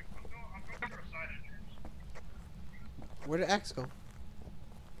 I'm going for a side entrance. Where did Axe go? I'm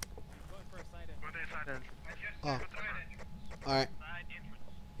going for a side in. Go to the side entrance. I just Oh. said side entrance. Alright. Side entrance.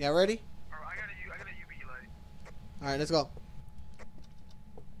 Y'all ready? Alright, I got a UV light. Alright, let's go.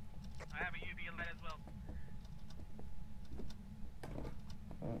 I have a UV light as well.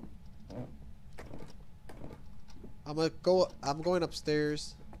 I'm going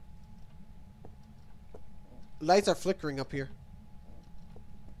upstairs. Lights are flickering up here.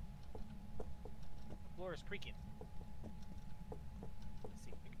 The floor is creaking. Let's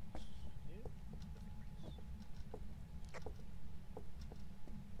see.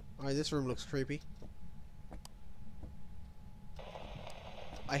 Alright, this room looks creepy.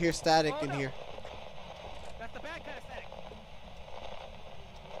 I hear static Oh, in no. here. That's the bad kind of static.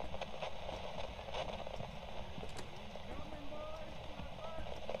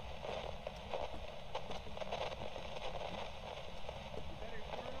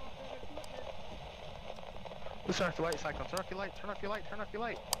 Let's turn off the light, Cyclone. Turn off your light. Turn off your light. Turn off your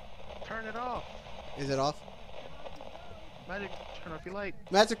light. Turn it off. Is it off? Magic, turn off your light.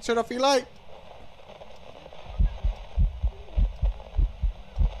 Magic, turn off your light.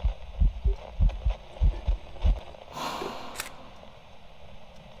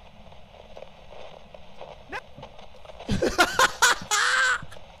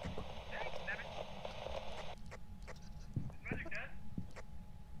 Magic dead?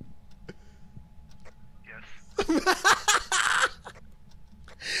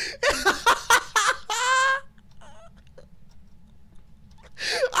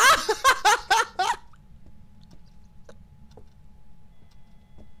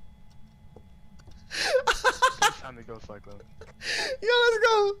 It's time to go, Cyclone. Yo, let's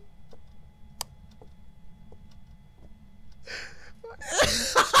go.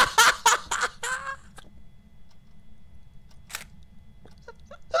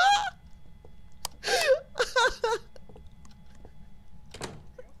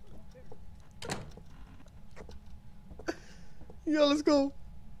 Yo, let's go.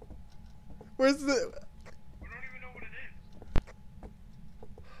 Where's the... We don't even know what it is.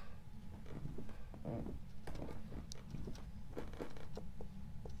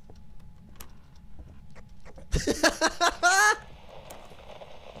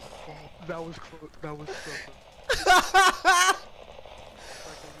 That was close. That was so close.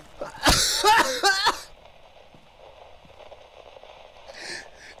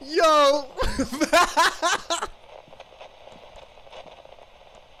 Yo!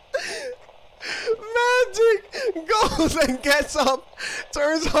 Magic goes and gets up,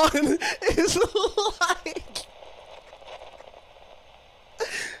 turns on his light.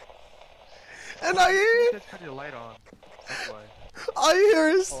 And I hear, Just turn your light on. That's why. I hear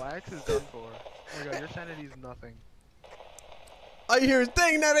his, Oh, Axe is done for. Oh my god, your sanity is nothing. I hear his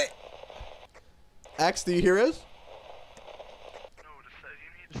dang nabbit. Axe, do you hear us? No,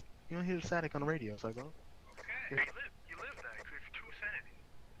 you need. You don't hear the static on the radio, Cyclone. Okay. You live that. We have 2 sanity.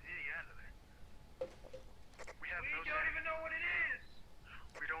 You need to get out of there. We have We no don't sanity. even know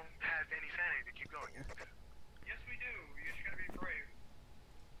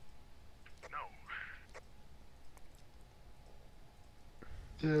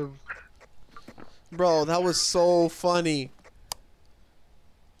Damn. Bro, that was so funny.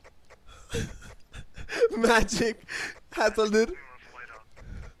 Magic has a little.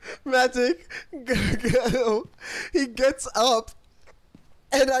 Magic, he gets up,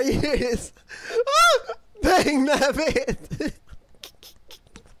 and I hear his. Ah, dang nabbit!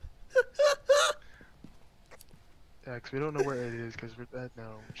 Yeah, 'cause we don't know where it is, because we're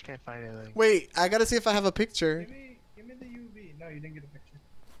no, we just can't find anything. Wait, I gotta see if I have a picture. Give me the UV. No, you didn't get a picture.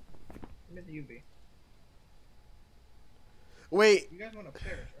 Give me the UV. Wait, You guys went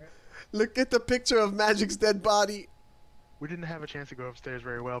upstairs, right? look at the picture of Magic's dead body. We didn't have a chance to go upstairs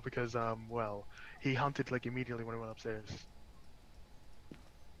very well because, well, he hunted like immediately when we went upstairs.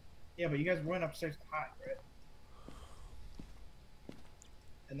 Yeah, but you guys went upstairs to hide, right?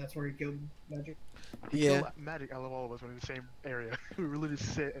 And that's where he killed Magic. Yeah. So, Magic, out of all of us, were in the same area. We were literally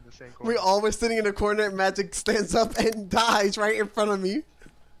sit in the same corner. We all were sitting in a corner, and Magic stands up and dies right in front of me.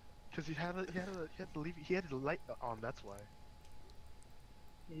 Because he had to leave. He had the light on. That's why.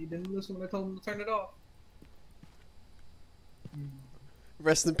 He didn't listen when I told him to turn it off.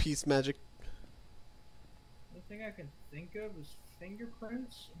 Rest in peace, Magic. The thing I can think of is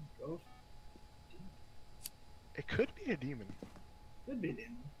fingerprints and ghosts. It could be a demon. Could be a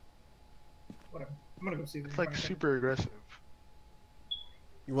demon. Whatever. I'm gonna go see if It's I can like find super aggressive.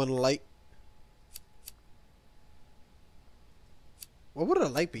 You want a light? What would a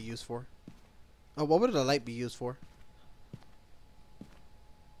light be used for? Oh, what would a light be used for?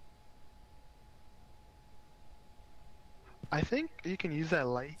 I think you can use that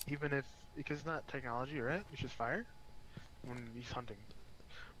light even if because it's not technology, right? It's just fire when he's hunting.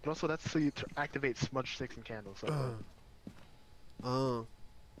 But also that's so you activate smudge sticks and candles. So Oh.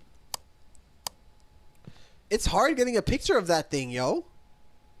 It's hard getting a picture of that thing, yo.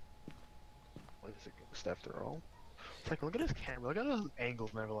 what is it? Ghost after all. It's like look at his camera. Look at those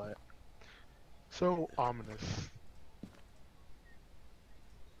angles and everything. So ominous.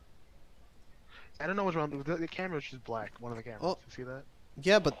 I don't know what's wrong. The camera is just black. One of the cameras. Oh. You see that?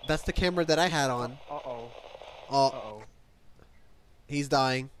 Yeah, but that's the camera that I had on. Uh-oh. Oh, Uh-oh. he's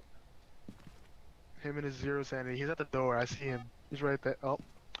dying. Him and his zero sanity. He's at the door. I see him. He's right there. Oh.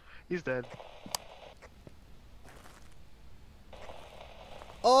 He's dead.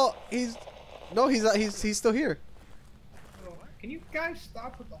 Oh, he's he's still here. Oh, can you guys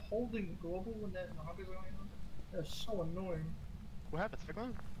stop with the holding global when that hug is going on? That's so annoying. What happened?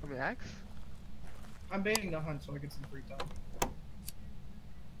 Cyclone? I mean, Axe? I'm baiting the hunt so I get some free time.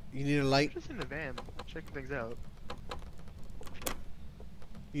 You need a light? Just in the van, checking things out.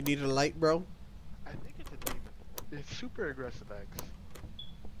 You need a light, bro? I think it's a demon. It's super aggressive, Axe.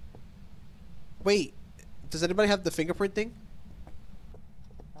 Wait, does anybody have the fingerprint thing?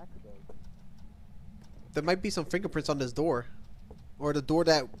 There might be some fingerprints on this door. Or the door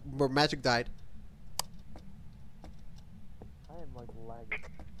that where Magic died. I am like lagging.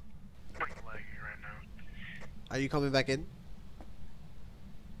 I'm like lagging right now. Are you coming back in?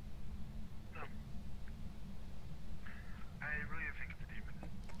 No. I really think it's a demon.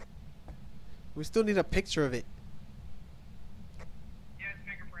 We still need a picture of it. Yeah, it's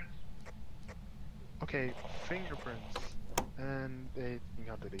fingerprints. Okay, fingerprints. And they being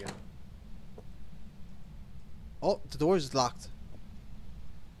hunted again. Oh, the door is locked.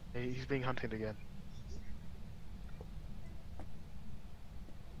 Hey, he's being hunted again.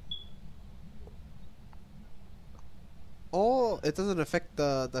 Oh, it doesn't affect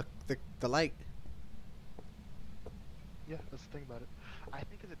the light. Yeah, that's the thing about it. I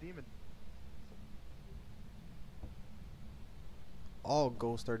think it's a demon. All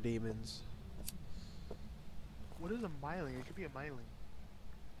ghosts are demons. What is a myling? It could be a myling.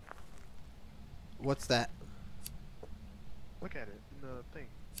 What's that? Look at it in the thing.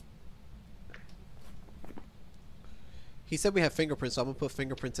 He said we have fingerprints, so I'm gonna put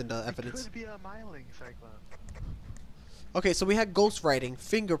fingerprints in the It evidence. could be a myling, Cyclone. Okay, so we had ghost writing,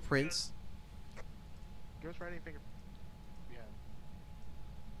 fingerprints. Ghost writing fingerprints. We have.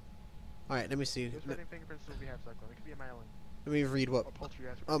 Alright, let me see. Ghost writing fingerprints is what we have, Cyclone. It could be a myling. Let me read what Or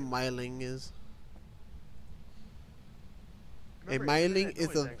poltergeist. a myling is. A Remember, myling that is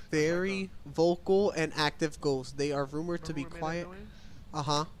noise, a Cyclone. very vocal and active ghost. They are rumored to be Remember when we made that quiet. noise?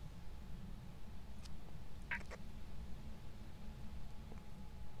 Uh-huh.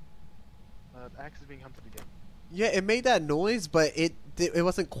 Axe is being hunted again. Yeah, it made that noise, but it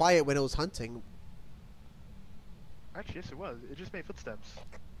wasn't quiet when it was hunting. Actually, yes, it was. It just made footsteps.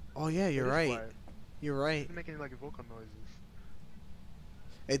 Oh yeah, It you're is right. quiet. You're It right. didn't make any like vocal noises.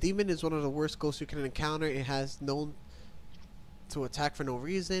 A demon is one of the worst ghosts you can encounter. It has known to attack for no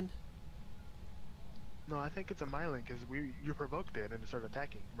reason. No, I think it's a myling because you provoked it and it started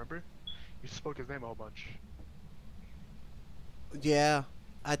attacking. Remember? You spoke his name a whole bunch. Yeah,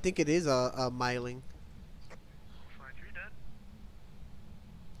 I think it is a myling. Fine, you're dead.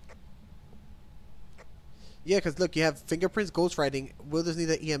 Yeah, because look, you have fingerprints, ghostwriting. We'll just need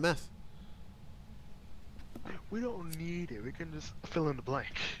an EMF. We don't need it. We can just fill in the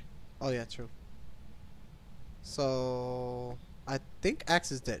blank. Oh yeah, true. So I think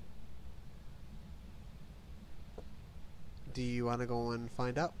Axe is dead. Do you want to go and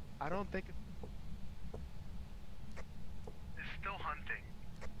find out? I don't think It's still hunting.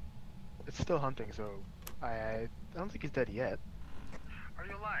 it's still hunting. So I don't think he's dead yet. Are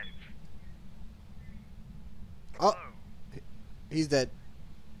you alive? Oh, Hello? he's dead.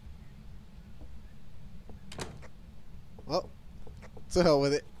 Well, to hell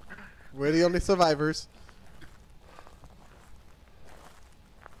with it. We're the only survivors.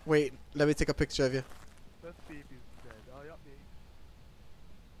 Wait, let me take a picture of you. Let's see if he's dead. Oh, yup,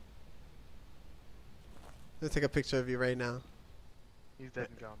 Let's take a picture of you right now. he's dead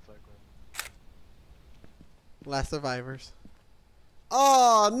and gone, Cyclone. Last survivors.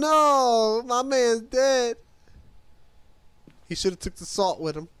 Oh no, my man's dead. He should have took the salt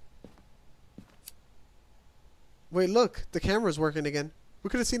with him. Wait, look, the camera's working again. We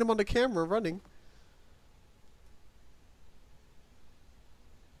could have seen him on the camera running.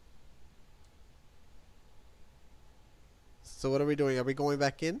 So what are we doing? Are we going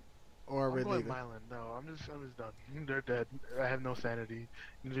back in, or are we I'm going leaving? myling. No, I'm just done. They're dead. I have no sanity.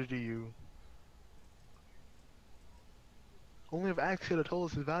 Neither do you. Only if Axe could have told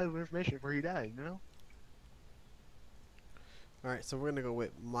us his valuable information before he died, you know? All right, so we're gonna go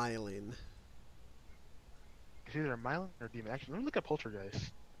with myelin. It's either a myling or a demon. Actually, let me look at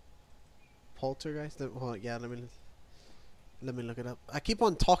Poltergeist. Poltergeist. Hold on, yeah, let me look it up. I keep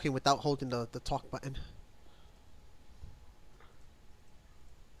on talking without holding the talk button.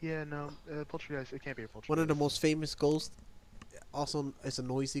 Yeah, no, Poltergeist. It can't be a Poltergeist. One of the most famous ghosts. Also, it's a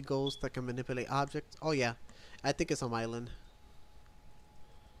noisy ghost that can manipulate objects. Oh yeah, I think it's a myelin.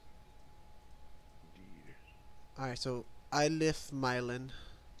 Indeed. All right, so I lift myelin.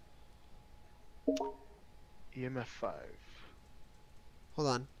 EMF 5. Hold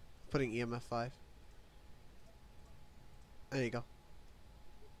on, putting EMF 5. There you go.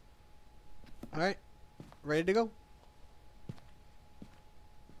 All right, ready to go.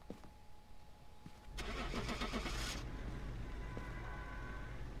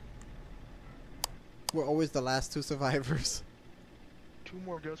 We're always the last two survivors. 2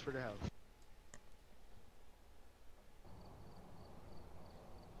 more ghosts for the house.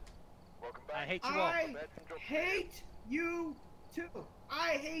 Welcome I back. hate you all. I hate you too.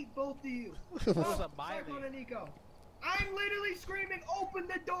 I hate both of you. was a Oh, myling. Cyclone and Nico. I'm literally screaming, open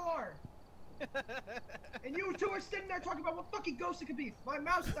the door! And you two are sitting there talking about what fucking ghost it could be. My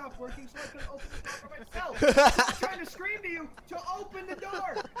mouse stopped working, so I couldn't open the door for myself. I'm trying to scream to you to open the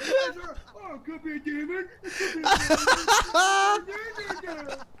door. And you guys are, oh, it could be a demon. It could be a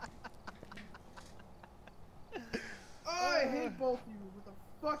demon. I hate both of you with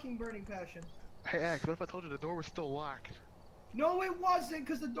a fucking burning passion. Hey, Axe, what if I told you the door was still locked? No, it wasn't,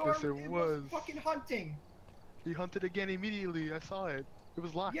 because the door Yes, it was. fucking hunting. He hunted again immediately. I saw it. It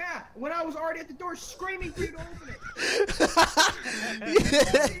was locked. Yeah, when I was already at the door screaming for you to open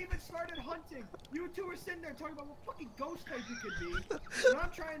it. He even started hunting. You two were sitting there talking about what fucking ghost type you could be. And I'm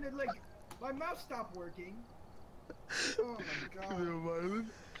trying to, like, my mouse stopped working. Oh my god.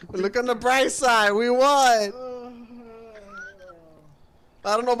 Look on the bright side, we won.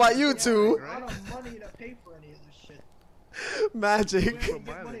 I don't know about you two. I don't have money to pay for any of this shit. Magic. You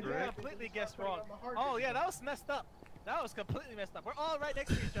completely guessed wrong. Oh yeah, that was messed up. That was completely messed up. We're all right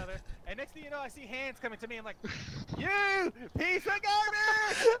next to each other, and next thing you know, I see hands coming to me. I'm like, you piece of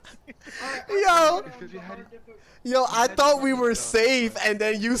garbage! Yo. Because you had Yo, I thought we were safe, and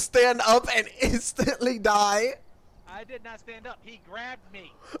then you stand up and instantly die. I did not stand up. He grabbed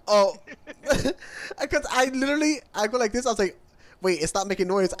me. Oh, because I go like this. I was like, wait, it's not making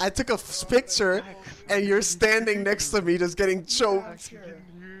noise. I took a picture, and you're standing next to me, just getting choked. Axe, we didn't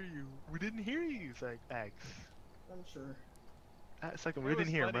hear you. We didn't hear you, Axe. I'm sure. It's like we It didn't was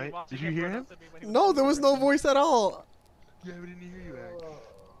hear him, funny right? watching Did you hear run him? up to me when he was No, there was no voice at all. Yeah, we didn't hear you,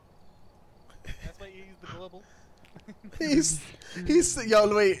 Axe. That's why you use the global. He's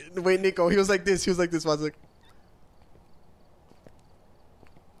yo, wait, Nico. He was like this. I was like,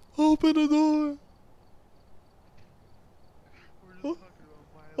 open the door. We're just talking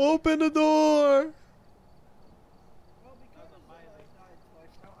about Open the door. Well, because I died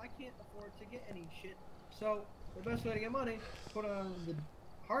twice now, I can't afford to get any shit. So, the best way to get money, put on the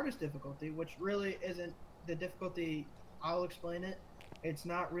hardest difficulty, which really isn't the difficulty. I'll explain it. It's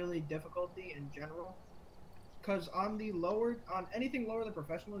not really difficulty in general, because on anything lower than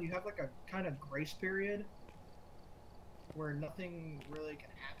professional, you have like a kind of grace period where nothing really can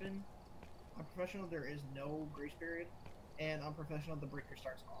happen. On professional, there is no grace period, and on professional, the breaker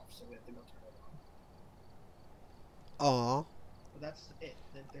starts off, so we have to go turn it on. Aw. But that's it.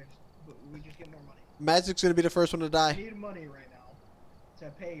 But we just get more money. Magic's gonna be the first one to I die. need money right now to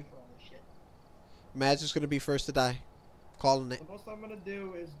pay for all this shit. Magic's gonna be first to die. Calling it. The most I'm gonna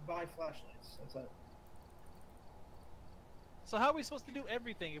do is buy flashlights. That's it. So how are we supposed to do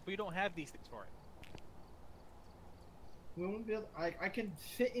everything if we don't have these things for it? We won't be able. I can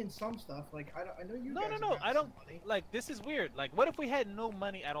fit in some stuff. Like I know you. No, guys no, no. have I some don't. money. Like, this is weird. Like, what if we had no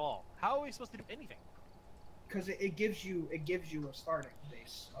money at all? How are we supposed to do anything? Because it gives you a starting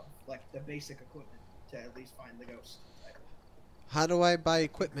base of like the basic equipment to at least find the ghost. How do I buy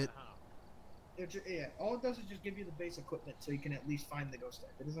equipment? Yeah, all it does is just give you the base equipment so you can at least find the ghost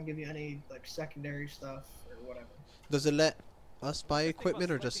type. It doesn't give you any like secondary stuff or whatever. Does it let us buy Let's think about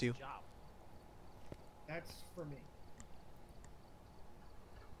equipment or just you? selecting job. That's for me.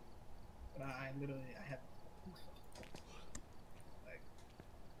 But I have like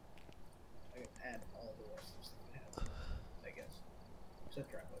I can add all the rest of the stuff I have, I guess. Except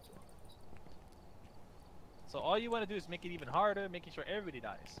tripods. So all you want to do is make it even harder, making sure everybody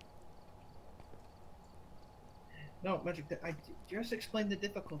dies. No, Magic, I just explained the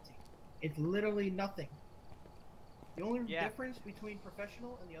difficulty. It's literally nothing. The only Yeah. difference between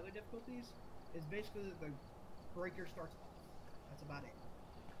professional and the other difficulties is basically that the breaker starts off. That's about it.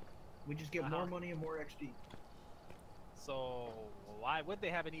 We just get more money and more XP. So why would they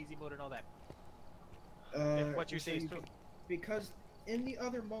have an easy mode and all that? If If what you say is true. Because in the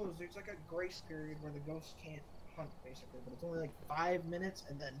other modes, there's like a grace period where the ghosts can't hunt, basically. But it's only like 5 minutes,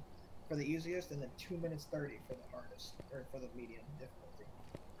 and then for the easiest, and then 2 minutes 30 for the hardest, or for the medium difficulty.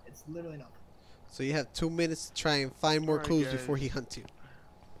 It's literally nothing. So you have 2 minutes to try and find more Alright, clues guys. before he hunts you.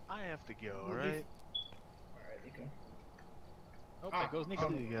 I have to go, We'll be- alright? Alright, Nico. Oh, there goes Nico.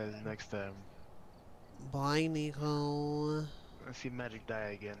 See you guys next time. Bye, Nico. I see Magic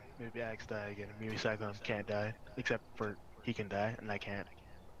die again. Maybe Axe die again. Maybe Cyclone can't die. Except for he can die, and I can't.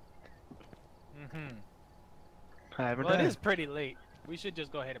 Mm-hmm. I haven't Well, it died. is pretty late. We should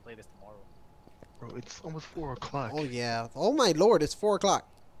just go ahead and play this tomorrow. Bro, it's almost 4 o'clock. Oh yeah. Oh my lord, it's 4 o'clock.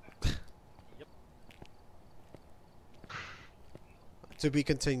 Yep. To be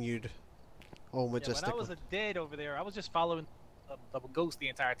continued. Oh, Yeah, majestic. when I was one. dead over there, I was just following the ghost the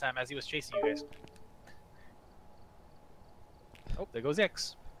entire time as he was chasing you guys. Oh, there goes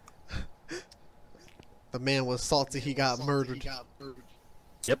X. The man was salty. He got murdered.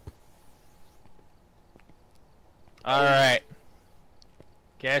 Yep. Alright.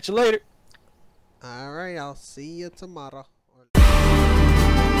 Catch you later. All right, I'll see you tomorrow.